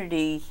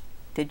community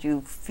did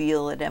you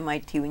feel at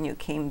MIT when you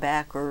came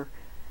back, or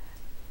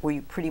were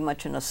you pretty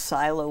much in a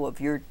silo of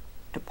your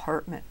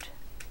department?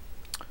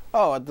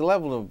 Oh, at the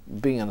level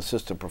of being an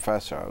assistant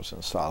professor, I was in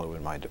a silo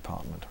in my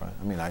department, right?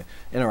 I mean, I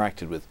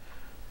interacted with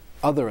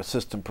other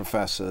assistant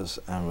professors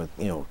and with,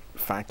 you know,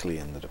 faculty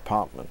in the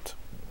department,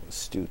 with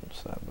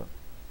students there, but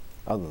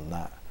other than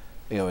that,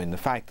 you know, in the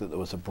fact that there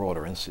was a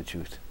broader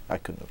institute, I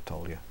couldn't have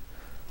told you.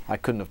 I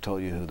couldn't have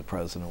told you who the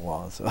president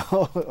was.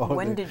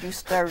 When did you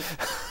start?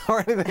 Or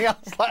anything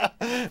else. Like,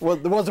 well,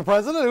 there was a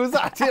president? Who was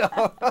that? You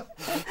know?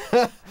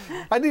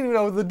 I didn't even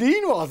know who the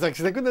dean was,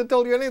 actually. I couldn't have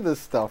told you any of this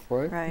stuff,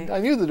 right? Right. I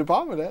knew the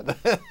department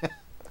head.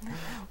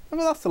 I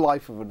mean, that's the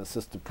life of an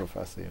assistant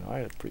professor, you know. I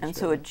appreciate And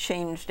so it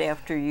changed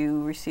after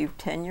you received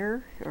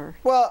tenure, or?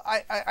 Well,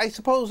 I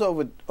suppose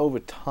over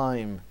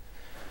time,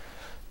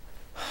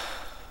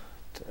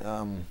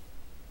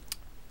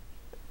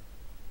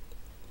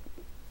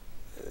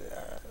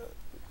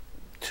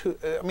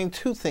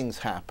 two things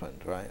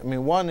happened, right? I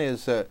mean, one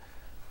is that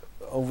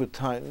over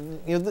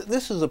time, you know,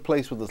 this is a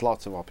place where there's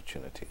lots of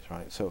opportunities,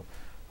 right? So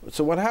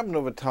what happened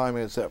over time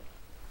is that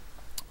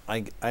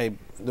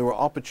there were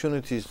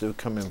opportunities to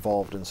become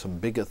involved in some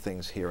bigger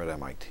things here at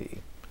MIT.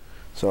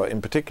 So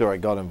in particular, I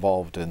got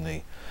involved in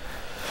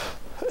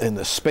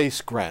the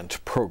space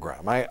grant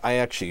program. I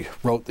actually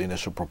wrote the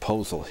initial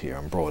proposal here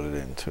and brought it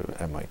into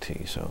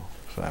MIT. So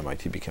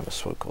MIT became a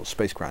so-called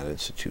space grant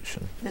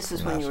institution. This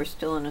is when you were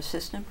still an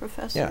assistant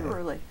professor, yeah,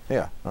 or like?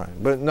 Yeah, right.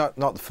 But not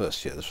the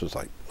first year. This was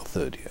like the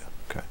third year.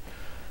 Okay.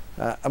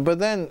 But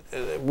then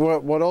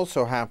what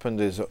also happened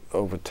is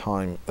over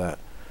time that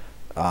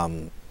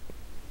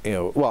you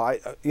know, well,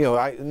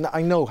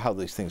 I know how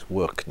these things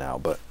work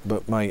now, but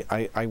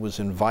I was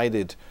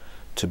invited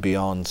to be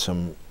on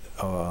some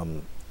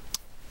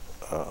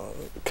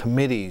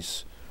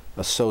committees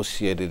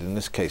associated, in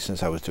this case,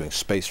 since I was doing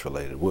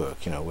space-related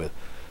work, you know, with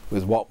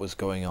what was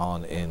going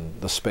on in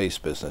the space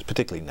business,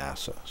 particularly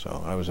NASA.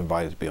 So I was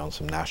invited to be on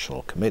some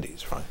national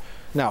committees, right?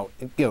 Now,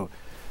 you know,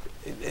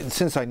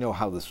 since I know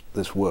how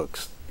this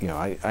works, you know,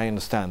 I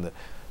understand that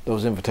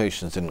those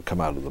invitations didn't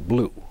come out of the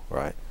blue,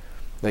 right?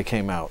 They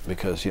came out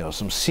because, you know,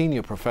 some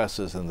senior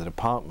professors in the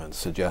department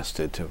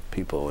suggested to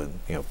people in,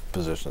 you know,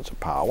 positions of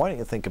power, why don't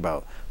you think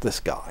about this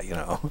guy, you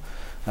know,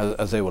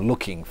 as they were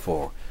looking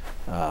for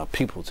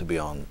people to be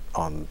on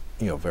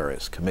you know,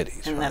 various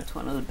committees. And right? that's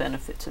one of the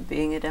benefits of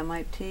being at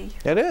MIT.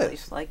 It is. A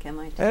place like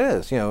MIT. It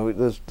is. You know,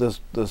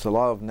 there's a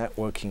lot of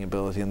networking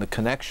ability, and the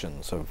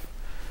connections of,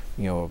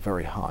 you know, are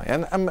very high.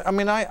 And I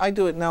mean, I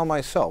do it now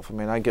myself. I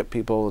mean, I get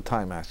people all the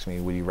time asking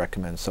me, would you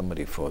recommend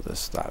somebody for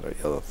this, that, or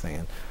the other thing?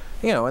 And,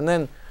 you know, and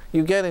then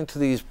you get into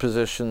these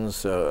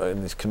positions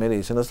in these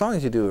committees, and as long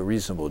as you do a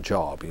reasonable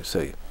job, you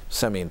say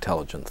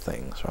semi-intelligent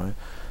things, right?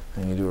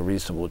 And you do a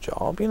reasonable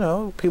job, you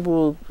know,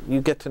 you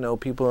get to know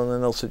people, and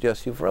then they'll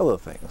suggest you for other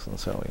things, and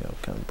so, you know,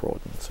 kind of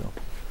broaden.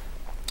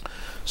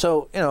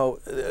 So you know,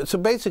 so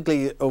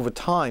basically over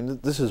time,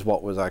 this is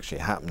what was actually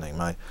happening.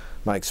 My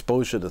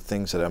exposure to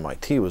things at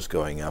MIT was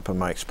going up, and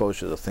my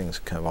exposure to things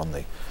kind of on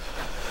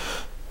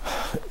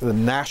the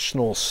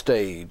national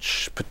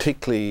stage,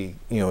 particularly,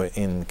 you know,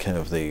 in kind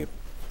of the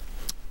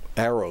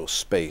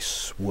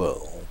aerospace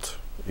world,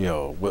 you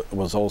know,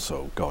 was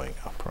also going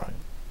up, right?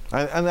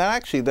 And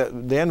actually,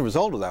 the end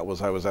result of that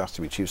was I was asked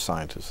to be chief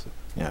scientist of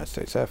the United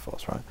States Air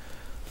Force, right?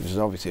 Which is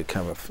obviously a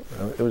kind of,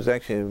 it was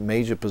actually a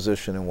major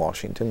position in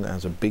Washington that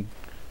has a big,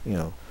 you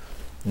know,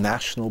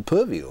 national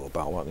purview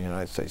about what the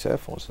United States Air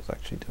Force is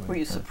actually doing. Were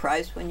you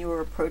surprised when you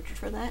were approached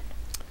for that?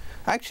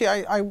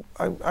 Actually,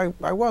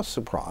 I was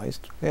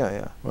surprised.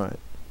 Yeah, right.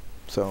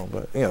 So,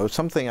 but, you know,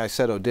 something I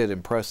said or did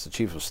impressed the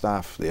Chief of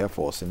Staff of the Air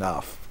Force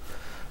enough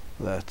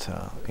that,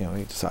 you know,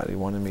 he decided he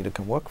wanted me to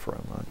come work for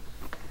him, right?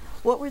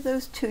 What were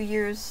those 2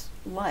 years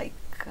like?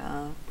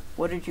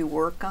 What did you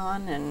work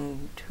on,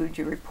 and who did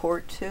you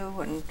report to,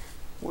 and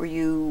were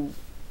you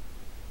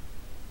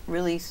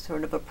really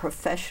sort of a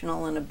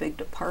professional in a big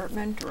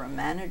department, or a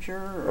manager?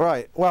 Or?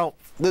 Right. Well,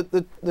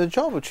 the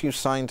job of chief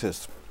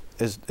scientist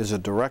is a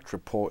direct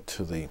report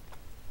to the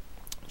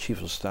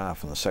Chief of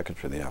Staff and the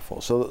Secretary of the Air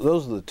Force. So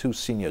those are the two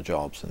senior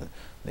jobs in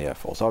the Air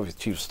Force. Obviously,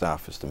 Chief of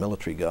Staff is the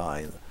military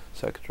guy, and the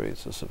Secretary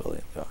is the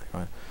civilian guy,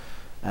 right?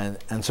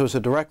 And so it's a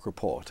direct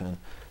report,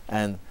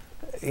 and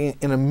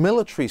in a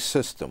military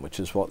system, which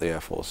is what the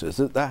Air Force is,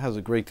 that has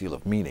a great deal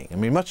of meaning. I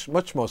mean, much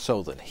more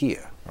so than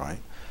here, right?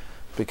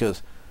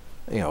 Because,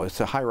 you know,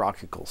 it's a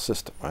hierarchical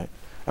system, right?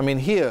 I mean,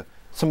 here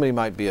somebody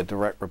might be a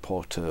direct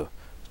report to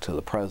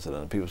the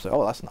president, and people say,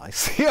 "Oh, that's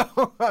nice." You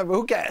know, I mean,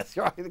 who cares,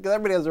 right? Because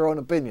everybody has their own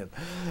opinion.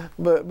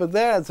 But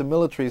there, as a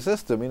military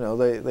system, you know,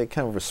 they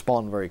kind of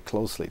respond very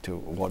closely to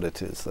what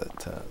it is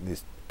that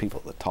these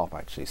people at the top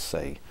actually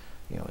say,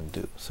 you know, and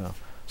do.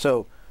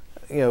 So,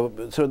 you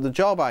know, so the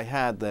job I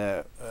had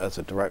there as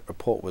a direct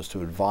report was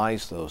to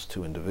advise those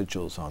two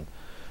individuals on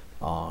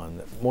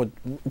more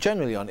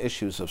generally on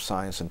issues of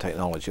science and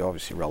technology,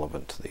 obviously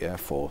relevant to the Air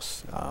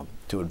Force,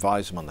 to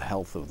advise them on the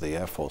health of the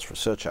Air Force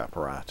research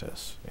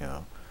apparatus, you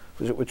know,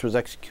 which was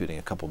executing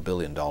a couple $2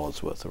 billion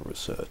worth of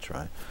research,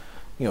 right?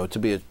 You know, to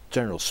be a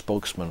general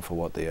spokesman for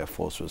what the Air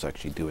Force was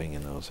actually doing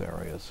in those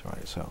areas,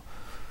 right? So.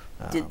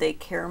 Did they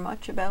care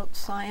much about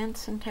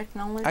science and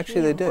technology?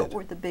 Actually, they did. What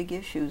were the big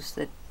issues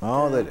that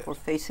were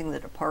facing the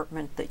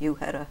department that you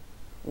had to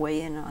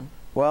weigh in on?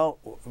 Well,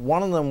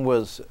 one of them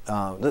was,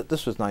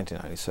 this was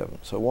 1997,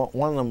 so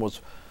one of them was,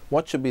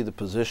 what should be the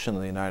position of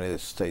the United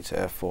States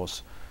Air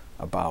Force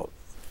about,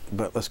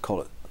 but let's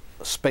call it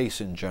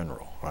space in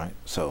general, right?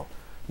 So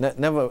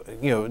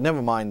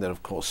never mind that,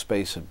 of course,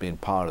 space had been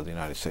part of the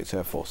United States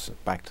Air Force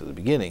back to the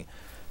beginning.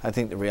 I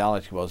think the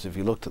reality was, if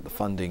you looked at the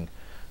funding,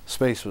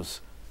 space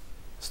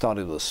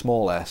started with a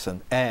small s,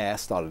 and air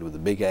started with a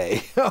big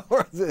A.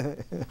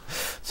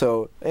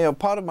 So,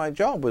 part of my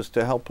job was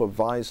to help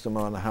advise them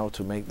on how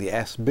to make the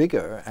S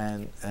bigger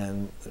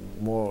and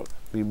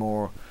be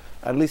more,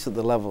 at least at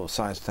the level of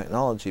science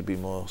technology, be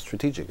more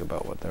strategic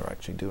about what they're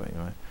actually doing,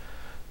 right?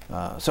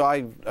 So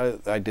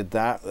I did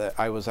that.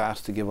 I was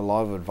asked to give a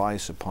lot of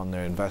advice upon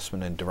their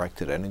investment in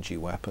directed energy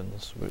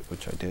weapons,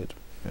 which I did.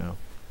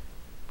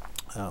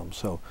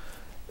 So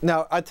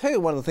now I tell you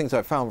one of the things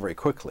I found very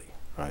quickly,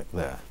 right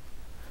there.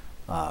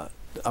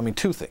 I mean,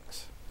 two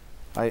things.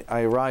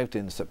 I arrived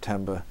in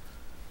September.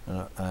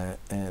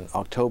 In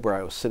October,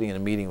 I was sitting in a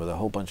meeting with a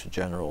whole bunch of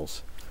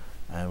generals,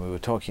 and we were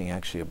talking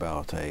actually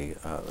about a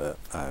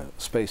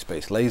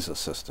space-based laser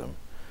system.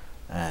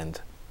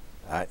 And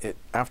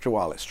after a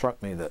while, it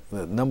struck me that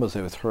the numbers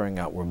they were throwing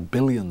out were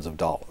billions of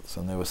dollars,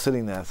 and they were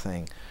sitting there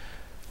saying,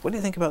 "What do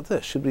you think about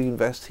this? Should we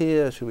invest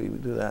here? Should we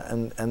do that?"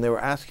 And they were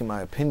asking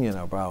my opinion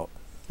about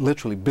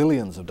literally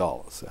billions of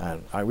dollars.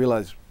 And I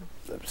realized,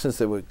 since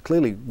they were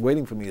clearly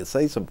waiting for me to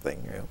say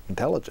something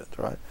intelligent,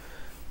 right,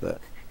 that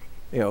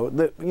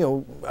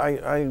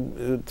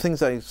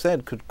things I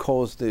said could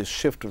cause this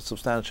shift of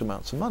substantial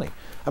amounts of money.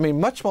 I mean,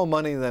 much more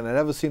money than I'd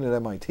ever seen at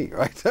MIT,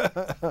 right?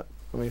 I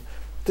mean,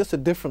 just a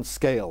different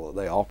scale that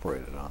they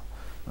operated on,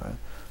 right?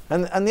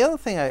 And the other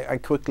thing I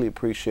quickly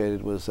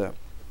appreciated was that,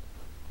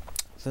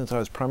 since I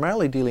was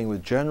primarily dealing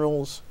with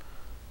generals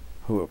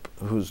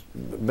whose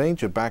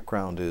major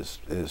background is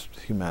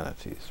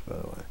humanities, by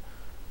the way,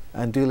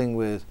 and dealing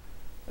with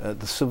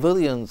the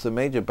civilians, the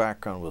major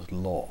background was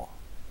law.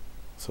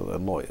 So they're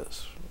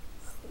lawyers.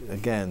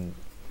 Again,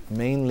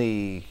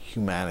 mainly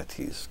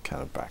humanities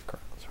kind of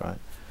backgrounds, right?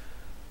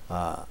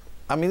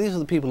 I mean, these are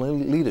the people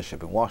in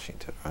leadership in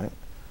Washington, right?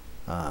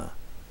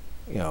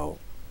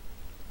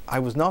 I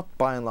was not,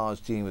 by and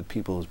large, dealing with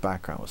people whose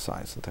background was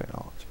science and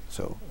technology.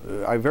 So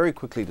I very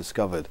quickly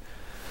discovered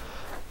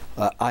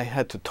I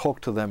had to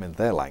talk to them in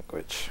their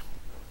language.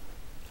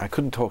 I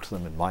couldn't talk to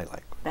them in my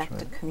language. Back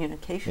to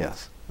communication.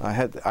 Yes,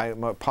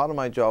 part of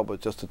my job was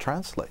just to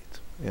translate,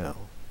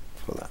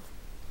 for them.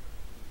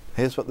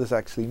 Here's what this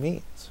actually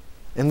means,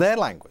 in their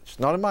language,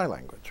 not in my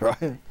language,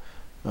 right?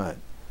 Right.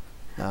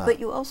 But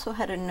you also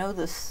had to know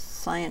the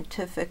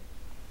scientific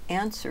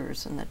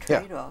answers and the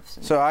trade-offs.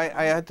 Yeah. So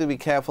I had to be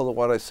careful that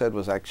what I said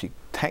was actually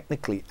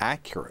technically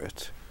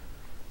accurate,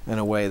 in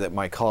a way that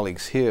my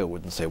colleagues here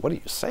wouldn't say, "What are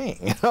you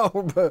saying?"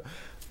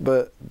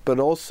 But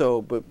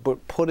also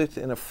put it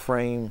in a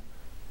frame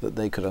that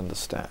they could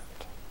understand.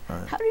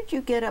 Right. How did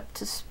you get up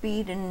to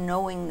speed in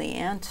knowing the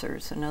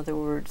answers? In other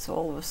words,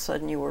 all of a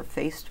sudden you were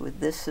faced with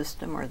this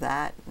system or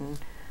that, and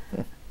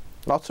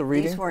lots of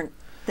reading. These weren't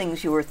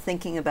things you were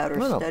thinking about or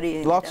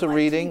studying. Lots of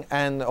reading,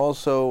 and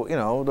also,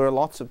 there are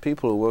lots of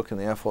people who work in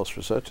the Air Force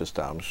Research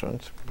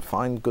Establishment.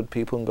 Find good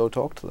people and go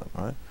talk to them,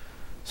 right?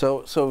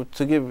 So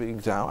to give an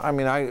example, I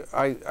mean,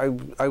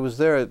 I was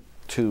there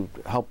to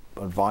help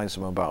advise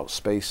them about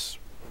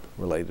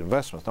space-related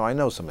investments. Now, I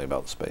know something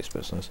about the space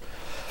business,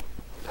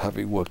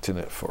 having worked in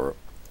it for,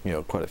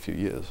 quite a few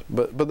years.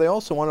 But they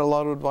also wanted a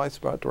lot of advice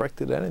about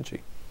directed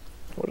energy.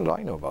 What did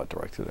I know about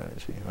directed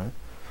energy, right?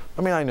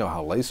 I mean, I know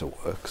how laser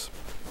works.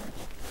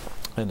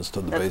 I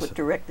understood the basics. That's what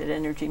directed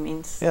energy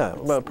means? Yeah,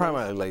 well,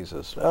 primarily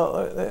lasers.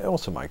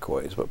 Also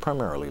microwaves, but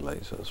primarily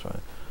lasers, right?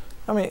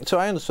 I mean, so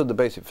I understood the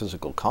basic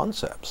physical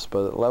concepts,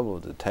 but at the level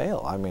of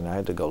detail, I mean, I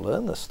had to go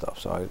learn this stuff.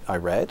 So I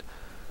read,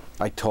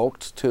 I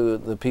talked to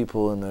the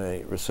people in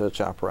the research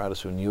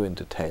apparatus who knew in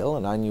detail,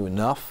 and I knew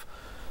enough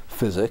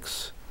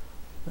physics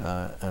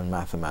and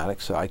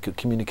mathematics so I could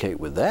communicate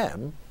with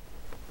them,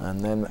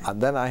 and then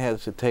I had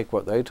to take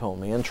what they told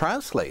me and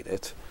translate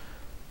it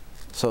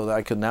so that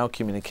I could now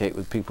communicate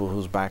with people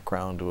whose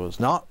background was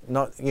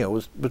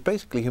was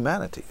basically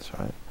humanities,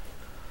 right?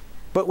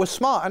 But was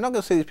smart. I'm not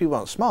going to say these people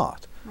aren't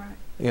smart. Right.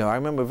 I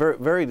remember very,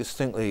 very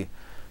distinctly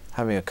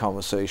having a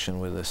conversation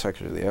with the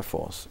Secretary of the Air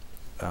Force,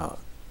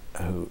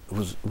 who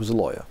was a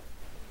lawyer,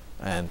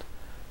 and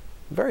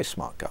a very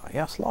smart guy. He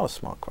asked a lot of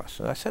smart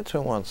questions. I said to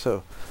him once,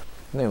 his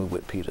name was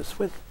Whit Peters,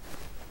 "Whit,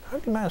 how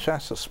do you manage to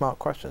ask a smart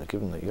question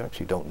given that you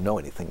actually don't know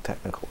anything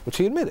technical?" Which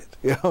he admitted,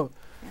 Yeah.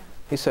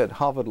 He said,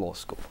 "Harvard Law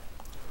School.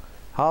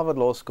 Harvard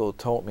Law School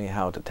taught me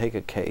how to take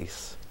a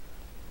case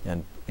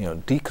and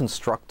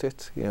deconstruct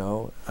it,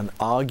 and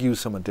argue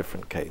some a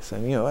different case,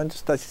 and he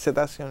said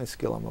that's the only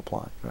skill I'm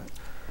applying." Right.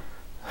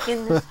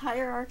 In this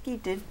hierarchy,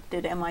 did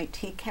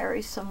MIT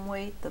carry some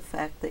weight? The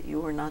fact that you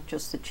were not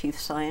just the chief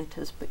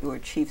scientist, but you were a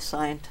chief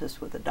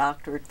scientist with a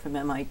doctorate from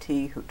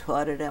MIT who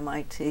taught at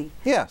MIT?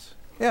 Yes.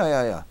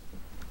 Yeah.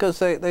 Because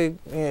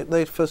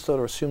they first sort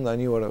of assumed I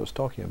knew what I was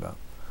talking about.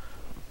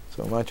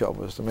 So my job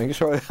was to make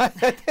sure I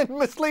didn't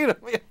mislead them.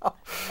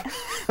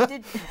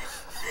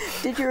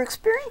 Did your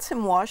experience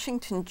in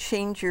Washington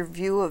change your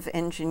view of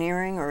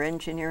engineering or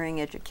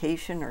engineering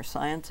education or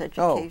science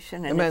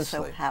education? Oh, and immensely.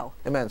 If so, how?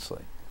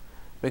 Immensely.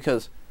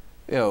 Because,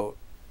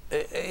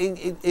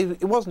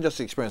 it wasn't just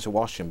the experience of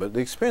Washington, but the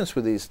experience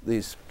with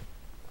these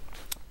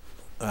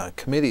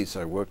committees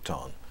I worked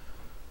on,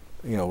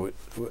 you know,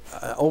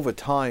 over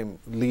time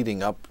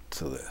leading up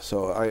to this.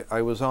 So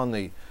I was on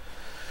the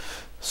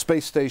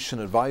Space Station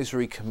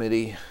Advisory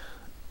Committee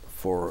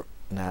for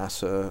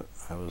NASA.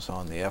 I was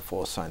on the Air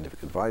Force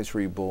Scientific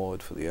Advisory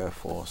Board for the Air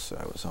Force.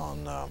 I was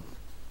on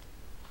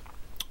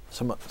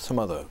some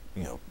other,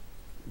 you know,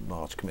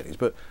 large committees.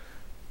 But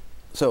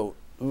so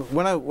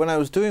when I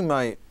was doing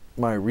my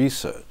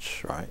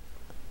research, right,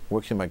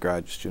 working with my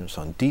graduate students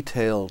on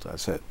detailed, I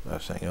was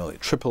saying earlier,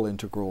 triple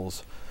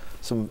integrals,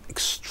 some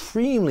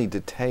extremely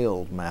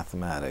detailed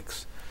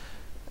mathematics,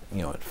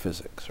 you know, and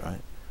physics,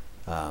 right,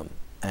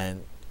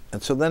 and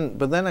so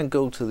then I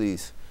go to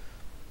these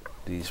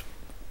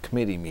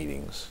committee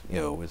meetings, you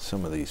know, with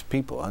some of these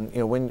people, and you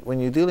know, when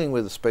you're dealing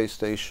with the space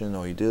station,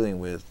 or you're dealing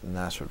with the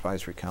NASA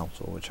Advisory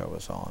Council, which I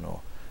was on,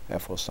 or Air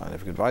Force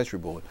Scientific Advisory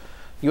Board,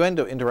 you end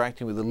up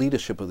interacting with the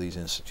leadership of these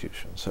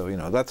institutions. So, you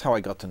know, that's how I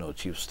got to know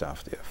Chief of Staff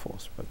of the Air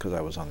Force, because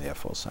I was on the Air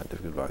Force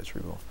Scientific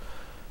Advisory Board,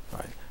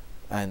 right?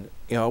 And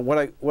you know, what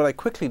I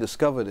quickly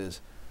discovered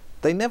is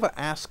they never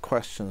ask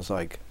questions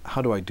like,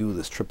 how do I do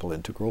this triple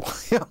integral?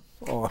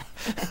 Or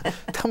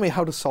tell me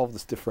how to solve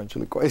this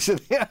differential equation.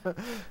 Yeah.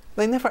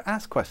 They never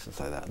ask questions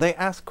like that. They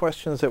ask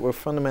questions that were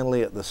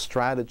fundamentally at the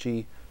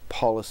strategy,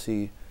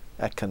 policy,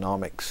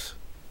 economics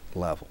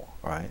level,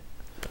 right?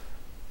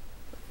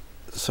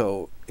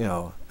 So, you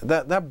know,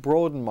 that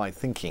broadened my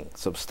thinking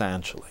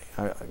substantially.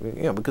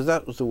 You know, because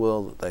that was the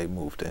world that they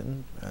moved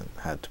in and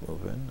had to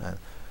move in, and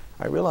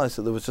I realized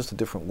that there was just a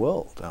different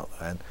world out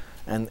there,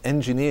 and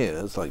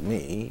engineers like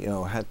me, you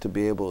know, had to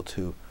be able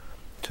to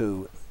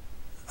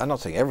I'm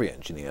not saying every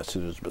engineer,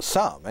 but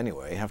some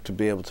anyway, have to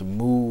be able to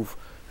move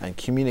and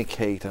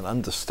communicate and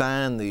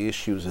understand the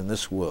issues in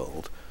this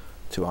world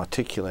to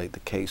articulate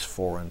the case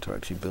for and to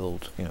actually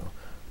build, you know,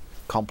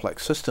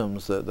 complex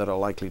systems that are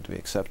likely to be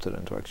accepted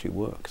and to actually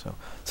work.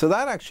 So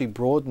that actually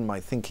broadened my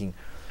thinking,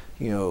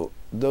 you know,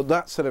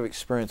 that set of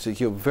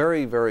experiences, you know,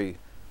 very, very,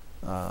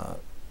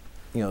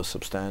 you know,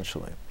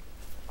 substantially.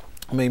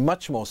 I mean,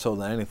 much more so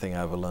than anything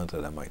I ever learned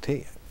at MIT, I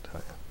can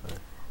tell you.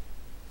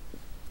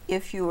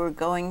 If you were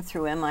going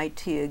through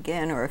MIT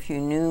again, or if you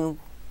knew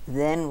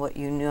then what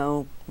you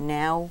know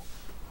now,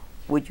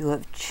 would you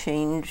have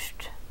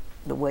changed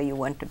the way you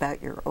went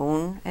about your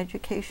own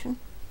education?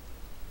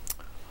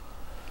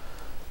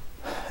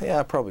 Yeah,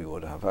 I probably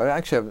would have.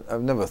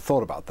 I've never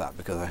thought about that,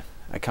 because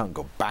I can't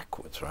go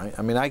backwards, right?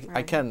 I mean,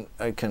 I can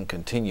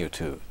continue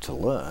to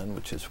learn,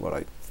 which is what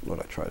I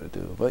try to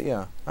do. But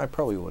yeah, I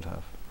probably would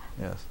have.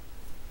 Yes.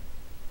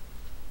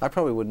 I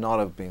probably would not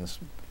have been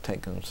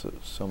taken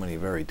so many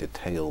very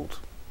detailed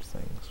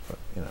things, but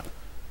you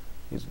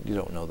know, you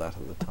don't know that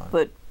at the time.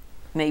 But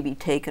maybe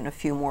taken a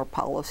few more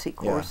policy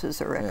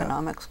courses or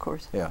economics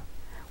courses. Yeah.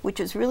 Which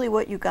is really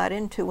what you got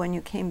into when you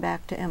came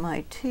back to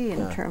MIT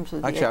in terms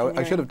of the Actually,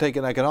 I should have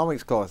taken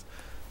economics course.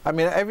 I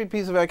mean, every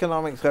piece of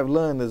economics I've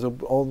learned is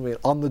all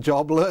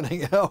on-the-job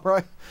learning, you know,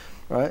 right?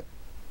 Right?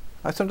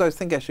 I sometimes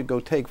think I should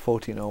go take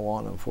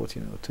 1401 and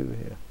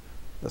 1402 here.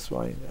 That's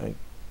why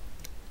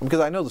because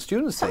I know the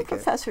students take it. Some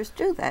professors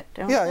do that,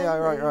 don't they? Yeah,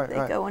 right.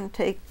 They go and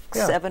take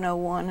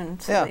 701,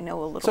 and so they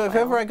know a little. So if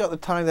ever I got the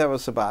time to have a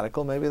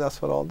sabbatical, maybe that's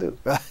what I'll do.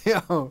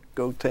 You know,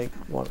 go take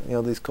one, you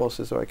know, these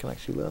courses so I can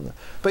actually learn them.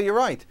 But you're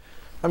right.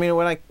 I mean,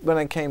 when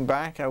I came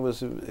back, I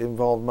was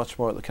involved much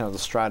more at the kind of the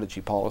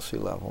strategy policy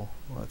level,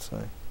 let's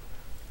say.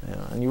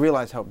 Yeah, and you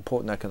realize how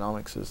important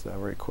economics is there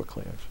very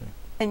quickly, actually.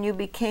 And you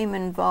became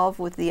involved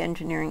with the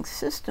engineering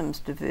systems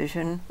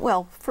division.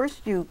 Well,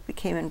 first you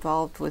became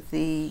involved with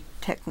the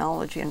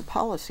technology and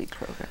policy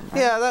program,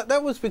 right? Yeah,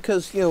 that was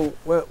because, you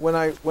know, when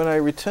I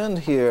returned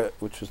here,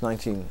 which was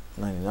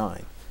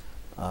 1999,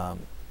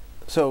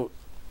 so,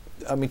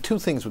 I mean, two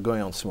things were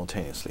going on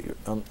simultaneously.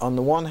 On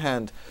the one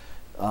hand,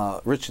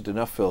 Richard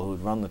D'Neufville, who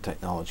had run the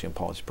technology and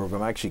policy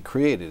program, actually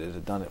created it,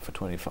 had done it for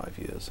 25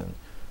 years,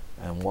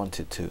 and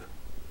wanted to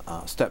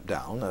step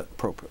down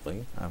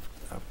appropriately after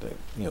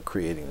you know,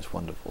 creating this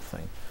wonderful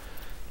thing.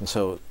 And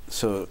so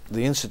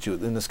the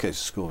institute, in this case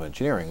the School of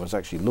Engineering, was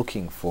actually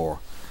looking for,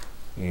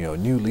 you know,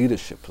 new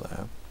leadership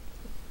there.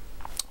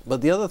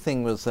 But the other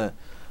thing was that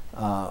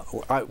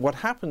what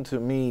happened to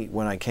me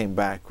when I came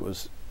back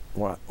was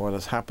what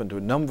has happened to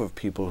a number of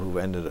people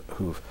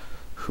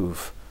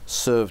who've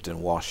served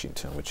in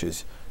Washington, which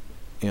is,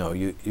 you know,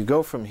 you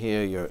go from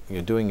here,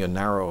 you're doing your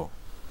narrow,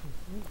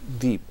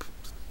 deep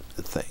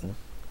thing,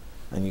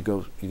 and you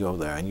go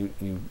there, and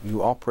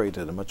you operate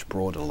at a much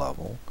broader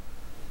level,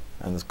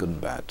 and there's good and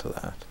bad to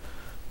that,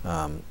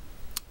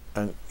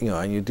 and you know,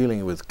 and you're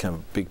dealing with kind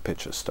of big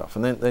picture stuff,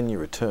 and then you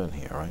return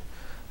here, right,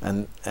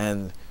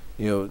 and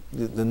you know,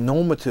 the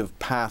normative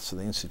past of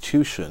the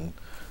institution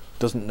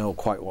doesn't know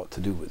quite what to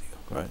do with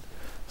you, right?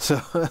 So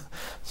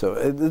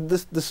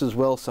this is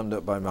well summed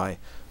up by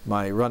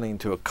my running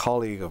to a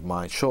colleague of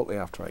mine shortly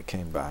after I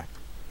came back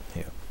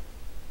here.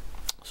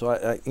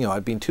 So you know,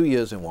 I'd been 2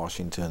 years in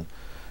Washington.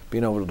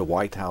 been over to the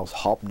White House,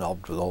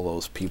 hobnobbed with all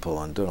those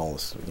people and done all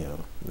this,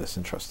 this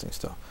interesting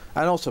stuff.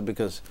 And also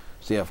because,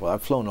 well,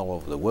 I've flown all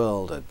over the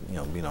world, I've,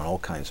 been on all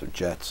kinds of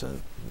jets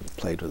and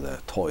played with their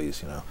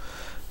toys,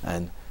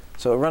 And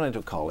so I run into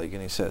a colleague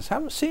and he says,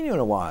 haven't seen you in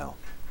a while.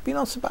 Been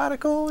on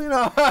sabbatical,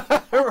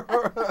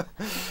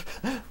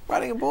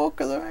 writing a book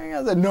or something?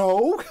 I said,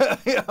 no,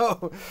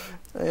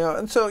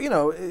 and so,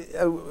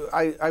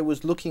 I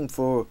was looking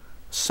for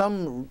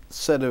some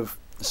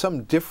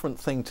different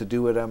thing to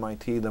do at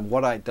MIT than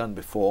what I'd done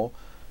before,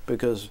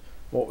 because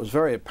what was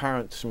very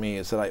apparent to me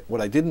is that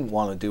what I didn't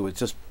want to do was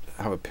just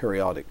have a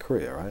periodic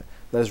career, right?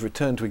 That is,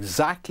 return to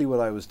exactly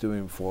what I was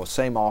doing before,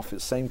 same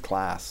office, same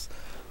class,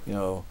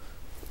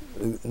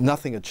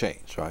 nothing had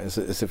changed, right? As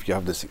if you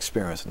have this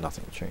experience and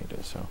nothing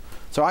changes.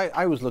 So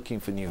I was looking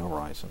for new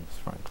horizons,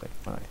 frankly,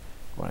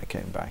 when I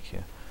came back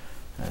here.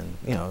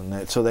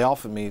 And so they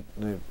offered me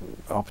the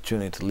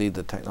opportunity to lead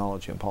the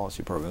technology and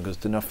policy program because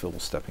Duffield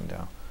was stepping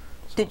down.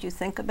 So. Did you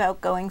think about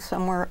going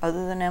somewhere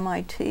other than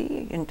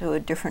MIT, into a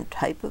different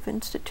type of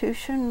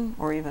institution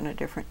or even a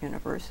different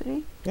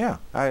university? Yeah,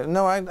 I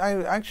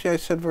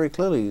said very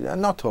clearly,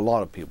 not to a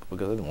lot of people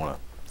because I didn't want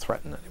to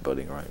threaten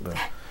anybody, right?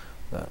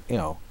 But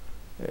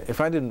if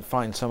I didn't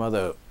find some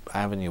other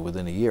avenue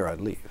within a year,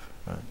 I'd leave,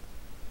 right?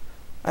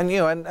 And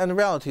and the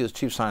reality is,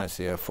 Chief Scientist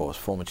of the Air Force,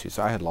 former Chief,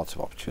 I had lots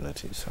of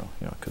opportunities, so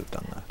I could have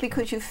done that.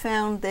 Because you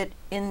found that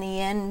in the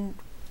end,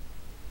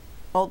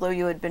 although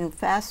you had been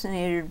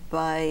fascinated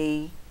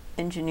by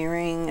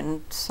engineering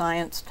and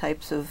science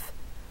types of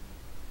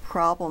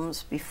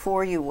problems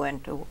before you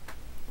went to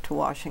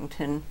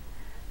Washington,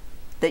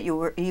 that you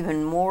were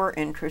even more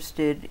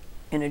interested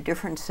in a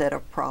different set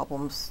of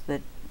problems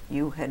that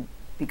you had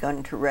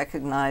begun to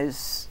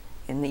recognize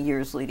in the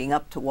years leading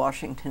up to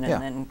Washington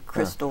and then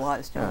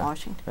crystallized in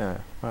Washington. Yeah,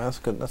 well, that's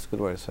good. That's a good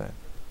way to say it.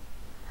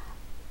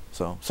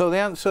 So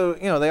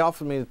they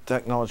offered me the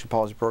technology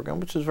policy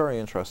program, which is very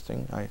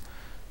interesting.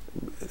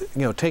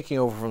 Taking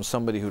over from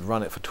somebody who'd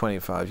run it for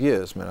 25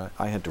 years,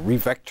 I had to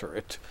revector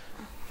it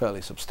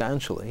fairly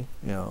substantially,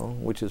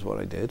 which is what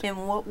I did.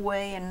 In what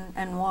way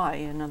and why?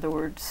 In other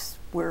words,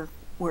 where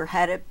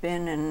had it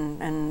been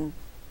and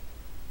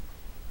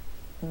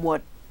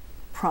what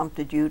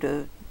prompted you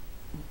to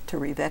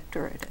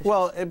revector it?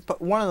 Well,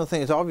 one of the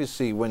things,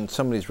 obviously, when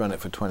somebody's run it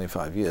for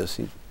 25 years,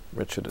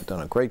 Richard had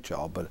done a great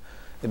job, but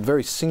it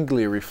very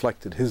singly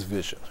reflected his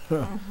vision.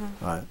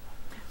 Right.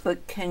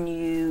 But can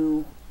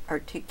you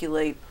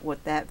articulate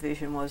what that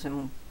vision was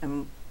and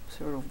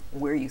sort of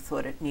where you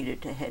thought it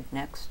needed to head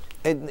next?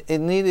 It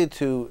needed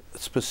to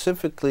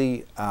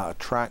specifically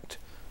attract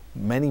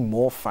many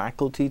more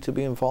faculty to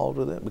be involved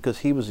with it, because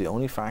he was the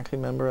only faculty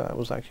member that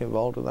was actually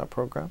involved with that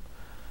program.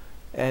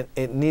 And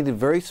it needed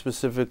very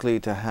specifically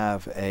to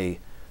have a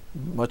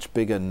much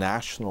bigger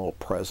national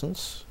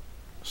presence,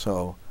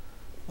 so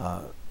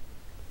that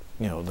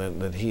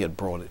he had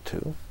brought it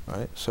to,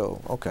 right? So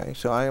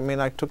so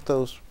I took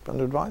those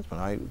under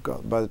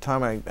advisement. By the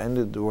time I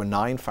ended, there were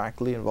 9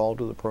 faculty involved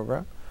with the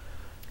program.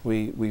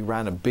 We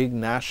ran a big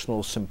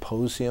national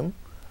symposium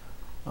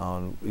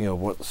on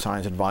what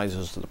science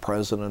advisors to the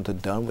president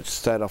had done, which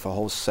set off a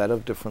whole set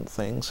of different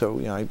things. So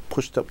I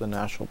pushed up the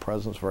national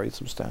presence very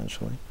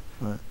substantially.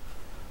 Right.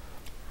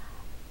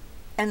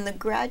 And the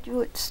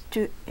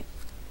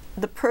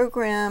the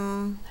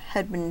program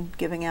had been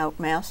giving out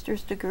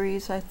master's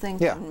degrees, I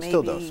think. Yeah, and maybe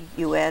still does.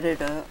 You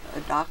added a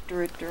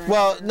doctorate during.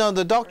 Well, no,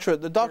 the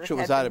doctorate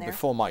was added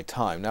before my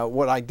time. Now,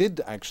 what I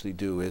did actually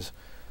do is,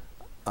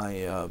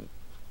 I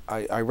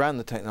ran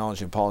the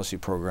technology and policy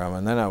program,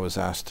 and then I was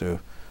asked to,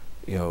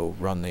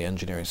 run the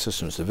engineering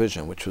systems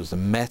division, which was the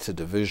meta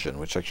division,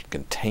 which actually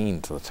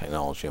contained the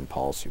technology and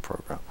policy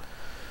program.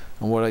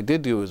 And what I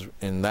did do is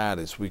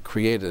we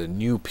created a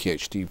new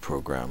PhD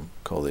program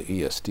called the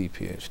ESD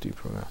PhD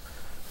program,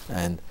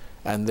 and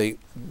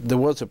there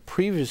was a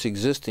previous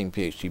existing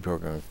PhD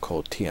program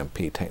called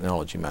TMP,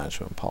 Technology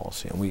Management and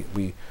Policy, and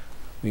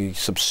we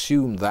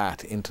subsumed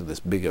that into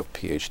this bigger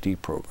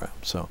PhD program.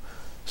 So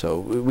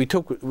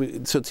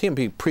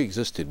TMP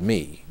pre-existed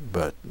me,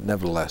 but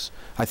nevertheless,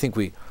 I think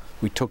we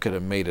took it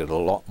and made it a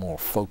lot more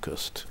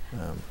focused.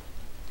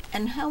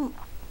 And how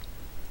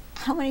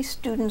many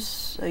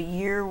students a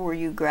year were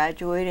you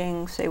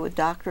graduating, say, with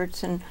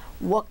doctorates, and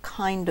what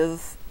kind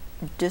of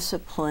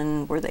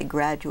discipline were they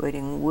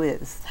graduating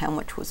with? How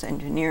much was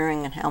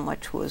engineering and how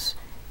much was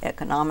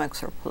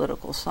economics or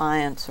political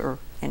science or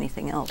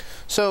anything else?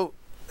 So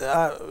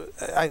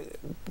I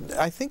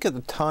think at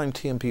the time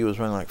TMP was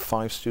running like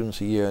 5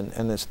 students a year,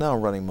 and it's now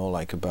running more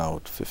like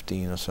about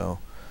 15 or so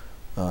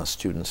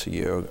students a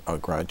year are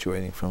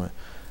graduating from it.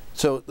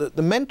 So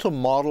the mental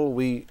model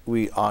we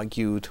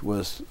argued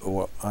was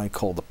what I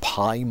call the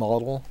pie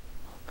model.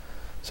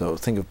 So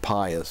think of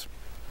pie as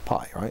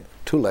pie, right?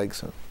 2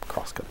 legs and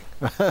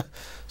cross-cutting.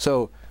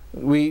 So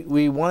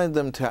we wanted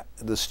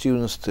the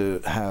students to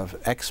have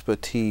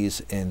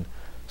expertise in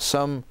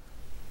some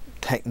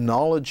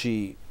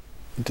technology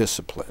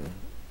discipline,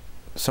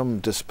 some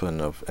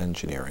discipline of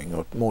engineering,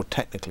 or more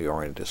technically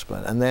oriented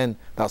discipline, and then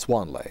that's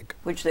one leg.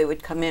 Which they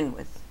would come in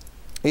with.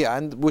 Yeah,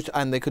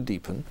 and they could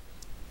deepen.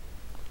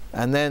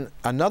 And then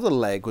another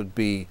leg would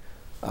be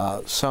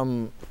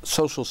some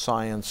social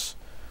science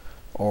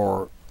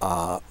or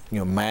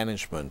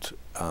management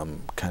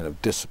kind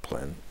of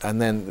discipline.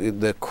 And then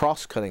the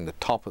cross-cutting, the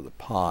top of the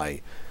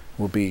pie,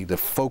 will be the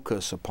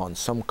focus upon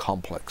some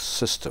complex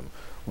system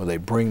where they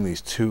bring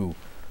these two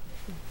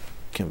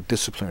kind of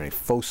disciplinary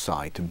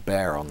foci to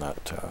bear on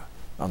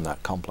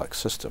that complex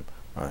system,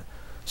 right?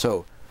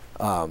 So,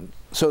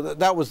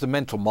 that was the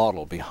mental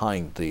model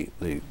behind the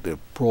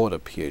broader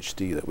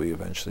PhD that we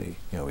eventually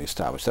we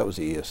established. That was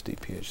the ESD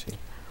PhD.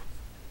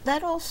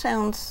 That all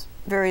sounds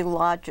very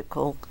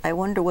logical. I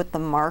wonder what the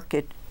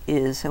market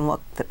is and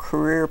what the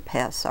career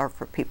paths are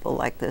for people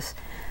like this.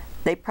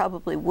 They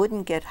probably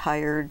wouldn't get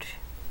hired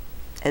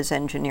as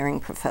engineering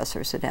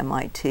professors at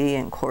MIT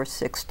in course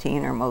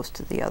 16 or most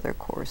of the other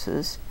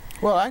courses.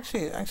 Well,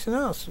 actually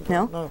no.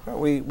 No?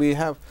 We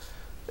have,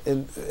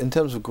 in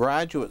terms of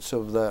graduates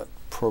of that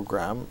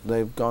program,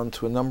 they've gone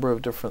to a number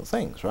of different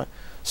things, right?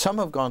 Some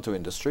have gone to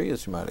industry,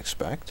 as you might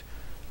expect.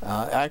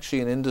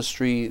 Actually, in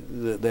industry,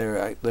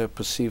 they're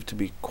perceived to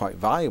be quite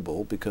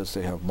valuable because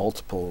they have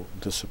multiple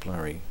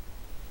disciplinary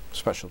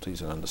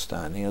specialties and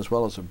understanding, as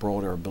well as a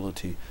broader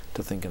ability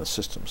to think in a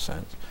system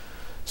sense.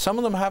 Some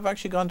of them have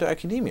actually gone to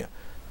academia.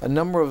 A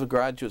number of the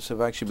graduates have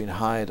actually been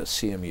hired at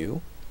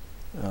CMU,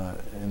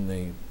 and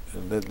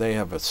they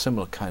have a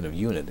similar kind of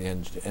unit, the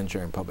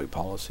Engineering Public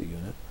Policy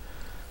Unit.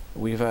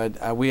 We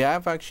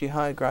have actually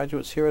hired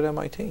graduates here at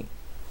MIT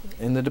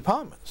in the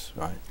departments,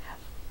 right?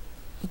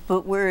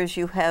 But whereas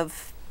you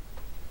have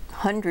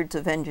hundreds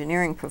of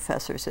engineering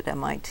professors at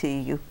MIT,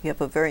 you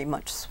have a very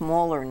much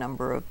smaller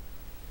number of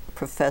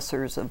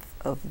professors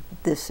of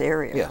this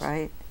area, yes.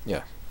 right?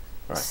 Yeah,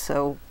 right.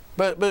 So,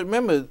 but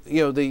remember,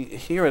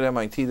 here at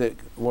MIT, that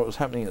what was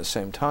happening at the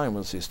same time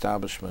was the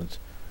establishment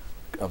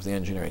of the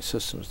Engineering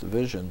Systems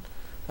Division,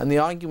 and the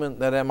argument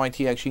that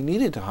MIT actually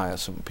needed to hire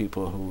some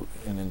people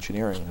in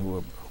engineering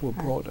who were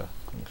broader.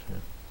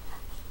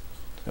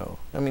 So,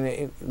 I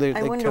mean,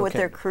 I wonder what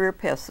their career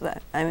paths are.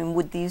 I mean,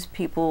 would these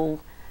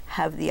people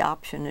have the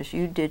option, as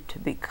you did, to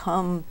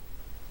become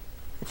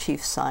a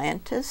chief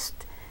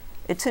scientist?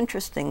 It's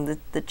interesting that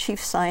the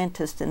chief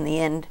scientist, in the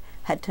end,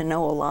 had to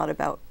know a lot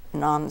about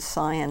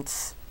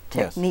non-science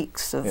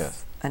techniques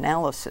of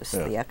analysis,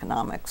 the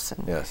economics.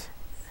 And yes.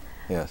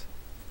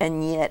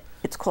 And yet,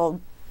 it's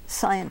called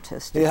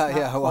scientist. It's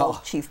not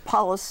called chief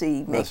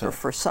policy maker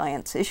for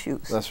science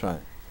issues. That's right.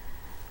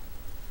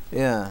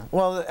 Yeah.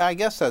 Well, I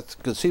guess that's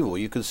conceivable.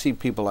 You could see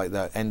people like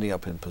that ending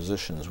up in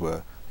positions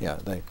where,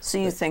 So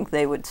you think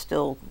they would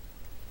still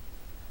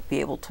be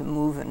able to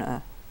move in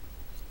an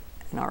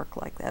arc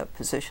like that, a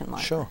position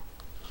like that? Sure.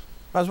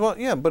 As well,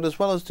 but as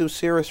well as do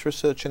serious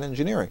research in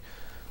engineering.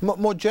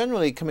 More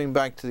generally, coming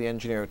back to the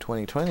Engineer of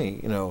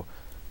 2020,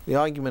 the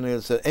argument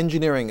is that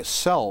engineering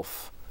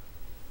itself,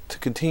 to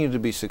continue to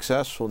be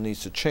successful,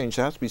 needs to change.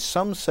 There has to be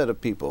some set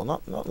of people,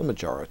 not the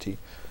majority,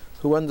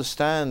 who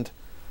understand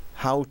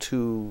how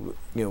to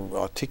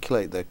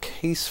articulate their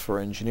case for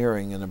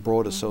engineering in a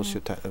broader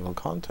socio-technical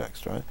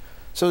context, right?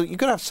 So you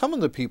could have some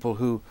of the people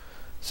who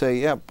say,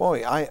 yeah,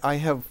 boy, I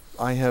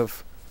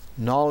have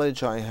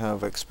knowledge, I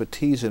have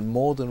expertise in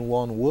more than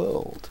one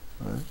world,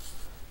 right?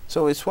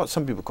 So it's what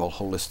some people call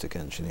holistic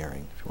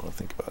engineering, if you want to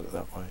think about it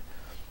that way.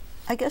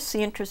 I guess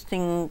the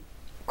interesting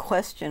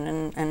question,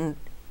 and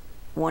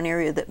one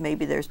area that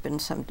maybe there's been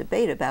some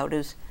debate about,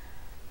 is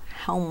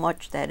how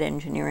much that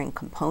engineering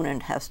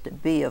component has to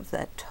be of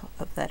that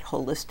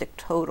holistic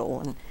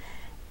total,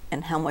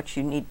 and how much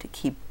you need to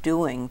keep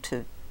doing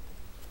to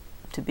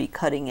be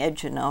cutting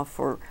edge enough,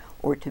 or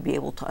to be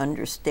able to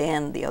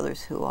understand the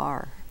others who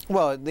are.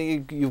 Well,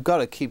 you've got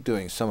to keep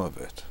doing some of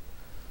it.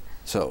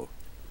 So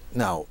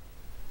now,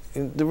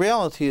 the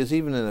reality is,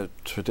 even in a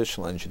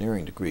traditional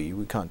engineering degree,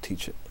 we can't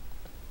teach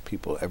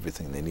people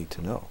everything they need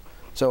to know.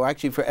 So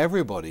actually, for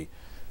everybody,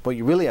 what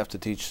you really have to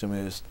teach them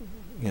is,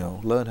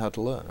 learn how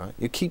to learn, right?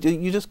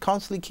 You just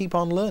constantly keep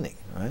on learning,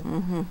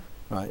 right?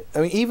 Right.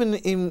 I mean,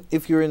 even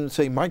if you're in,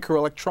 say,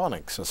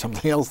 microelectronics or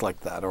something else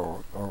like that,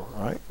 or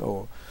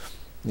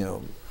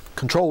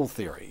control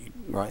theory,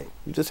 right?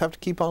 You just have to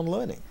keep on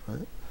learning,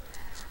 right?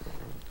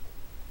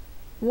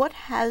 What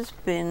has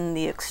been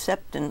the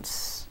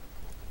acceptance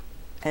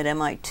at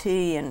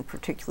MIT, and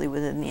particularly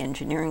within the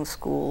engineering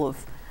school,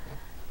 of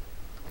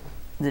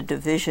the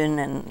division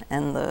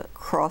and the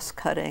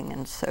cross-cutting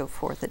and so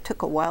forth? It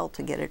took a while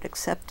to get it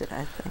accepted,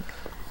 I think.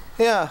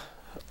 Yeah.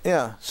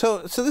 So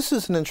this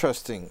is an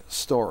interesting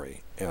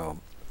story, and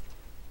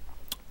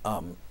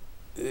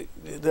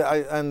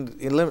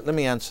let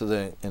me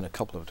answer in a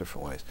couple of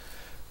different ways.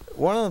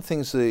 One of the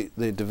things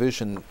the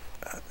division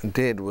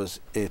did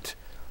was it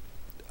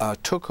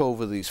took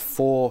over these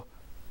 4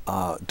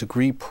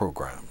 degree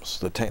programs: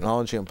 the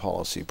Technology and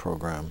Policy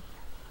program,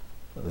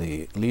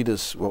 the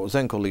Leaders, what was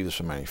then called Leaders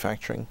for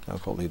Manufacturing, now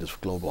called Leaders for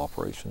Global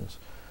Operations,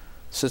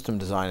 System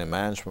Design and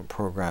Management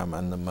program,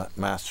 and the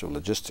Master of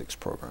Logistics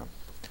program.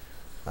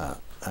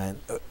 And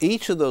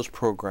each of those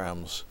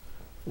programs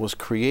was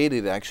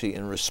created actually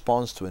in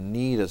response to a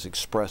need as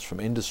expressed from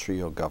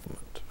industry or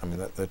government. I mean,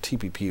 the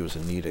TPP was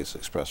a need as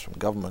expressed from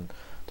government.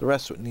 The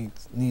rest of it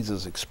needs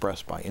as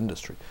expressed by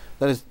industry.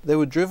 That is, they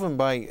were driven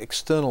by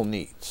external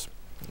needs.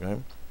 Right?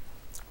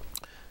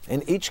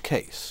 In each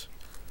case,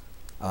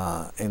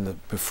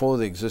 before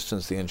the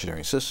existence of the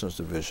Engineering Systems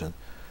Division,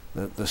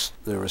 the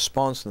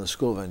response in the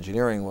School of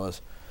Engineering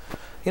was,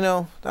 you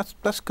know,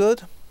 that's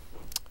good,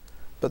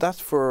 but that's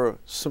for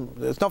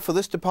it's not for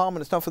this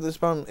department, it's not for this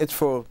department, it's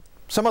for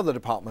some other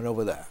department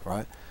over there,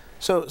 right?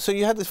 So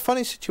you had this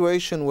funny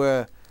situation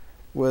where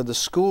the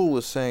school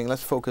was saying,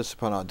 let's focus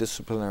upon our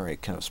disciplinary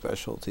kind of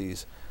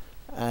specialties,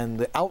 and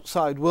the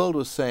outside world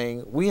was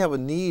saying, we have a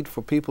need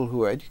for people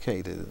who are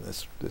educated in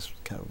this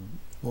kind of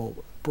more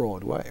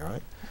broad way,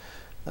 right?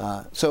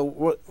 So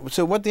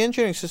what the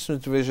Engineering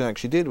Systems Division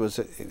actually did was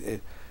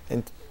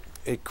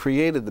it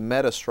created the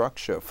meta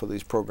structure for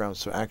these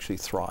programs to actually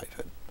thrive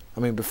in. I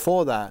mean,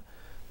 before that,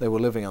 they were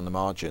living on the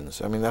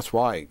margins. I mean, that's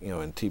why, you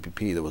know, in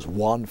TPP there was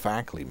one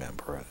faculty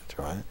member in it,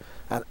 right?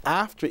 And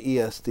after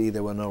ESD, they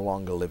were no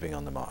longer living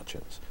on the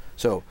margins.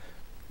 So,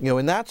 you know,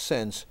 in that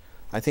sense,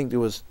 I think there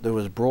was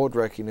broad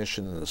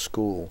recognition in the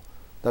school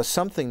that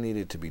something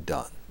needed to be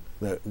done.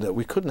 That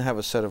we couldn't have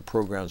a set of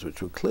programs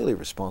which were clearly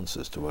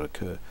responses to what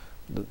occurred,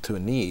 to a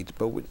need,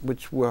 but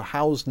which were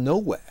housed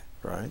nowhere,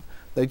 right?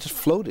 They just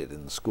floated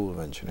in the School of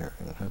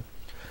Engineering. Right?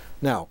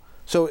 Now,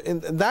 so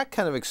in that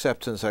kind of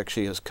acceptance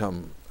actually has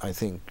come, I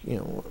think, you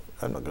know,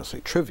 I'm not going to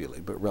say trivially,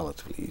 but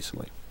relatively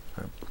easily.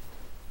 Right?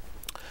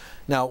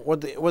 Now,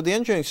 what the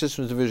Engineering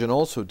Systems Division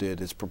also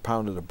did is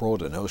propounded a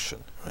broader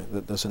notion, right?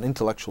 That there's an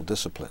intellectual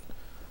discipline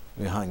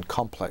behind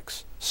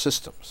complex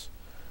systems,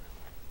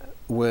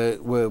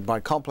 where by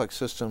complex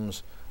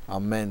systems are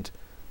meant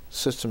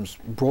systems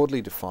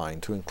broadly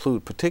defined to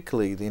include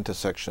particularly the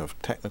intersection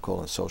of technical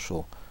and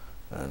social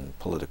and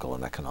political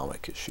and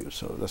economic issues.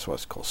 So that's why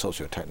it's called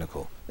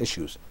socio-technical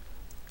issues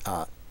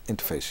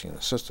interfacing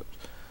the systems.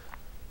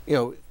 You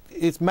know,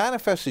 it's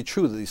manifestly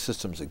true that these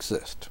systems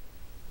exist.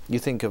 You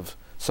think of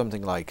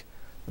something like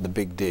the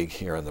Big Dig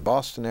here in the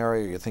Boston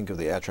area, you think of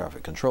the air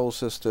traffic control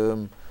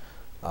system,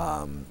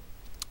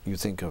 you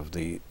think of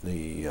the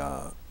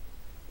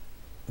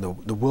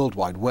World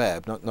Wide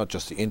Web, not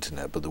just the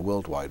internet, but the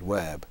World Wide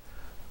Web.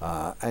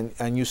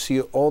 And you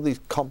see all these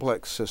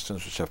complex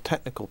systems which have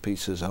technical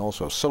pieces and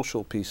also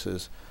social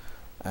pieces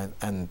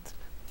and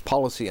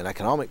policy and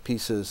economic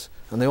pieces,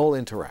 and they all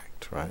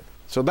interact, right?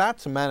 So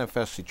that's a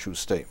manifestly true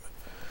statement.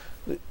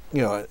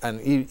 You know, and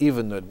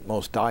even the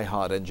most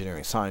die-hard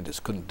engineering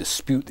scientists couldn't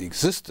dispute the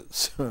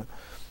existence. You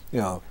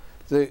know,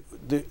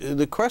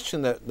 the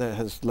question that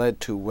has led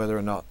to whether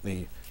or not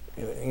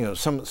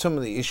some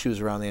of the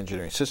issues around the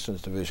Engineering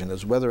Systems Division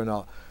is whether or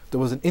not there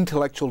was an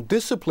intellectual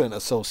discipline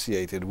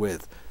associated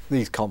with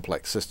these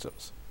complex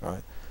systems,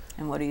 right?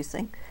 And what do you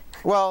think?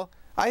 Well,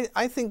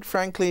 I think,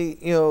 frankly,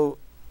 you know,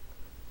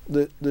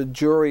 the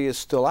jury is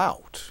still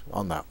out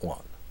on that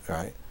one,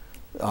 right?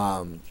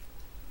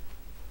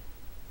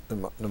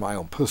 In my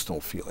own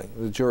personal feeling,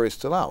 the jury is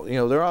still out. You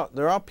know,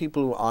 there are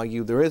people who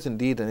argue there is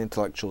indeed an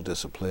intellectual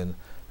discipline,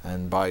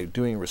 and by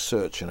doing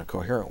research in a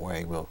coherent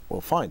way,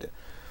 we'll find it.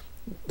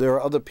 There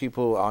are other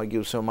people who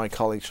argue, some of my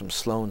colleagues from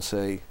Sloan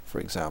say, for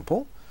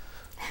example,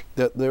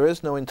 that there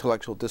is no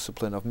intellectual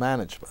discipline of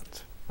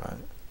management, right?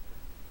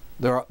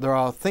 There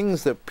are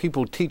things that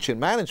people teach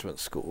in management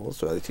schools,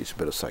 so they teach a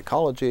bit of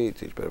psychology,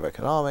 teach a bit of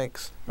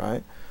economics,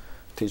 right?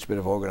 Teach a bit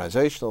of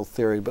organizational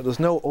theory, but there's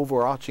no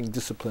overarching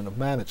discipline of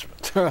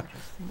management,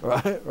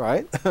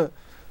 right?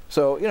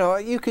 So, you know,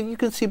 you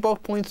can see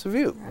both points of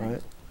view,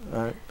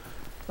 right?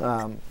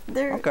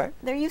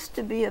 There used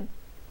to be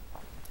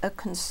a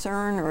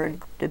concern or a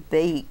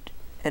debate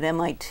at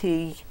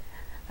MIT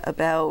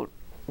about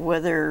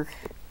whether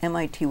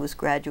MIT was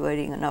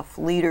graduating enough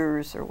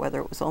leaders or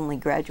whether it was only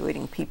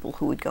graduating people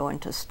who would go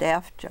into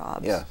staff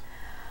jobs. Yeah.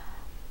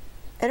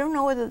 I don't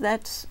know whether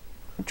that's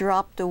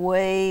dropped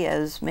away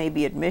as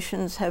maybe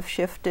admissions have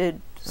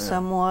shifted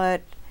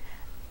somewhat,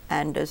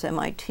 and as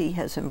MIT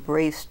has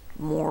embraced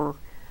more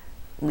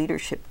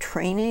leadership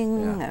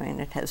training. I mean,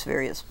 it has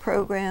various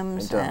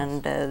programs,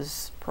 and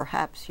as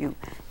perhaps you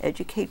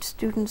educate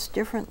students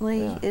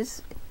differently.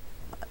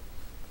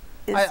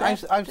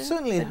 I've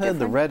certainly heard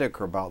the rhetoric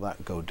about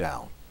that go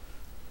down.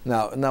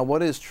 Now,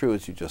 what is true,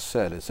 as you just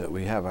said, is that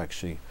we have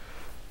actually,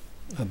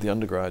 at the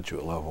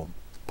undergraduate level,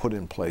 put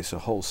in place a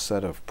whole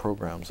set of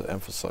programs that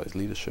emphasize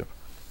leadership.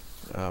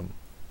 You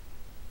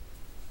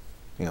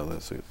know,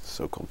 there's a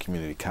so-called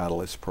Community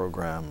Catalyst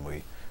program.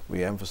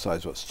 We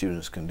emphasize what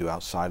students can do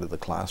outside of the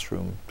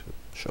classroom to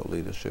show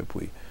leadership.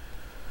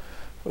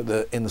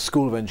 In the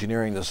School of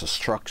Engineering, there's a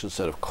structured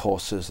set of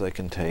courses they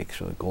can take,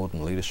 so the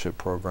Gordon Leadership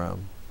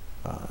Program,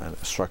 and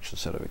a structured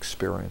set of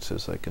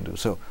experiences they can do.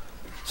 So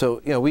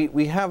you know,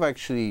 we have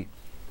actually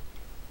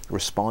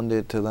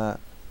responded to that.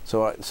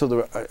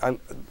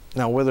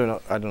 Now, whether or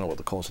not, I don't know what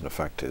the cause and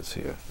effect is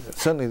here.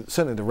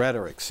 Certainly the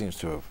rhetoric seems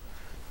to have,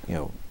 you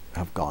know,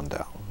 have gone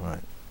down,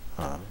 right?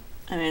 I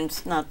mean,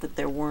 it's not that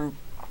there weren't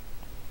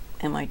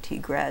MIT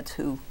grads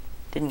who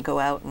didn't go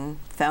out and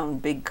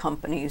found big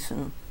companies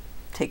and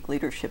take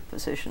leadership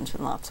positions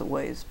in lots of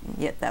ways.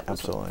 Yet that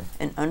was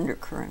an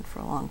undercurrent for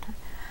a long time.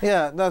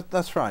 Yeah,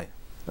 that's right.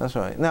 That's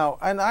right. Now,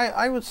 and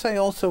I would say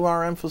also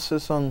our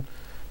emphasis on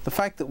the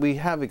fact that we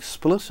have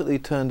explicitly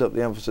turned up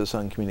the emphasis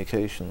on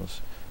communications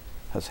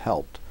has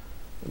helped,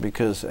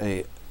 because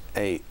a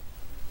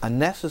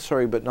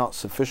necessary but not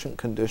sufficient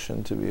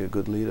condition to be a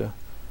good leader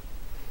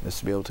is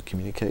to be able to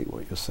communicate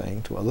what you're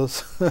saying to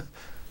others.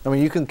 I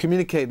mean, you can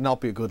communicate and not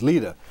be a good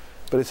leader,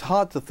 but it's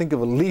hard to think of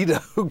a leader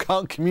who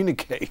can't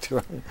communicate.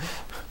 Right?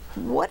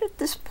 What at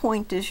this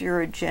point is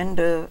your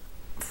agenda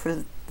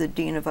for the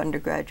Dean of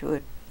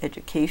Undergraduate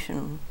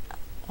Education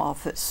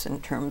office in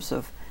terms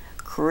of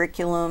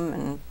curriculum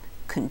and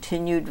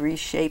continued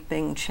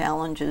reshaping,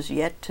 challenges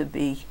yet to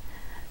be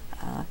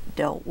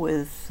dealt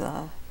with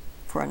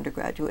for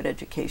undergraduate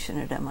education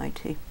at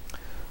MIT?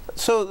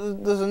 So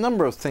there's a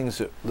number of things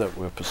that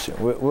we're pursuing.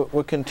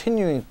 We're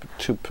continuing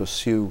to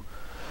pursue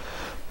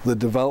the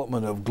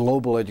development of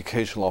global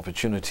educational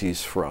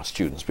opportunities for our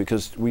students,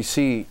 because we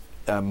see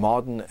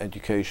modern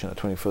education, a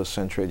 21st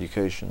century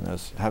education,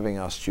 as having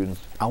our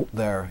students out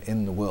there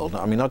in the world.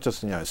 I mean, not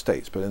just in the United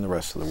States, but in the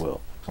rest of the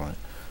world. Right?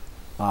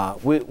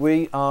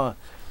 We are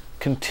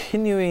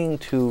continuing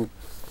to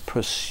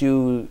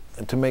pursue,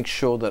 to make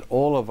sure that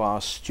all of our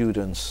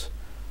students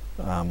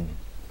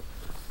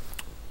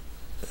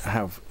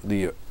have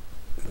the,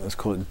 let's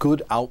call it,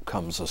 good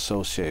outcomes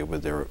associated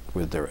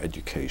with their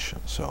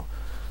education. So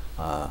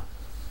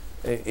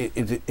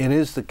it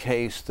is the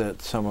case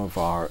that some of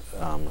our,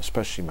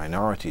 especially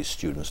minority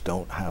students,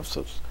 don't have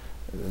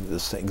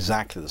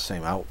exactly the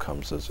same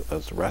outcomes as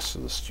the rest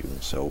of the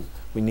students. So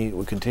we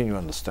continue to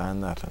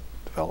understand that and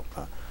develop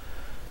that.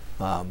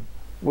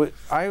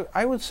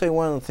 I would say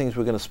one of the things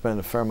we're going to spend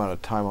a fair amount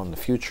of time on in the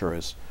future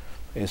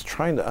is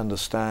trying to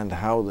understand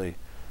how the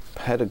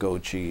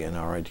pedagogy in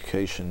our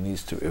education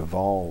needs to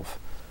evolve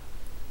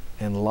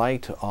in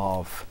light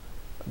of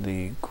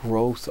the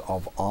growth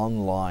of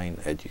online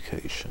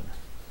education.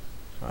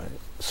 Right?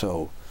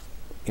 So,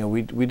 you know,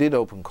 we did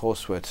open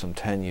courseware some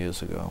 10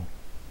 years ago,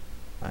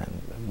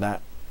 and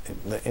that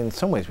in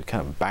some ways we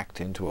kind of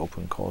backed into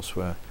open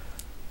courseware,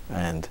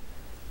 and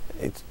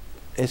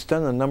it's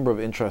done a number of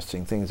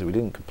interesting things that we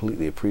didn't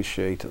completely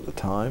appreciate at the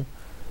time,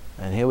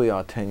 and here we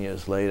are 10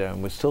 years later,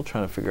 and we're still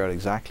trying to figure out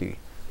exactly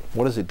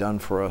what has it done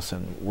for us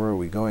and where are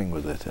we going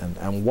with it,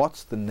 and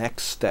what's the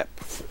next step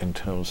in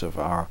terms of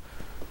our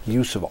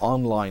use of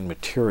online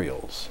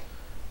materials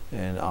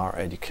in our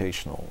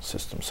educational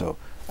system. So,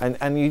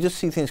 and you just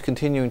see things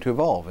continuing to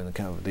evolve in the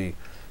kind of the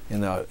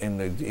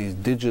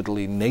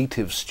digitally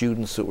native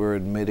students that we're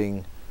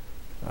admitting,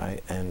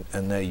 right, and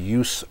their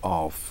use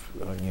of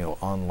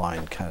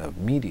online kind of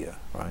media,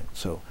 right?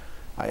 So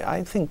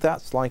I think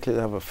that's likely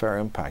to have a fair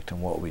impact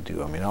on what we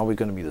do. I mean, are we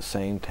going to be the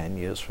same 10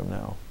 years from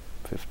now,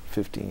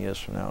 15 years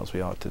from now as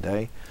we are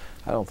today?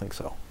 I don't think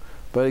so.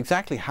 But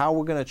exactly how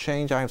we're going to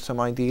change, I have some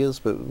ideas,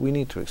 but we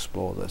need to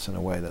explore this in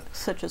a way that...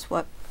 Such as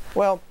what?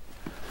 Well,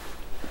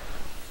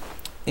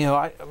 you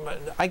know,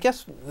 I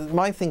guess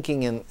my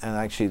thinking, and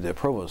actually the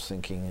provost's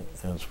thinking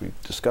as we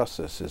discuss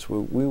this, is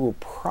we will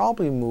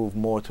probably move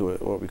more to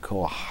what we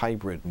call a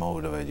hybrid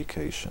mode of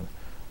education.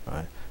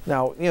 Right?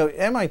 Now, you know,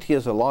 MIT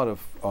has a lot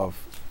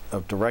of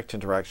direct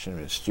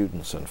interaction with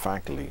students and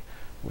faculty,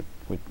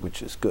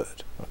 which is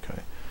good.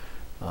 Okay.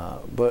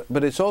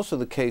 But it's also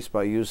the case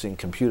by using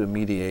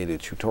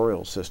computer-mediated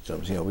tutorial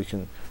systems. You know, we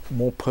can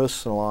more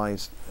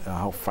personalize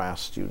how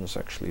fast students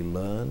actually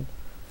learn,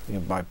 you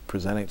know, by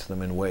presenting to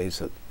them in ways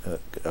that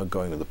are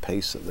going to the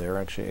pace that they're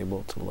actually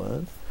able to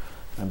learn,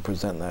 and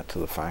present that to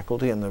the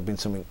faculty. And there have been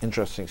some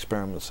interesting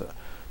experiments at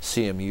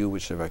CMU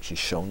which have actually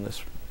shown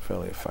this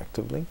fairly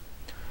effectively.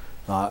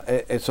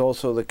 It's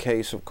also the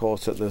case, of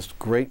course, that there's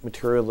great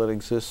material that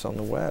exists on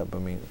the web. I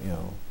mean, you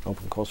know,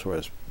 OpenCourseWare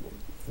is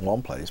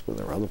one place, but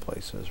there are other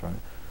places, right?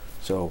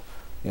 So,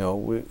 you know,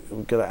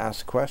 we've got to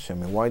ask the question,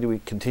 I mean, why do we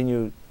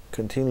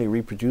continually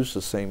reproduce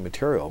the same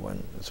material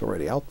when it's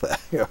already out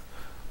there?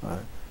 Right?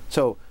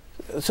 So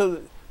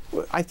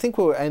I think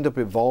we'll end up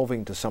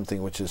evolving to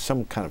something which is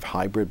some kind of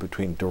hybrid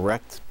between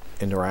direct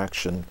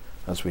interaction,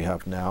 as we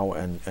have now,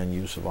 and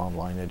use of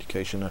online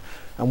education.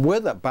 And where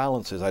that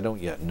balance is, I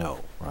don't yet know,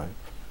 right?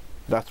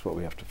 That's what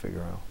we have to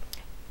figure out.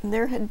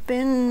 There had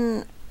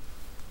been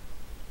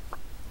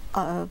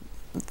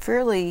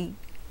fairly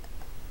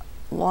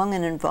long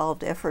and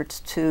involved efforts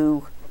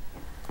to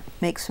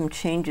make some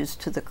changes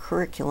to the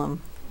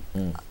curriculum,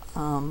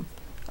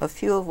 a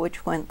few of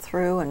which went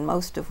through and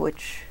most of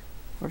which,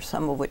 or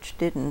some of which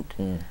didn't.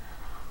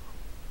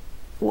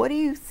 What do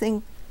you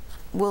think,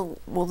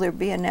 will there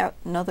be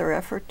another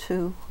effort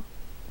to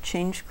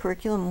change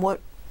curriculum?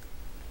 What,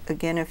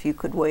 again, if you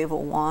could wave a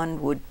wand,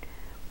 would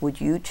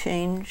you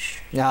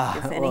change,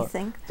 if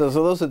anything? Well,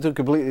 so those are two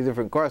completely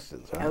different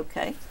questions, right?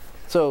 Okay.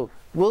 So,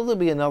 will there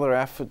be another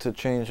effort to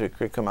change the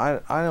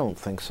curriculum? I don't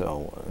think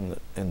so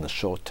in the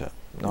short term.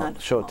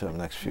 Not short term,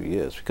 next few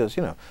years, because,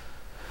 you know,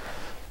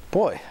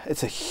 Boy,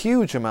 it's a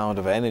huge amount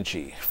of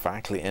energy,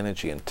 faculty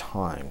energy and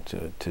time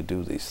to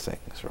do these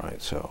things,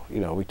 right? So, you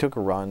know, we took a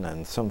run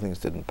and some things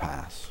didn't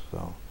pass.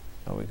 So,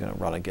 are we going to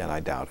run again? I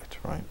doubt it,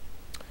 right?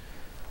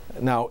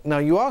 Now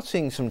you are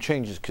seeing some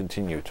changes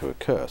continue to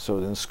occur. So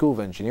in the School of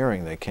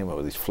Engineering, they came up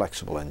with these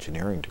flexible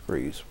engineering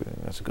degrees.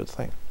 That's a good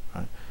thing,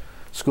 right?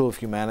 School of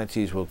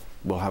Humanities will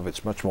have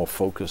its much more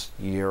focused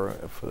year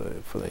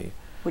for the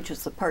which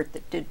is the part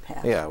that did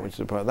pass. yeah, right? which is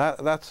the part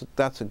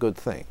that's a good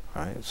thing,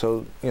 right?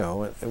 So you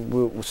know,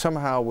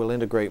 somehow we'll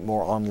integrate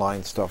more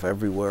online stuff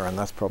everywhere, and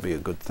that's probably a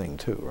good thing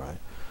too, right?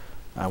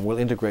 And we'll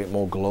integrate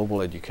more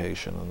global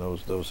education, and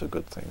those are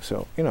good things.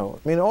 So you know,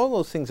 I mean, all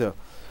those things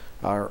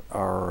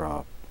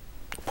are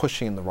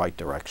pushing in the right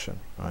direction,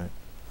 right?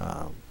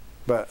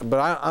 But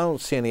I don't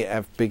see any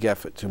big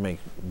effort to make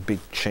big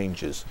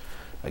changes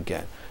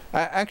again.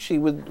 Actually,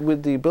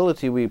 with the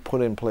ability we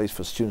put in place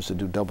for students to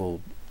do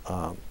double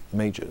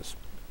majors,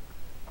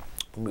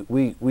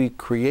 we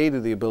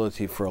created the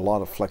ability for a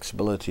lot of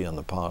flexibility on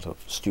the part of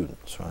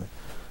students, right?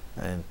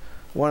 And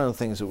one of the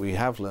things that we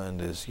have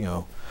learned is, you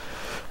know,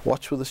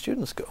 watch where the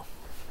students go.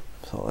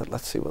 So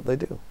let's see what they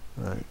do,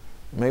 right?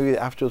 Maybe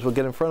afterwards we'll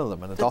get in front of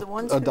them and Do the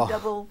ones who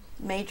double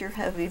major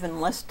have even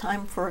less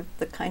time for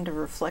the kind of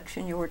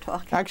reflection you were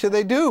talking about? Actually,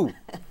 they do.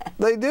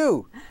 They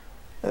do.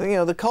 You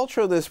know, the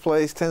culture of this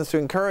place tends to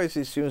encourage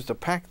these students to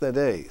pack their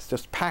days,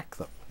 just pack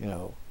them, you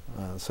know.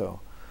 So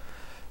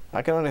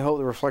I can only hope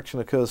the reflection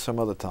occurs some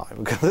other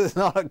time, because it's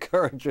not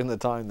encouraging the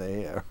time they're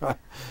here, right?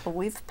 Well,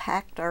 we've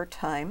packed our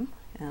time,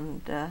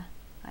 and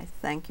I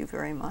thank you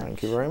very much.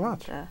 Thank you very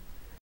much. And,